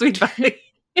 just Sweet Valley.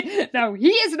 No, he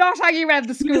is not hanging around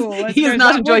the school. He is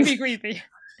not enjoying. Be creepy.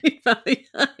 Sweet Valley.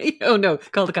 Oh no,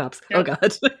 call the cops. Yeah. Oh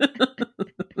God.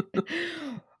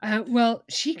 Well,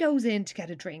 she goes in to get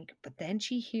a drink, but then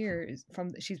she hears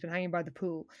she's been hanging by the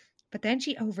pool, but then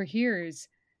she overhears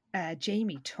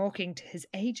Jamie talking to his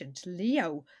agent,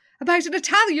 Leo, about an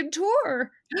Italian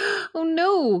tour. Oh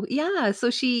no, yeah. So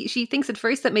she thinks at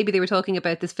first that maybe they were talking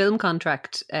about this film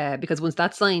contract because once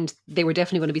that's signed, they were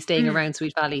definitely going to be staying around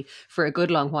Sweet Valley for a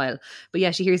good long while. But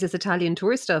yeah, she hears this Italian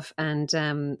tour stuff,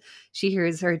 and she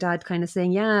hears her dad kind of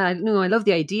saying, "Yeah, no, I love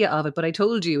the idea of it, but I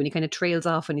told you." And he kind of trails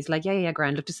off, and he's like, "Yeah,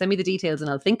 grand. Look, just send me the details, and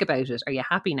I'll think about it. Are you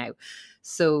happy now?"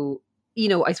 So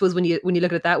I suppose when you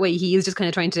look at it that way, he is just kind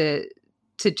of trying to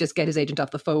just get his agent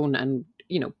off the phone and,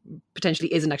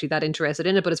 potentially isn't actually that interested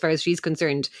in it. But as far as she's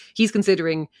concerned, he's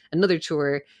considering another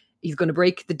tour. He's going to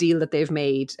break the deal that they've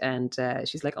made. And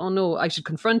she's like, oh no, I should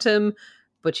confront him.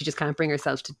 But she just can't bring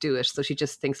herself to do it. So she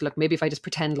just thinks, look, maybe if I just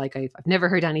pretend like I've never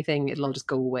heard anything, it'll all just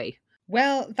go away.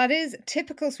 Well, that is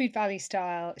typical Sweet Valley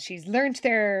style. She's learnt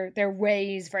their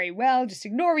ways very well, just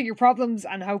ignoring your problems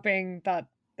and hoping that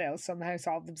they'll somehow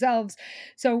solve themselves.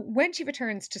 So when she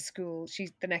returns to school,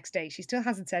 the next day, she still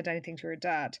hasn't said anything to her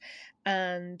dad.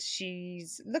 And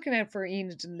she's looking out for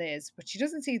Enid and Liz, but she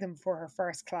doesn't see them for her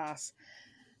first class.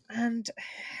 And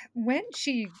when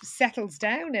she settles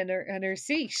down in her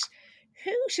seat,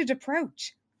 who should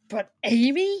approach but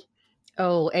Amy?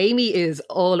 Oh, Amy is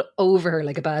all over her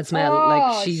like a bad smell.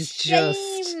 Like she's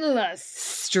shameless. Just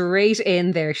straight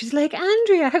in there. She's like,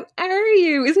 Andrea, how are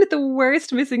you? Isn't it the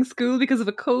worst missing school because of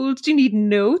a cold? Do you need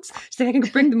notes? She's like, I can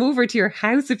bring them over to your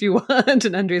house if you want.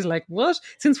 And Andrea's like, what?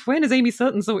 Since when is Amy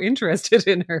Sutton so interested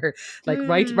in her? Like,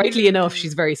 rightly enough,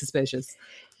 she's very suspicious.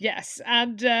 Yes,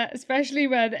 and especially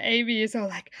when Amy is all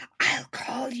like, I'll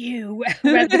call you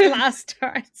when the class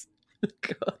starts.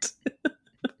 God.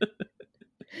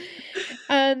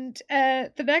 And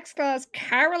the next class,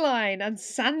 Caroline and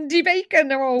Sandy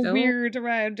Bacon are all weird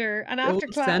around her. And after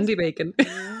class, Sandy Bacon,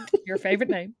 your favorite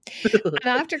name. And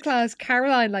after class,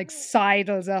 Caroline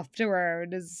sidles up to her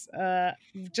and is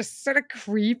just sort of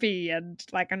creepy and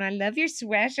like, and I love your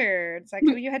sweater. It's like,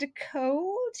 oh, you had a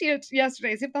cold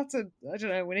yesterday. As if that's an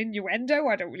innuendo.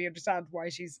 I don't really understand why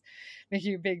she's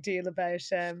making a big deal about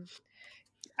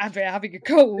Andrea having a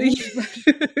cold.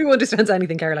 Who understands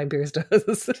anything Caroline Pierce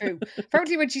does? True.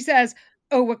 Apparently when she says,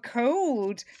 oh, a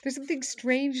cold, there's something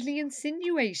strangely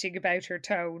insinuating about her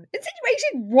tone.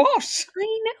 Insinuating what?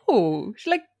 I know.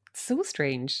 She's like, so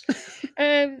strange.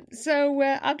 So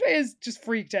Andrea's just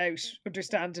freaked out,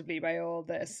 understandably, by all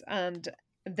this. And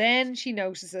then she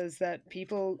notices that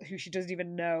people who she doesn't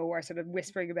even know are sort of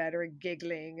whispering about her and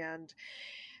giggling.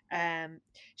 And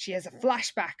she has a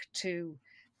flashback to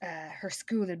her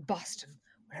school in Boston,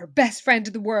 where her best friend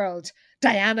in the world,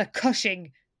 Diana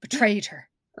Cushing, betrayed her.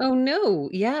 Oh no,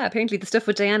 yeah, apparently the stuff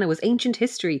with Diana was ancient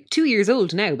history. 2 years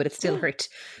old now, but it still hurt.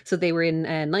 So they were in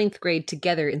ninth grade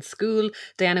together in school.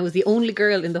 Diana was the only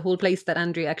girl in the whole place that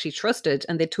Andrea actually trusted,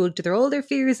 and they told each other all their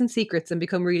fears and secrets and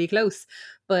become really close.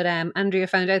 But Andrea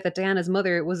found out that Diana's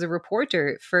mother was a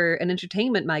reporter for an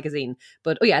entertainment magazine.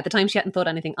 But at the time she hadn't thought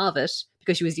anything of it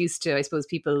because she was used to, I suppose,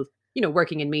 people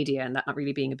working in media and that not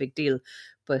really being a big deal.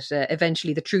 But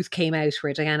eventually the truth came out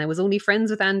where Diana was only friends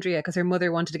with Andrea because her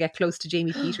mother wanted to get close to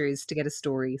Jamie Peters to get a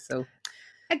story. So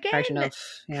again,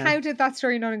 enough. Yeah. How did that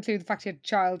story not include the fact he had a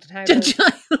child? And how did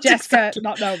Jessica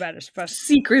not know about it? But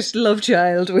secret love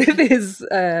child with his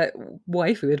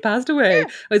wife who had passed away. Yeah.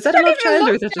 Oh, is that a love child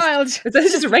or is that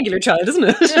just a regular child, isn't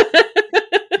it?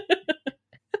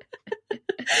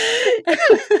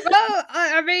 Well,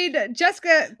 I mean,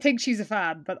 Jessica thinks she's a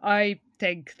fan, but I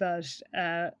think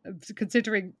that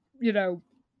considering,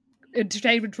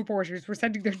 entertainment reporters were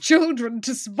sending their children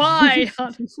to spy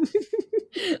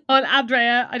on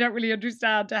Andrea, I don't really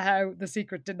understand how the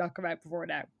secret did not come out before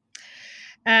now.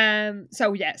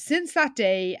 So yeah, since that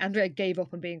day, Andrea gave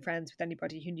up on being friends with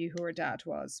anybody who knew who her dad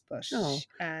was. But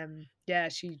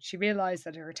she realised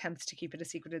that her attempts to keep it a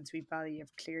secret in Sweet Valley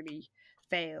have clearly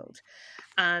failed.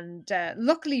 And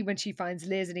luckily when she finds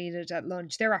Liz and Enid at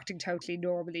lunch, they're acting totally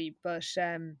normally, but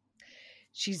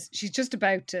she's just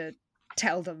about to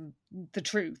tell them the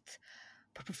truth.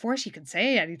 But before she can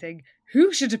say anything,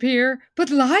 who should appear but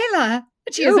Lila?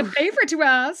 And she has a favour to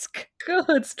ask.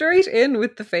 God, straight in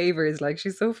with the favours. Like,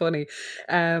 she's so funny.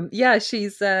 She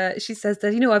says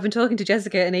that, I've been talking to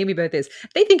Jessica and Amy about this.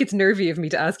 They think it's nervy of me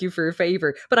to ask you for a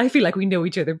favour, but I feel like we know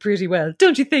each other pretty well.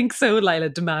 Don't you think so? Lila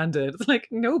demanded. It's like,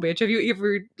 no, bitch. Have you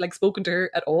ever spoken to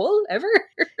her at all? Ever?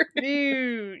 No,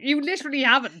 you literally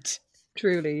haven't.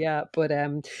 Truly, yeah. But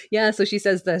so she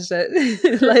says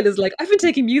that Lila's like, I've been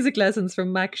taking music lessons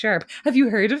from Mac Sharp. Have you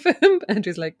heard of him?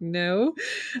 Andrew's like, no.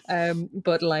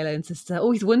 But Lila insists,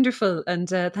 he's wonderful. And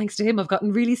thanks to him, I've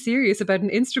gotten really serious about an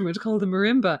instrument called the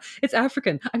marimba. It's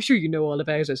African. I'm sure you know all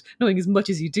about it, knowing as much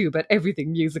as you do about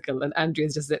everything musical. And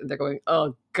Andrea's just sitting there going,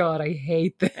 oh God, I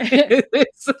hate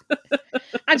this.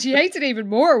 And she hates it even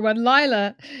more when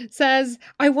Lila says,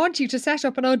 I want you to set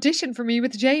up an audition for me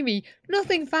with Jamie.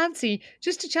 Nothing fancy,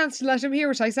 just a chance to let him hear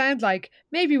what I sound like.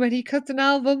 Maybe when he cuts an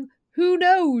album, who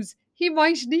knows? He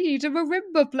might need a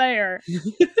marimba player.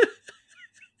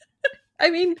 I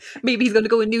mean, maybe he's going to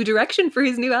go a new direction for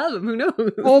his new album. Who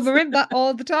knows? All marimba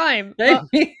all the time.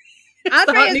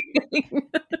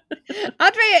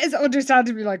 Andrea is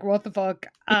understandably like, what the fuck?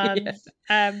 And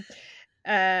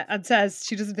and says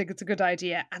she doesn't think it's a good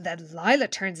idea. And then Lila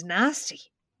turns nasty.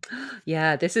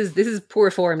 Yeah, this is poor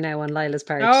form now on Lila's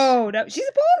part. Oh, no, she's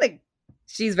appalling.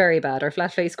 She's very bad. Our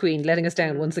flat-faced queen letting us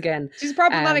down once again. She's a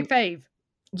problematic fave.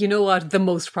 You know what? The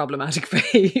most problematic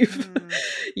fave.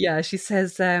 Yeah, she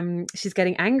says she's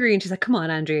getting angry and she's like, come on,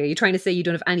 Andrea, you're trying to say you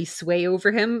don't have any sway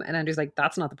over him? And Andrea's like,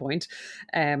 that's not the point.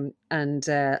 And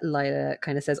Lila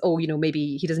kind of says, oh, you know,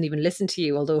 maybe he doesn't even listen to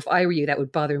you, although if I were you, that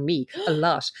would bother me a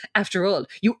lot. After all,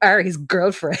 you are his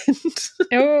girlfriend.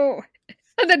 Oh.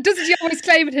 And then doesn't he always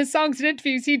claim in his songs and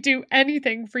interviews he'd do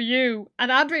anything for you?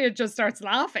 And Andrea just starts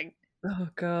laughing. Oh,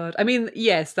 God. I mean,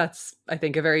 yes, that's, I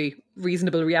think, a very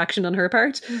reasonable reaction on her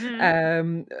part.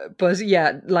 But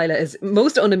yeah, Lila is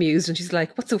most unamused and she's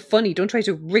like, what's so funny? Don't try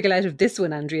to wriggle out of this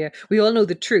one, Andrea. We all know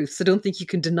the truth, so don't think you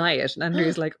can deny it. And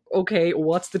Andrea's like, okay,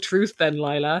 what's the truth then,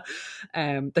 Lila?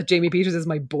 That Jamie Peters is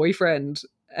my boyfriend.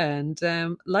 And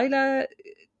Lila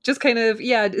just kind of,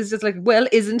 is just like, well,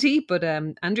 isn't he? But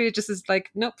Andrea just is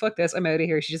like, nope, fuck this, I'm out of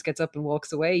here. She just gets up and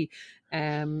walks away.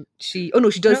 She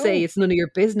does say it's none of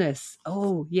your business.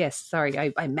 Oh, yes,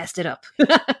 sorry, I messed it up.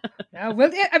 No,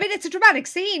 well, I mean, it's a dramatic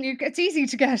scene. It's easy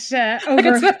to get swept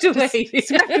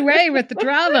away with the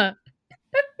drama.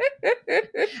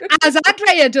 As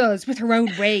Andrea does with her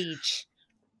own rage.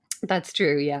 That's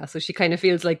true, yeah. So she kind of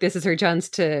feels like this is her chance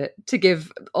to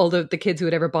give all the kids who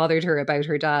had ever bothered her about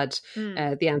her dad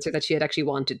the answer that she had actually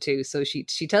wanted to. So she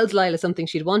tells Lila something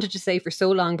she'd wanted to say for so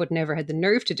long but never had the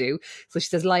nerve to do. So she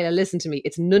says, Lila, listen to me.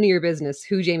 It's none of your business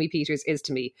who Jamie Peters is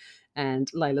to me. And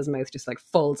Lila's mouth just like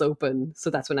falls open. So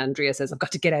that's when Andrea says, I've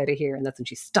got to get out of here. And that's when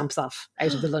she stomps off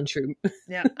out of the lunchroom.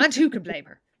 Yeah, and who can blame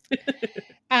her?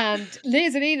 And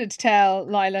Liz and Enid tell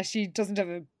Lila she doesn't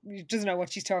know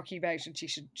what she's talking about and she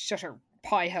should shut her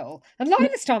pie hole. And Lila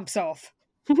stomps off.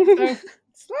 So it's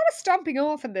a lot of stomping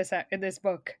off in this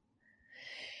book.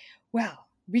 Well,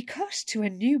 we cut to a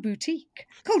new boutique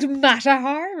called Mata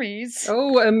Hari's.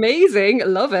 Oh, amazing.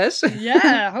 Love it.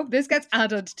 Yeah, I hope this gets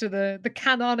added to the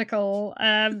canonical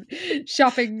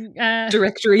shopping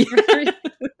directory.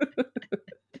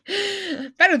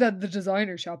 Better than the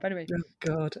designer shop, anyway. Oh,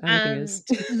 God. Anything is.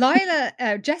 Lila,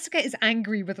 Jessica is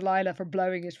angry with Lila for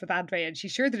blowing it with Andrea, and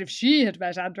she's sure that if she had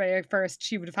met Andrea first,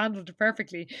 she would have handled it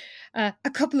perfectly. A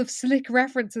couple of slick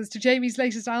references to Jamie's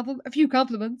latest album, a few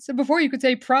compliments, and before you could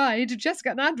say pride,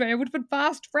 Jessica and Andrea would have been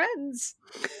fast friends.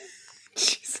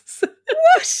 Jesus.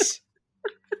 What?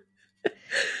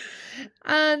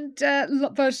 And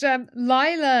but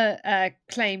Lila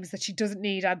claims that she doesn't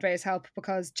need Andrea's help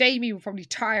because Jamie will probably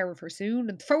tire of her soon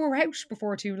and throw her out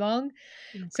before too long.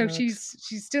 So she's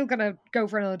still gonna go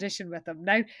for an audition with them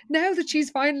now that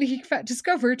she's finally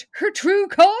discovered her true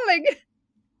calling.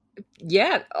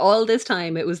 Yeah, all this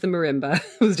time it was the marimba.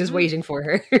 It was just waiting for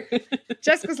her.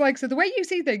 Jessica's like, so the way you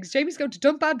see things, Jamie's going to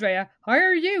dump Andrea,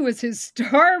 hire you as his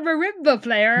star marimba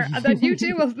player, and then you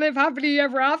two will live happily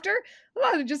ever after.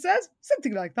 Lila just says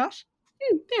something like that.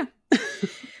 Yeah.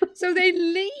 So they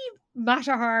leave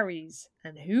Mata Hari's,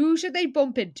 and who should they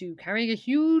bump into carrying a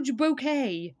huge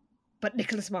bouquet but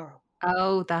Nicholas Morrow?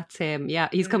 Oh, that's him. Yeah,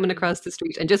 he's coming across the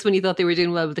street. And just when you thought they were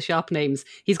doing well with the shop names,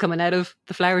 he's coming out of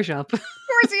the flower shop. Of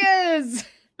course he is!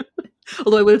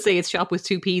 Although I will say it's shop with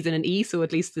 2 P's and an E, so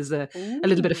at least there's a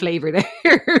little bit of flavour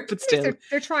there. But still.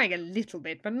 They're trying a little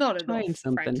bit, but not enough, trying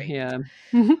something, frankly. yeah.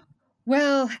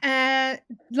 Well,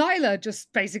 Lila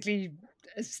just basically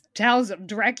tells him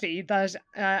directly that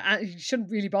he shouldn't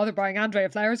really bother buying Andrea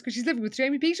flowers because she's living with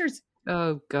Jamie Peters.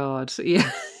 Oh, God.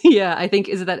 Yeah. Yeah, I think,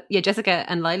 Jessica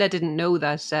and Lila didn't know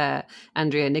that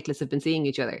Andrea and Nicholas have been seeing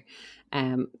each other.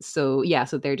 So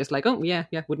they're just like, oh, yeah,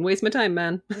 wouldn't waste my time,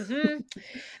 man.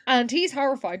 And he's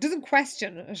horrified, doesn't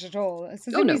question it at all. It's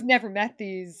as if he's never met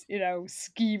these,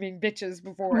 scheming bitches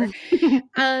before.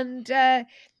 And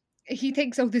he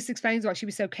thinks, this explains why she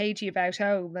was so cagey about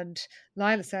home. And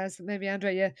Lila says that maybe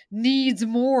Andrea needs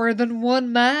more than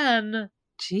one man.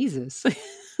 Jesus.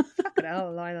 Fucking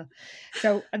hell, Lila.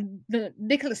 So, and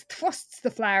Nicholas thrusts the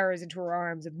flowers into her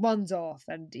arms and runs off.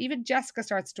 And even Jessica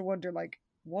starts to wonder, like,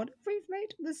 what if we've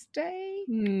made a mistake?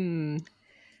 And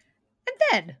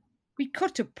then we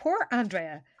cut to poor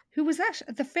Andrea, who was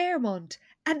at the Fairmont,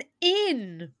 an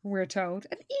inn, we're told.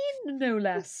 An inn, no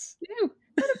less.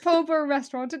 a pub or a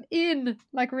restaurant, an inn,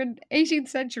 like we're in 18th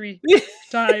century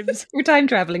times. We're time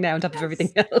traveling now on top of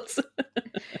everything else.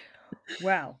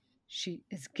 Well, she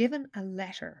is given a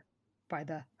letter by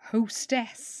the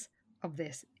hostess of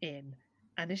this inn,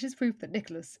 and it is proof that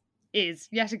Nicholas is,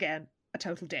 yet again, a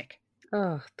total dick.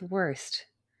 Oh, the worst.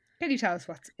 Can you tell us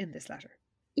what's in this letter?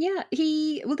 Yeah, this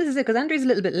is it, because Andrea's a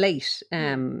little bit late.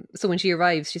 So when she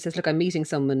arrives, she says, look, I'm meeting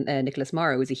someone, Nicholas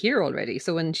Morrow. Is he here already?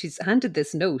 So when she's handed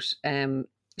this note,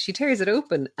 she tears it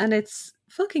open, and it's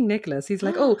fucking Nicholas. He's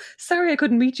like, oh, sorry I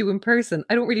couldn't meet you in person.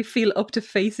 I don't really feel up to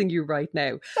facing you right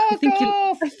now. I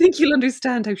think you'll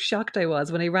understand how shocked I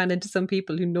was when I ran into some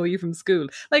people who know you from school.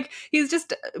 Like, he's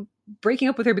just breaking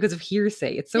up with her because of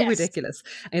hearsay. It's so ridiculous.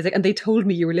 And he's like, and they told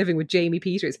me you were living with Jamie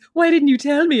Peters. Why didn't you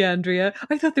tell me, Andrea?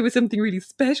 I thought there was something really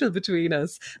special between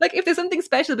us. Like, if there's something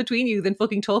special between you, then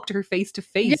fucking talk to her face to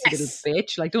face, you little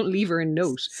bitch. Like, don't leave her a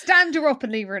note. Stand her up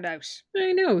and leave her a note.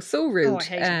 I know, so rude. Oh, I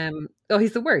hate him. Oh,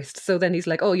 he's the worst. So then he's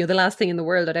like, oh, the last thing in the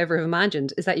world I'd ever have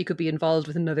imagined is that you could be involved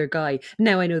with another guy.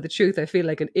 Now I know the truth. I feel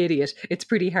like an idiot. It's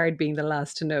pretty hard being the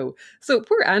last to know. So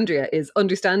poor Andrea is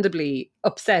understandably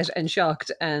upset and shocked.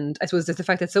 And I suppose there's the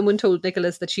fact that someone told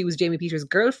Nicholas that she was Jamie Peters'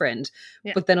 girlfriend,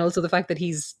 but then also the fact that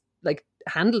he's like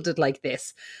handled it like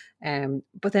this.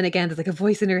 But then again, there's like a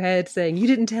voice in her head saying, you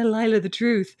didn't tell Lila the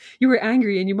truth. You were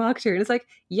angry and you mocked her. And it's like,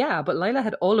 yeah, but Lila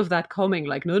had all of that coming.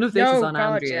 Like, none of this is on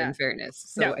Andrea, in fairness.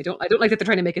 So I don't like that they're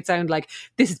trying to make it sound like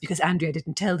this is because Andrea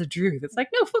didn't tell the truth. It's like,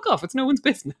 no, fuck off. It's no one's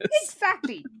business.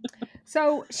 Exactly.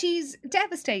 So she's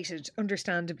devastated,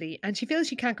 understandably, and she feels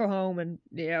she can't go home and,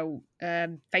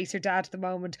 face her dad at the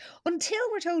moment until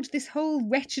we're told this whole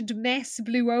wretched mess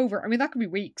blew over. I mean, that could be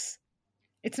weeks.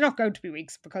 It's not going to be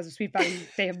weeks because of Sweet Valley,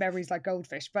 they have memories like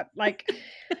goldfish. But like,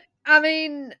 I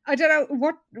mean, I don't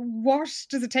know, what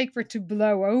does it take for it to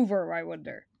blow over, I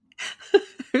wonder?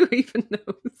 Who even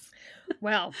knows?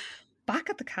 Well, back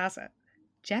at the casa,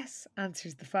 Jess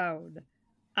answers the phone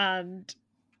and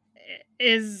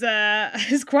is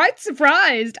quite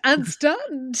surprised and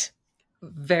stunned.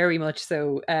 Very much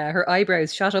so. Her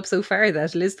eyebrows shot up so far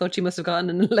that Liz thought she must have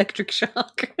gotten an electric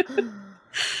shock.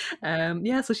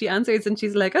 So she answers and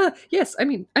she's like, yes, I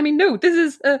mean, no, this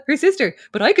is her sister,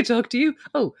 but I could talk to you.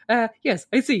 Oh, yes,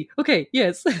 I see. Okay,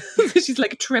 yes. She's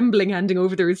like trembling, handing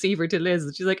over the receiver to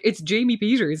Liz. She's like, it's Jamie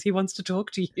Peters. He wants to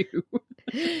talk to you.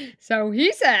 So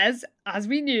he says, as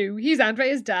we knew, he's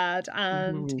Andrea's dad,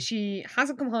 and she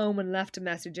hasn't come home and left a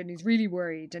message, and he's really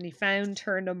worried. And he found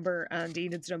her number and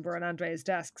Enid's number on Andrea's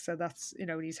desk, so that's,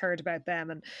 he's heard about them.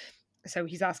 And so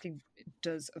he's asking,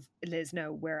 does Liz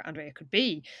know where Andrea could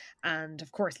be? And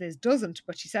of course Liz doesn't,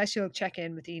 but she says she'll check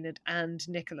in with Enid and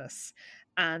Nicholas.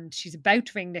 And she's about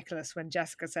to ring Nicholas when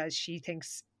Jessica says she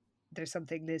thinks there's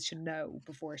something Liz should know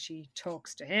before she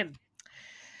talks to him.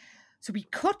 So we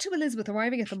cut to Elizabeth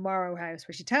arriving at the Morrow house,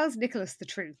 where she tells Nicholas the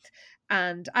truth.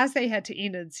 And as they head to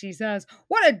Enid's, she says,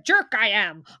 what a jerk I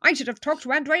am! I should have talked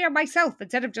to Andrea myself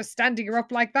instead of just standing her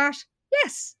up like that.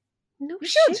 Yes. No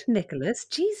shit, Nicholas.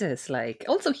 Jesus, like,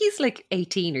 also he's like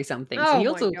 18 or something. Oh, so he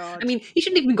also, I mean, he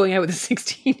shouldn't even be going out with a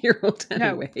 16-year-old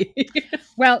anyway. No.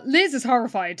 Well, Liz is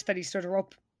horrified that he stood her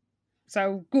up.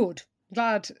 So good.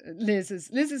 Glad Liz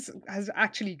has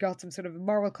actually got some sort of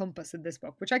moral compass in this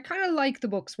book, which I kind of like the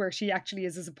books where she actually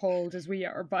is as appalled as we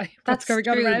are by what's going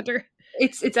on around her.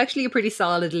 It's actually a pretty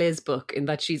solid Liz book in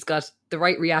that she's got the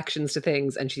right reactions to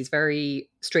things and she's very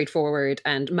straightforward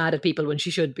and mad at people when she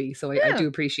should be. So I do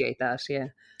appreciate that, yeah.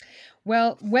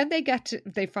 Well, when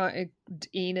they find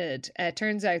Enid, it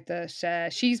turns out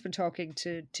that she's been talking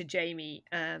to Jamie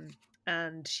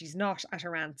and she's not at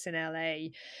her aunt's in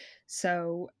LA.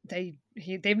 So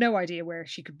they've no idea where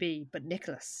she could be, but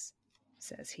Nicholas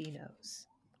says he knows.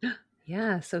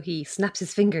 Yeah, so he snaps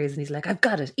his fingers and he's like, I've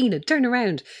got it. Enid, turn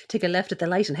around, take a left at the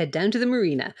light and head down to the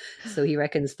marina. So he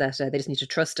reckons that they just need to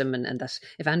trust him and that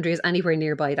if Andrea's anywhere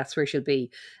nearby, that's where she'll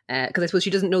be. Because I suppose she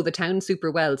doesn't know the town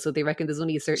super well, so they reckon there's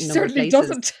only a certain number of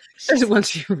places. Doesn't. Well,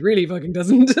 she really fucking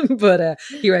doesn't. But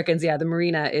he reckons, the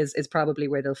marina is probably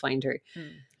where they'll find her.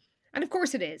 And of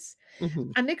course it is.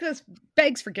 Mm-hmm. And Nicholas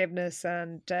begs forgiveness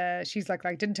and she's like,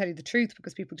 I didn't tell you the truth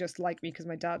because people just like me because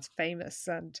my dad's famous.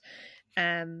 And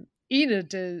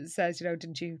Enid says,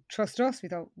 didn't you trust us? We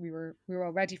thought we were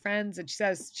already friends. And she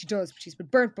says she does, but she's been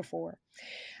burnt before.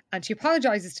 And she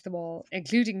apologises to them all,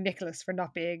 including Nicholas, for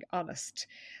not being honest.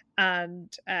 And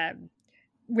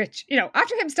which,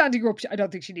 after him standing her up, I don't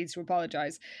think she needs to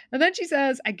apologise. And then she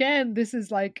says, again, this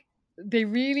is like, they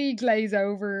really glaze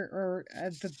over or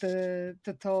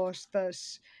the thought that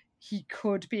he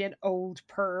could be an old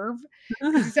perv.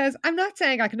 'Cause he says, I'm not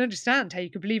saying I can understand how you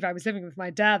could believe I was living with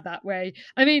my dad that way.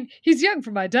 I mean, he's young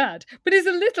for my dad, but he's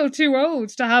a little too old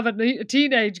to have a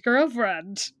teenage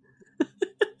girlfriend.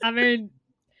 I mean,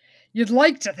 you'd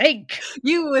like to think.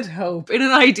 You would hope. In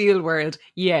an ideal world,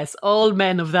 yes, all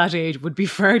men of that age would be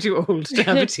far too old to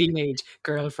have a teenage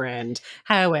girlfriend.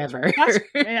 However.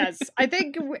 Yes, I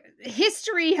think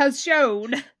history has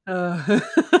shown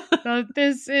that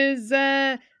this is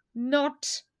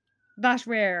not that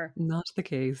rare. Not the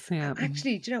case, yeah.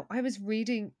 Actually, do you know, I was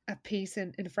reading a piece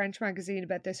in a French magazine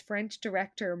about this French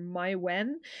director, Mai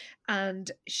Wen,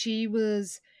 and she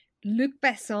was Luc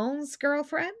Besson's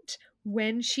girlfriend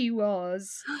when she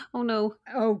was... Oh, no.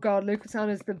 Oh, God, Luc Besson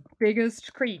is the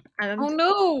biggest creep. And oh,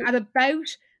 no. At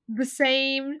about the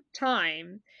same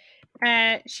time,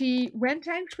 she went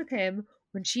out with him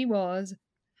when she was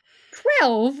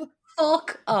 12.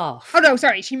 Fuck off. Oh, no,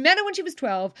 sorry. She met him when she was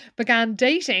 12, began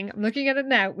dating, I'm looking at it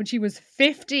now, when she was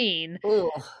 15. Ugh.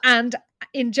 And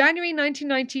in January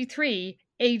 1993,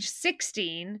 age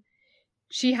 16,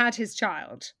 she had his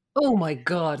child. Oh my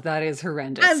God, that is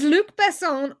horrendous. And Luc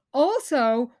Besson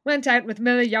also went out with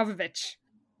Mila Jovovich.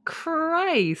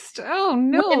 Christ. Oh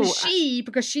no. And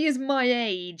because she is my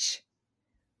age,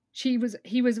 he was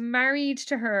married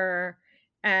to her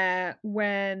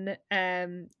when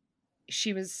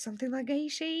she was something like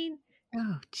 18.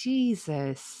 Oh,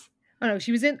 Jesus. Oh no,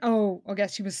 she was I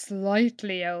guess she was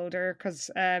slightly older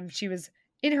because she was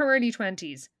in her early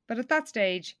 20s. But at that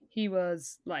stage, he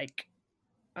was like,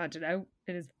 I don't know,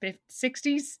 in his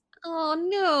 60s. Oh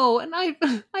no, and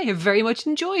I have very much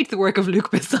enjoyed the work of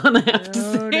Luc Besson, I have to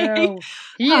say. No.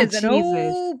 He is an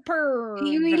old perv.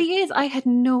 He really is. I had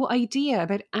no idea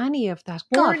about any of that.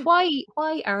 God, why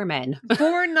are men?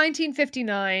 Born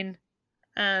 1959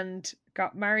 and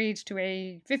got married to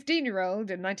a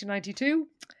 15-year-old in 1992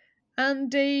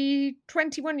 and a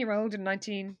 21-year-old in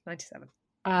 1997.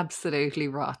 Absolutely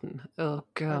rotten. Oh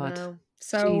God.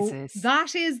 So Jesus.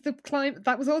 That is the climate.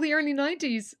 That was all the early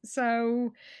 90s.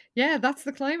 So yeah, that's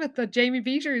the climate that Jamie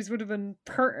Peters would have been.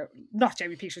 Not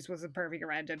Jamie Peters wasn't perving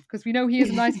around in, because we know he is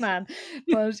a nice man,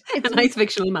 but it's a nice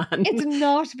fictional man. It's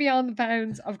not beyond the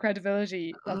bounds of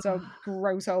credibility that some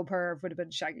gross old perv would have been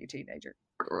shagging a teenager.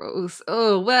 Gross.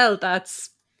 Oh well, that's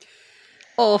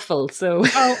awful. So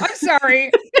I'm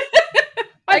sorry.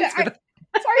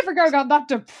 Sorry for going on that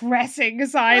depressing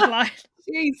sideline.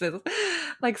 Jesus,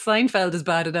 like Seinfeld is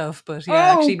bad enough, but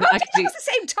yeah, actually, that was the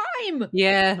same time.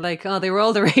 Yeah, like they were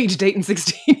all their age dating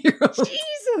 16-year-olds.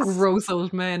 Jesus, gross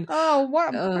old men. Oh,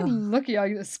 I'm lucky I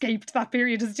escaped that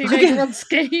period as a teenager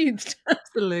unscathed.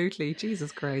 Absolutely,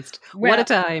 Jesus Christ, what a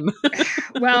time.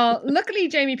 Well, luckily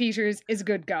Jamie Peters is a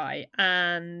good guy,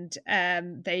 and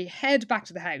they head back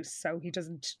to the house so he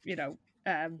doesn't, he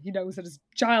knows that his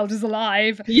child is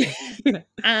alive. Yeah.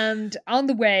 And on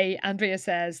the way, Andrea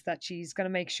says that she's going to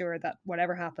make sure that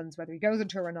whatever happens, whether he goes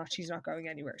into her or not, she's not going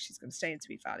anywhere. She's going to stay in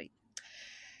Sweet Valley.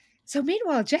 So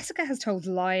meanwhile, Jessica has told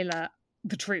Lila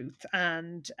the truth,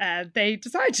 and they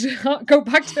decide to go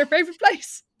back to their favourite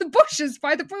place, the bushes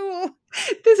by the pool.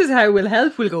 This is how we'll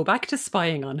help. We'll go back to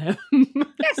spying on him.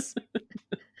 Yes.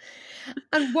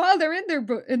 And while they're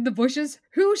in the bushes,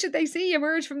 who should they see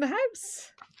emerge from the house?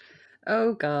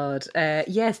 Oh God.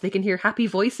 Yes, they can hear happy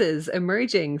voices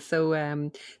emerging.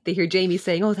 So they hear Jamie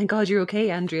saying, "Oh, thank God you're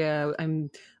okay, Andrea.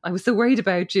 I was so worried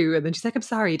about you." And then she's like, "I'm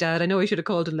sorry, Dad. I know I should have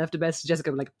called and left a message."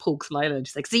 Jessica like pokes Lila and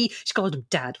she's like, "See, she called him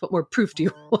Dad. What more proof do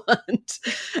you want?"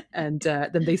 And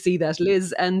then they see that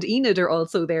Liz and Enid are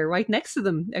also there right next to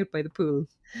them out by the pool.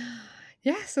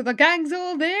 Yeah, so the gang's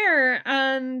all there,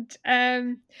 and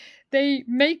they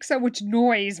make so much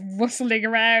noise rustling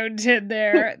around in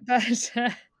there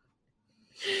that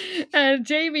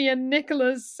Jamie and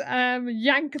Nicholas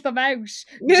yank them out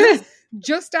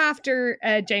just after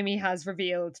Jamie has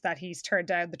revealed that he's turned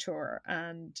down the tour,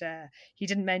 and he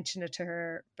didn't mention it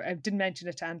to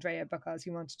Andrea because he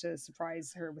wanted to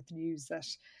surprise her with the news that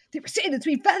they were staying in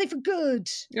Sweet Valley for good.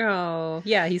 Oh,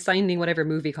 yeah, he's signing whatever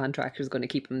movie contract was going to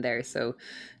keep him there. So,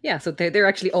 yeah, so they're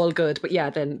actually all good. But yeah,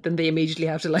 then they immediately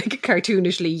have to like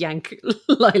cartoonishly yank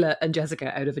Lila and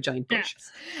Jessica out of a giant bush.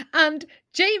 Yes. And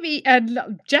Jamie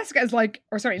and Jessica is like,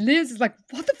 Liz is like,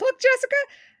 "What the fuck, Jessica?"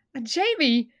 And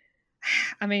Jamie,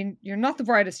 I mean, you're not the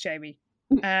brightest, Jamie.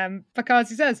 Because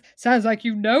he says, "Sounds like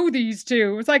you know these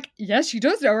two." It's like, yes, she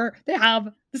does know her. They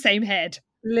have the same head.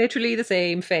 Literally the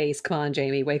same face. Come on,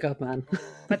 Jamie, wake up, man.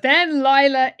 But then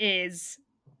Lila is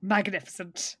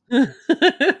magnificent.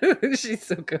 She's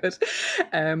so good.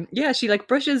 Yeah, she like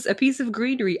brushes a piece of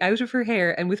greenery out of her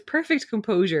hair and with perfect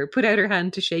composure put out her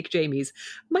hand to shake Jamie's.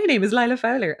 My name is Lila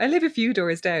Fowler. I live a few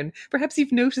doors down. Perhaps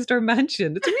you've noticed our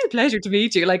mansion. It's a real pleasure to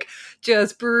meet you. Like,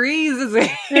 just breezes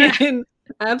in.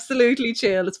 Absolutely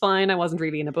chill. It's fine. I wasn't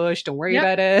really in a bush. Don't worry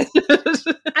about it.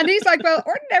 And he's like, well,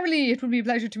 ordinarily it would be a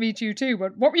pleasure to meet you too,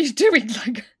 but what were you doing?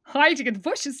 Like hiding in the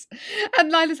bushes?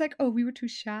 And Lila's like, oh, we were too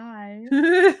shy.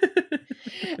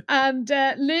 And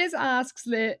Jessica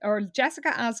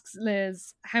asks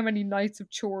Liz how many nights of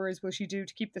chores will she do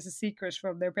to keep this a secret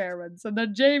from their parents. And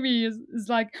then Jamie is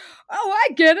like, oh,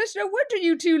 I get it. No wonder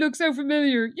you two look so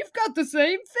familiar. You've got the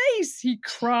same face, he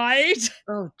cried.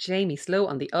 Oh, Jamie, slow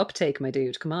on the uptake, my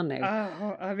dude. Come on now.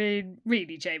 Oh, I mean,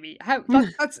 really, Jamie.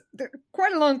 That's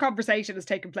quite a long conversation has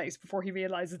taken place before he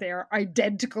realizes they are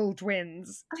identical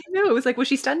twins. I know. It was like, was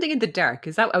she standing in the dark?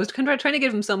 Is that? I was kind of trying to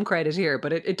give him some credit here,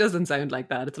 but it doesn't sound like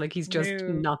that. It's like he's just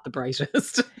not the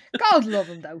brightest. God love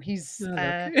him though. He's.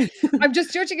 I'm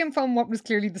just judging him from what was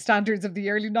clearly the standards of the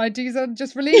early 90s, and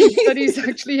just relieved that he's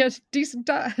actually a decent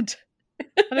dad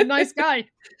and a nice guy.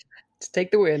 To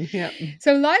take the win, yeah.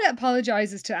 So Lila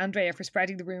apologizes to Andrea for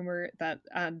spreading the rumor that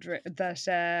Andrea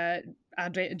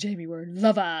and Jamie were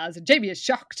lovers, and Jamie is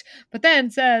shocked, but then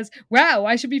says, "Wow,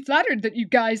 I should be flattered that you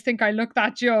guys think I look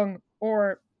that young,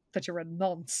 or that you're a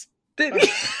nonce."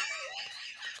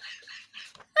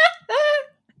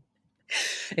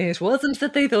 It wasn't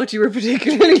that they thought you were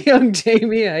particularly young,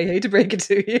 Jamie. I hate to break it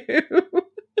to you.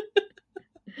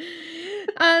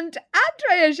 And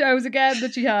Andrea shows again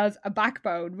that she has a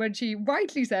backbone when she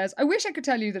rightly says, I wish I could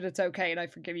tell you that it's okay and I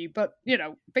forgive you, but,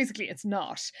 basically it's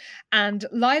not. And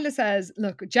Lila says,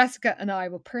 look, Jessica and I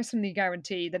will personally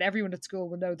guarantee that everyone at school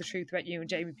will know the truth about you and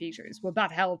Jamie Peters. Will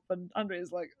that help? And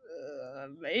Andrea's like,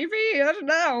 maybe, I don't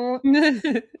know.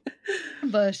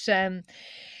 But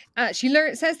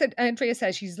Andrea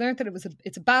says she's learned that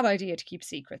it's a bad idea to keep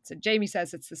secrets, and Jamie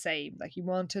says it's the same. Like, he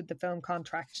wanted the film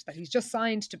contract that he's just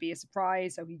signed to be a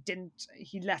surprise, so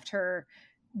he left her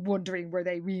wondering were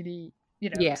they really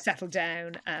settled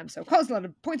down, so it caused a lot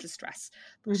of pointless stress.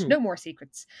 But no more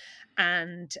secrets.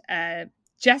 And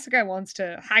Jessica wants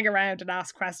to hang around and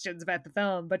ask questions about the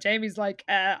film, but Jamie's like,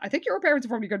 I think your parents are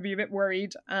probably going to be a bit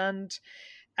worried, and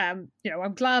I'm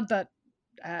glad that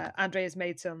Andrea's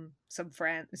made some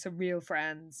friends, some real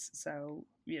friends. So,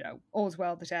 all's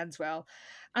well that ends well.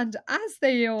 And as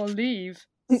they all leave,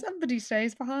 somebody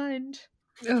stays behind.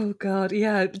 Oh, God,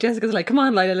 yeah. Jessica's like, come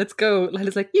on, Lila, let's go.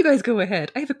 Lila's like, you guys go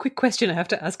ahead. I have a quick question I have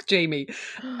to ask Jamie.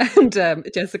 And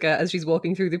Jessica, as she's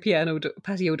walking through the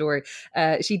patio door,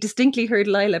 she distinctly heard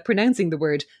Lila pronouncing the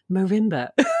word marimba.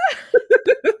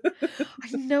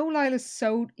 I know Lila's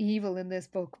so evil in this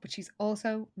book, but she's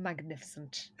also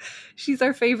magnificent. She's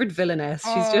our favourite villainess.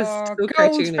 She's just so Gold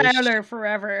cartoonish. Fowler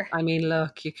forever. I mean,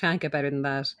 look, you can't get better than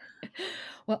that.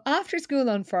 Well, after school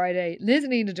on Friday, Liz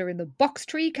and Enid are in the Box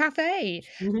Tree Cafe,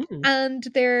 and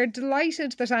they're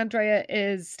delighted that Andrea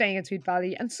is staying in Sweet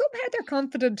Valley, and somehow they're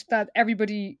confident that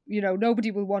everybody,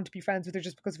 nobody will want to be friends with her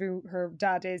just because of who her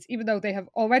dad is, even though they have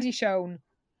already shown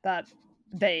that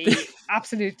they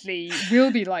absolutely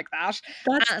will be like that.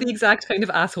 That's the exact kind of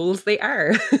assholes they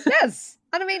are. Yes.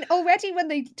 And I mean, already when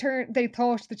they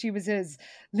thought that she was his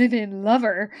live-in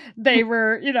lover, they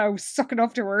were, sucking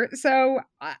up to her. So,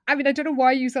 I mean, I don't know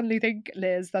why you suddenly think,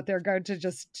 Liz, that they're going to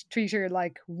just treat her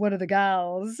like one of the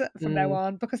gals from now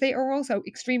on, because they are also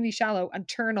extremely shallow and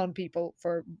turn on people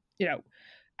for,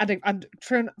 and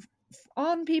turn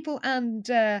on people and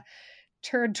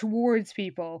turn towards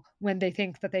people when they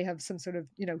think that they have some sort of,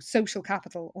 social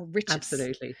capital or riches.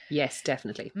 Absolutely. Yes,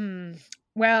 definitely.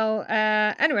 Well,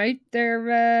 anyway,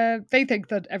 they think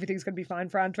that everything's going to be fine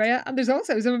for Andrea, and there's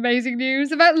also some amazing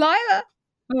news about Lila.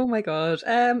 Oh my God.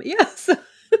 Yes.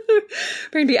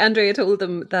 Apparently Andrea told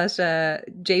them that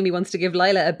Jamie wants to give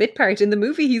Lila a bit part in the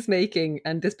movie he's making,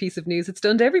 and this piece of news had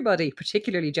stunned everybody,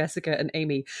 particularly Jessica and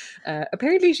Amy.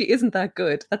 Apparently she isn't that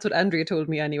good. That's what Andrea told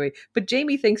me anyway. But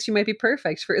Jamie thinks she might be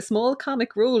perfect for a small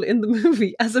comic role in the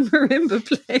movie as a marimba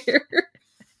player.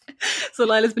 So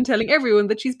Lila's been telling everyone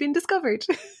that she's been discovered.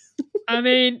 I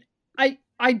mean,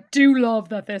 I do love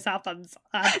that this happens.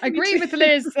 I agree with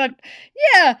Liz that,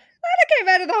 Lila came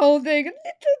out of the whole thing a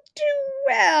little too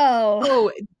well.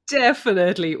 Oh,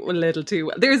 definitely a little too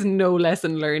well. There's no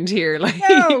lesson learned here. Like,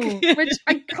 No, which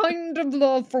I kind of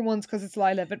love for once because it's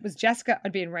Lila. If it was Jessica,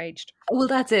 I'd be enraged. well,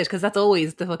 that's it, because that's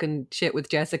always the fucking shit with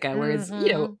Jessica. Whereas,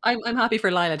 you know, I'm happy for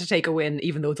Lila to take a win,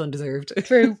 even though it's undeserved.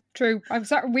 True. I'm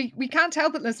sorry. We can't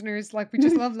help it, listeners. Like, we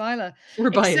just love Lila.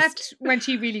 We're biased. Except when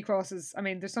she really crosses. I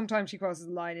mean, there's sometimes she crosses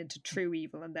the line into true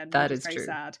evil, and then That really is very true.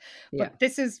 sad. Yeah. But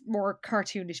this is more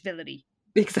cartoonish villainy.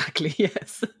 Exactly,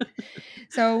 yes.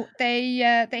 So they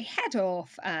head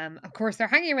off. Of course, they're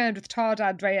hanging around with Todd,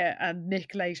 Andrea, and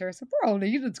Nick later. So poor old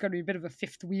Enid's going to be a bit of a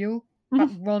fifth wheel. That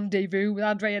rendezvous with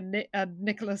Andrea and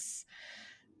Nicholas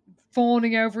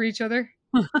fawning over each other.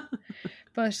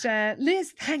 But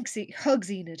Liz hugs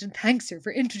Enid and thanks her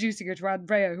for introducing her to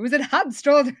Andrea, who has enhanced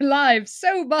all their lives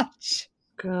so much.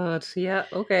 God, yeah,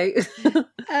 okay.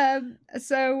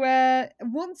 So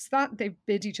once that they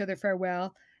bid each other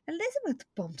farewell, Elizabeth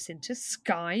bumps into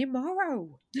Skye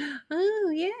Morrow.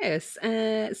 Oh, yes.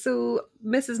 So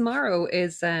Mrs. Morrow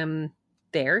is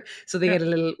there. So we get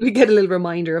a little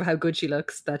reminder of how good she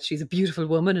looks, that she's a beautiful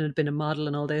woman and had been a model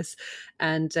and all this.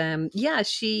 And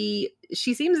she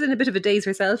seems in a bit of a daze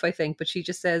herself, I think, but she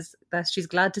just says that she's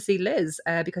glad to see Liz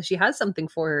because she has something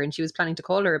for her and she was planning to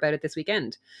call her about it this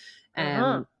weekend.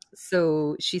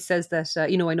 So she says that,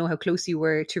 I know how close you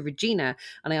were to Regina,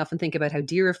 and I often think about how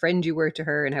dear a friend you were to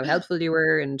her and how helpful you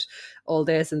were and all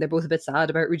this. And they're both a bit sad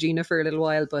about Regina for a little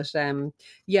while. But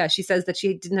she says that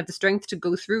she didn't have the strength to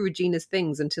go through Regina's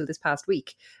things until this past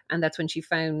week. And that's when she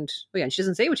found, and she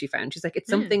doesn't say what she found. She's like, it's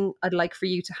something I'd like for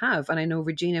you to have. And I know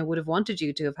Regina would have wanted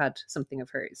you to have had something of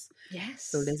hers. Yes.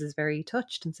 So Liz is very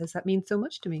touched and says that means so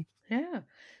much to me. Yeah.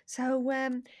 So,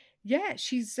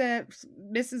 she's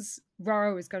Mrs.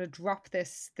 Morrow is going to drop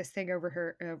this thing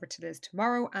over to Liz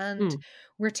tomorrow, and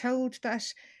we're told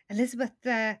that Elizabeth,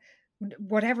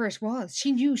 whatever it was,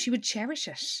 she knew she would cherish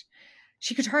it.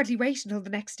 She could hardly wait until the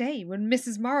next day when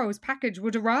Mrs. Morrow's package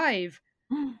would arrive,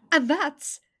 and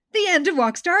that's the end of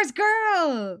Rockstar's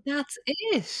Girl. That's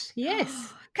it.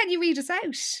 Yes. Can you read us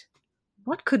out?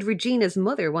 What could Regina's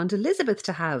mother want Elizabeth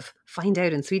to have? Find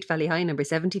out in Sweet Valley High number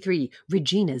 73,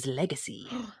 Regina's Legacy.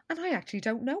 And I actually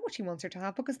don't know what she wants her to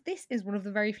have because this is one of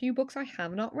the very few books I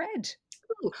have not read.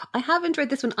 Ooh, I haven't read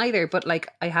this one either, but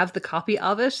I have the copy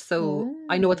of it, so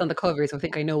I know what's on the cover, so I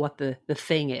think I know what the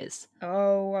thing is.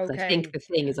 Oh, okay. I think the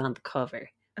thing is on the cover.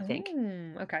 I think.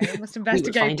 Okay, I must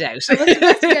investigate. We will find out. I must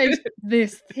investigate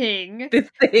this thing. This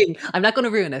thing. I'm not going to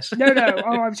ruin it. No.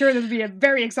 Oh, I'm sure there'll be a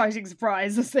very exciting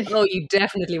surprise. Oh, you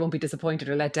definitely won't be disappointed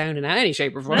or let down in any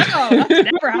shape or form. No,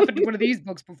 that's never happened in one of these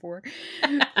books before.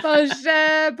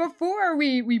 But before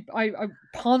I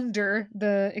ponder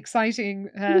the exciting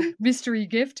mystery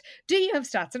gift, do you have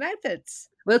stats and outfits?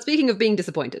 Well, speaking of being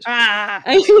disappointed. Damn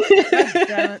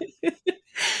it.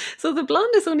 So the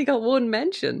blonde has only got one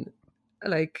mention.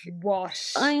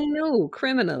 What? I know,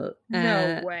 criminal.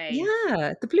 No way.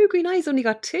 Yeah, the blue-green eyes only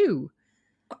got 2.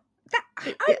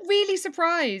 I'm really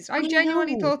surprised. I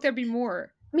genuinely thought there'd be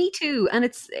more. Me too. And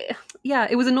it's,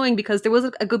 it was annoying because there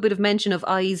was a good bit of mention of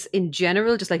eyes in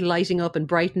general, just like lighting up and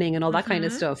brightening and all that kind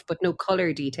of stuff, but no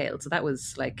colour detail. So that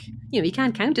was you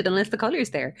can't count it unless the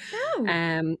colour's there.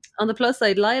 No. On the plus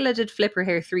side, Lila did flip her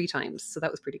hair 3 times. So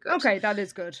that was pretty good. Okay, that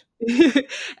is good.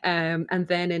 And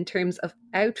then in terms of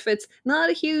outfits, not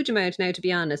a huge amount now, to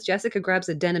be honest. Jessica grabs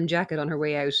a denim jacket on her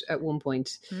way out at one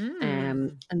point.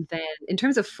 And then in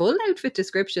terms of full outfit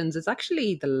descriptions, it's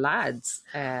actually the lads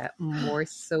more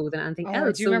so than anything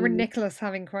else. Do you remember Nicholas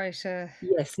having quite a...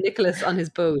 Yes, Nicholas on his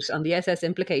boat on the SS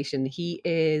Implication. He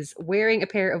is wearing a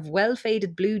pair of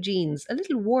well-faded blue jeans, a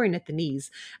little worn at the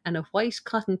knees, and a white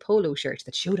cotton polo shirt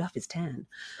that showed off his tan.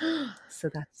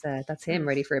 So that's him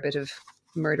ready for a bit of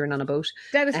murdering on a boat.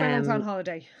 Dennis Reynolds on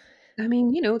holiday. I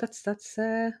mean, that's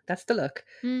the look.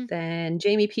 Then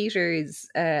Jamie Peters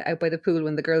out by the pool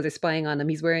when the girls are spying on him.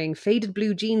 He's wearing faded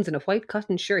blue jeans and a white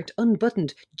cotton shirt,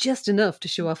 unbuttoned, just enough to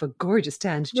show off a gorgeous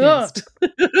tanned chest.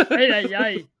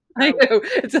 I know.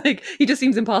 It's like, he just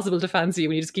seems impossible to fancy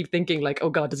when you just keep thinking oh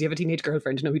God, does he have a teenage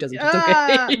girlfriend? No, he doesn't. It's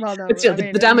okay. Well, no, it's just,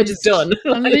 the damage is done.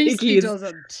 At least he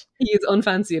doesn't. He is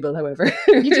unfanciable, however.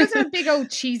 He just has a big old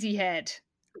cheesy head.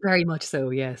 Very much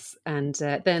so, yes. And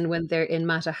then when they're in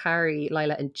Mata Hari,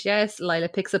 Lila and Jess, Lila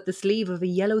picks up the sleeve of a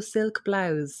yellow silk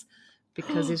blouse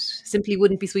because it simply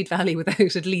wouldn't be Sweet Valley without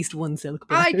at least one silk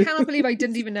blouse. I cannot believe I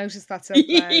didn't even notice that silk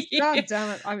blouse. God damn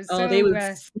it. I was they will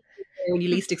when you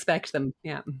least expect them.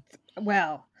 Yeah.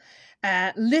 Well,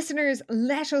 Listeners,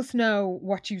 let us know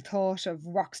what you thought of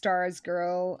Rockstar's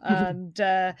Girl and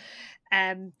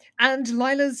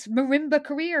Lila's marimba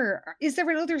career. Is there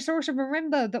another sort of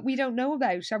marimba that we don't know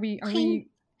about? Are we?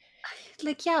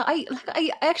 Like, yeah,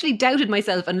 I actually doubted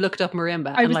myself and looked up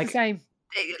marimba. I was like, the same.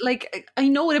 Like, I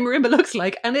know what a marimba looks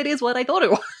like, and it is what I thought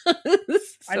it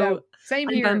was. So I know. Same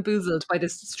here. I'm bamboozled by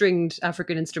this stringed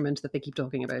African instrument that they keep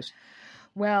talking about.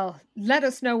 Well, let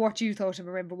us know what you thought a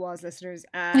marimba was, listeners.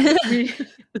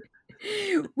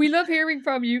 We love hearing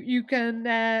from you. You can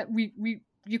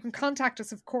you can contact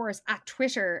us, of course, at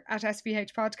Twitter at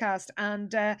SVH Podcast.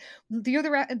 And the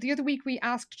other week we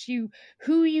asked you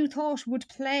who you thought would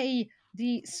play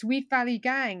the Sweet Valley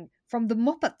Gang from the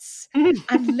Muppets.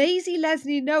 And Lazy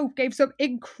Leslie Nope gave some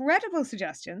incredible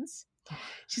suggestions.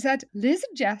 She said Liz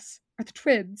and Jess are the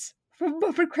twins from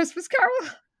Muppet Christmas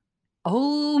Carol.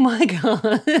 Oh my God.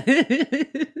 And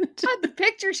the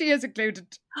picture she has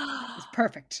included is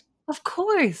perfect. Of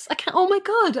course. I can't. Oh my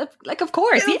God. Like, of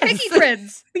course. Little yes. Piggy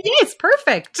twins. Yes,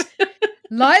 perfect.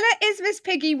 Lila is Miss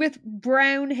Piggy with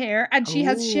brown hair, and she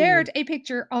has shared a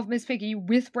picture of Miss Piggy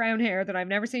with brown hair that I've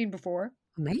never seen before.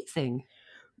 Amazing.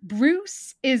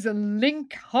 Bruce is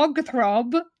Link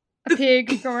Hogthrob, a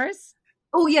pig, of course.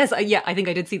 Oh, yes. I think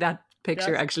I did see that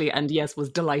picture, actually, and yes, was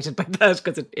delighted by that,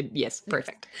 because yes,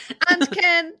 perfect. And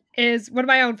Ken is one of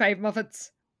my own fave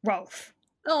Muppets, Rolf.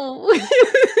 Oh,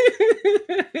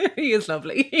 he is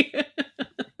lovely.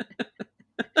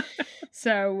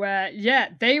 So yeah,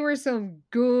 they were some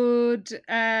good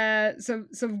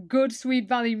some good Sweet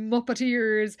Valley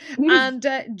Muppeteers. And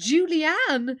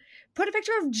Julianne put a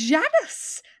picture of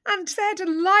Janice and said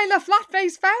Lila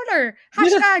Flatface Fowler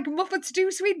 #Muppets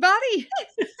do Sweet Valley.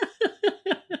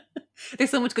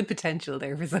 There's so much good potential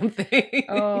there for something.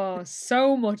 Oh,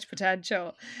 so much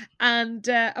potential. And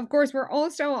of course, we're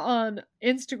also on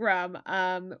Instagram,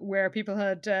 where people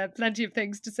had plenty of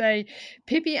things to say.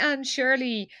 Pippi Ann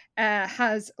Shirley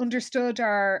has understood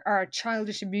our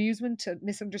childish amusement and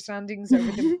misunderstandings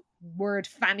over the word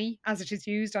fanny as it is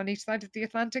used on each side of the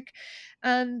Atlantic.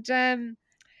 And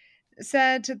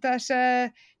said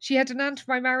that she had an aunt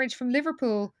by marriage from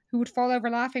Liverpool who would fall over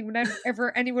laughing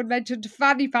whenever anyone mentioned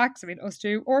fanny packs. I mean, us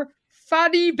too. Or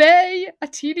Fanny Bay, a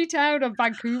teeny town on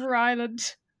Vancouver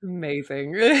Island.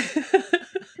 Amazing.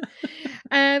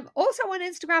 Also on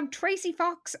Instagram, Tracy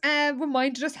Fox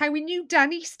reminded us how we knew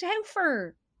Danny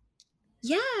Stauffer.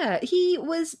 Yeah, he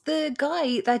was the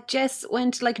guy that Jess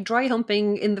went like dry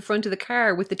humping in the front of the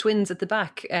car with the twins at the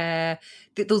back.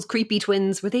 Those creepy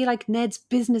twins, were they like Ned's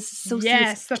business associates?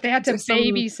 Yes, that they had to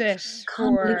babysit.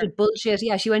 Convoluted bullshit.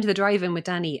 Yeah, she went to the drive-in with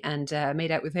Danny and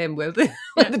made out with him while the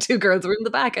two girls were in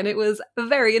the back, and it was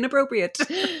very inappropriate.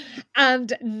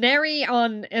 And Neri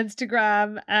on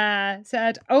Instagram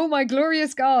said, "Oh my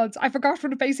glorious gods, I forgot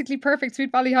what a basically perfect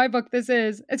Sweet Valley High book this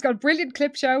is. It's got a brilliant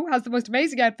clip show, has the most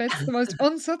amazing outfits, the most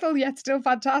unsubtle yet still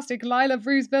fantastic Lila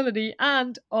Bruisability,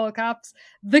 and, all caps,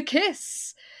 the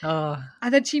kiss." Oh.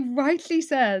 And then she rightly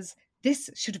says,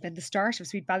 "This should have been the start of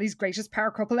Sweet Valley's greatest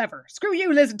power couple ever. Screw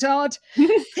you, Liz and Todd.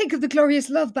 Think of the glorious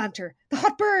love banter, the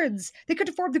hot burns. They could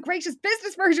have formed the greatest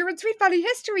business merger in Sweet Valley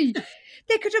history.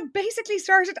 They could have basically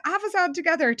started Amazon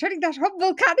together, turning that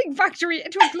humble canning factory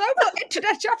into a global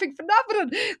internet shopping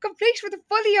phenomenon, complete with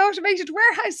fully automated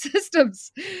warehouse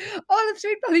systems. All of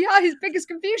Sweet Valley High's biggest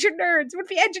computer nerds would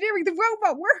be engineering the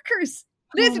robot workers.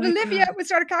 Liz and Olivia would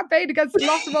start a campaign against the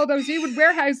loss of all those human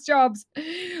warehouse jobs,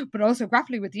 but also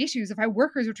grappling with the issues of how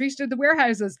workers were treated in the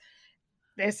warehouses."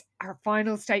 This, our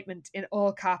final statement in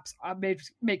all caps,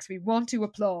 makes me want to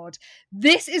applaud.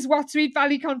 This is what Sweet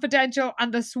Valley Confidential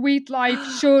and the Sweet Life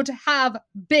should have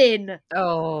been.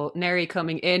 Oh, Neri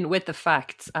coming in with the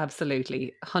facts.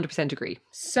 Absolutely. 100% agree.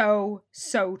 So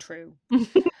true.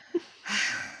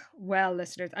 Well,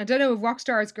 listeners, I don't know if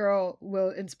Rockstar's Girl will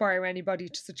inspire anybody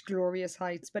to such glorious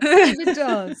heights, but if it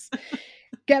does,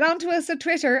 get on to us at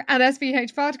Twitter at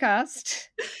SVH Podcast.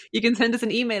 You can send us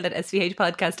an email at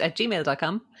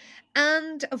svhpodcast@gmail.com.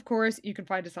 And of course, you can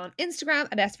find us on Instagram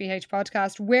at SVH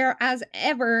Podcast, where, as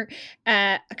ever,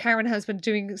 Karen has been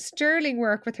doing sterling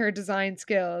work with her design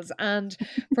skills. And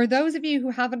for those of you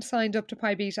who haven't signed up to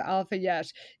Pi Beta Alpha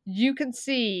yet, you can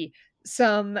see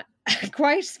some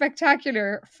quite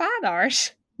spectacular fan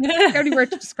art. The only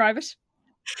word to describe it.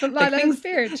 But Lila has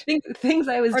appeared. Things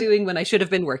I was doing when I should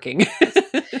have been working.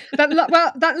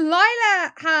 that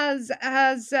Lila has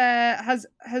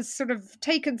sort of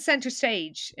taken center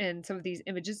stage in some of these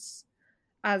images,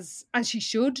 as she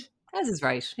should. As is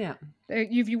right, yeah.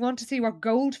 If you want to see what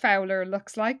Gold Fowler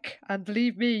looks like, and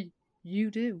believe me,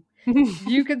 you do.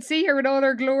 You can see her in all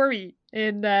her glory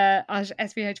at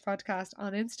SVH Podcast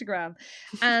on Instagram.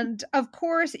 And of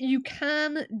course, you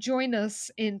can join us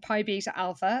in Pi Beta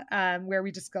Alpha, where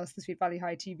we discuss the Sweet Valley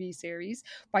High TV series,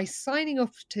 by signing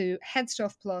up to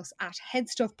Headstuff Plus at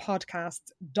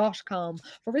headstuffpodcasts.com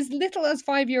for as little as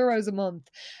 €5 a month.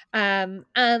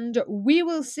 And we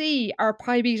will see our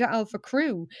Pi Beta Alpha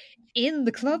crew in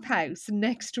the clubhouse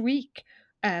next week,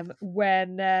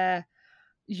 when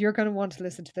you're going to want to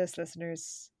listen to this,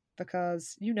 listeners,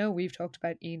 because we've talked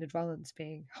about Enid Rollins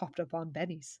being hopped up on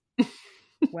bennies.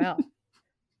 Well,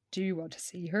 do you want to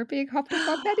see her being hopped up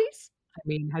on bennies? I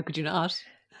mean, how could you not?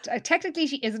 Technically,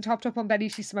 she isn't hopped up on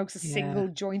bennies. She smokes a single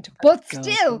joint, but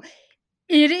still,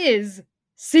 it is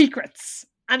secrets.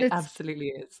 And it absolutely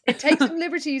is. It takes some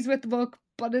liberties with the book,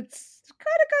 but it's kind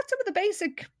of got some of the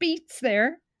basic beats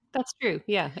there. That's true.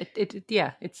 Yeah, it's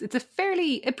a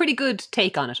pretty good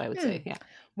take on it, I would say. Yeah.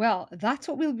 Well, that's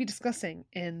what we'll be discussing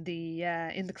in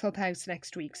the clubhouse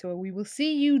next week. So we will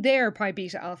see you there, Pi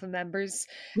Beta Alpha members.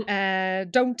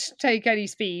 Don't take any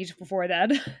speed before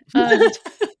then. And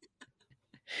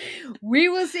we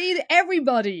will see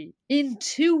everybody in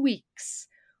 2 weeks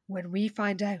when we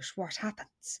find out what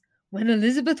happens when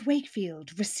Elizabeth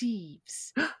Wakefield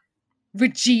receives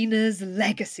Regina's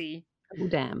legacy. Oh,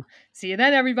 damn. See you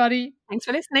then, everybody. Thanks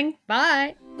for listening.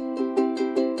 Bye.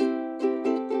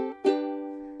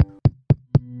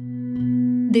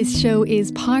 This show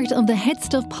is part of the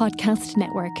Headstuff Podcast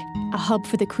Network, a hub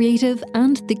for the creative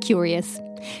and the curious.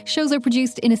 Shows are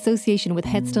produced in association with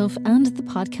Headstuff and the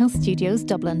Podcast Studios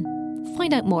Dublin.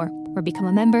 Find out more or become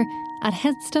a member at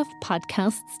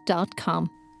headstuffpodcasts.com.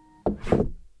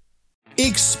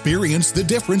 Experience the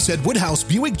difference at Woodhouse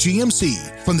Buick GMC.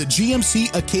 From the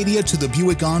GMC Acadia to the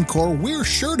Buick Encore, we're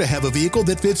sure to have a vehicle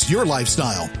that fits your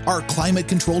lifestyle. Our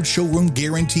climate-controlled showroom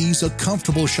guarantees a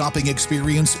comfortable shopping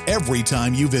experience every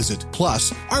time you visit.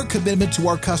 Plus, our commitment to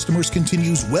our customers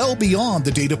continues well beyond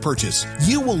the date of purchase.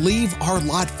 You will leave our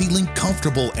lot feeling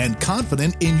comfortable and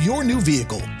confident in your new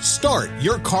vehicle. Start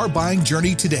your car buying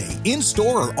journey today, in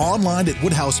store or online at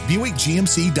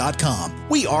WoodhouseBuickGMC.com.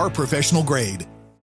 We are professional grade.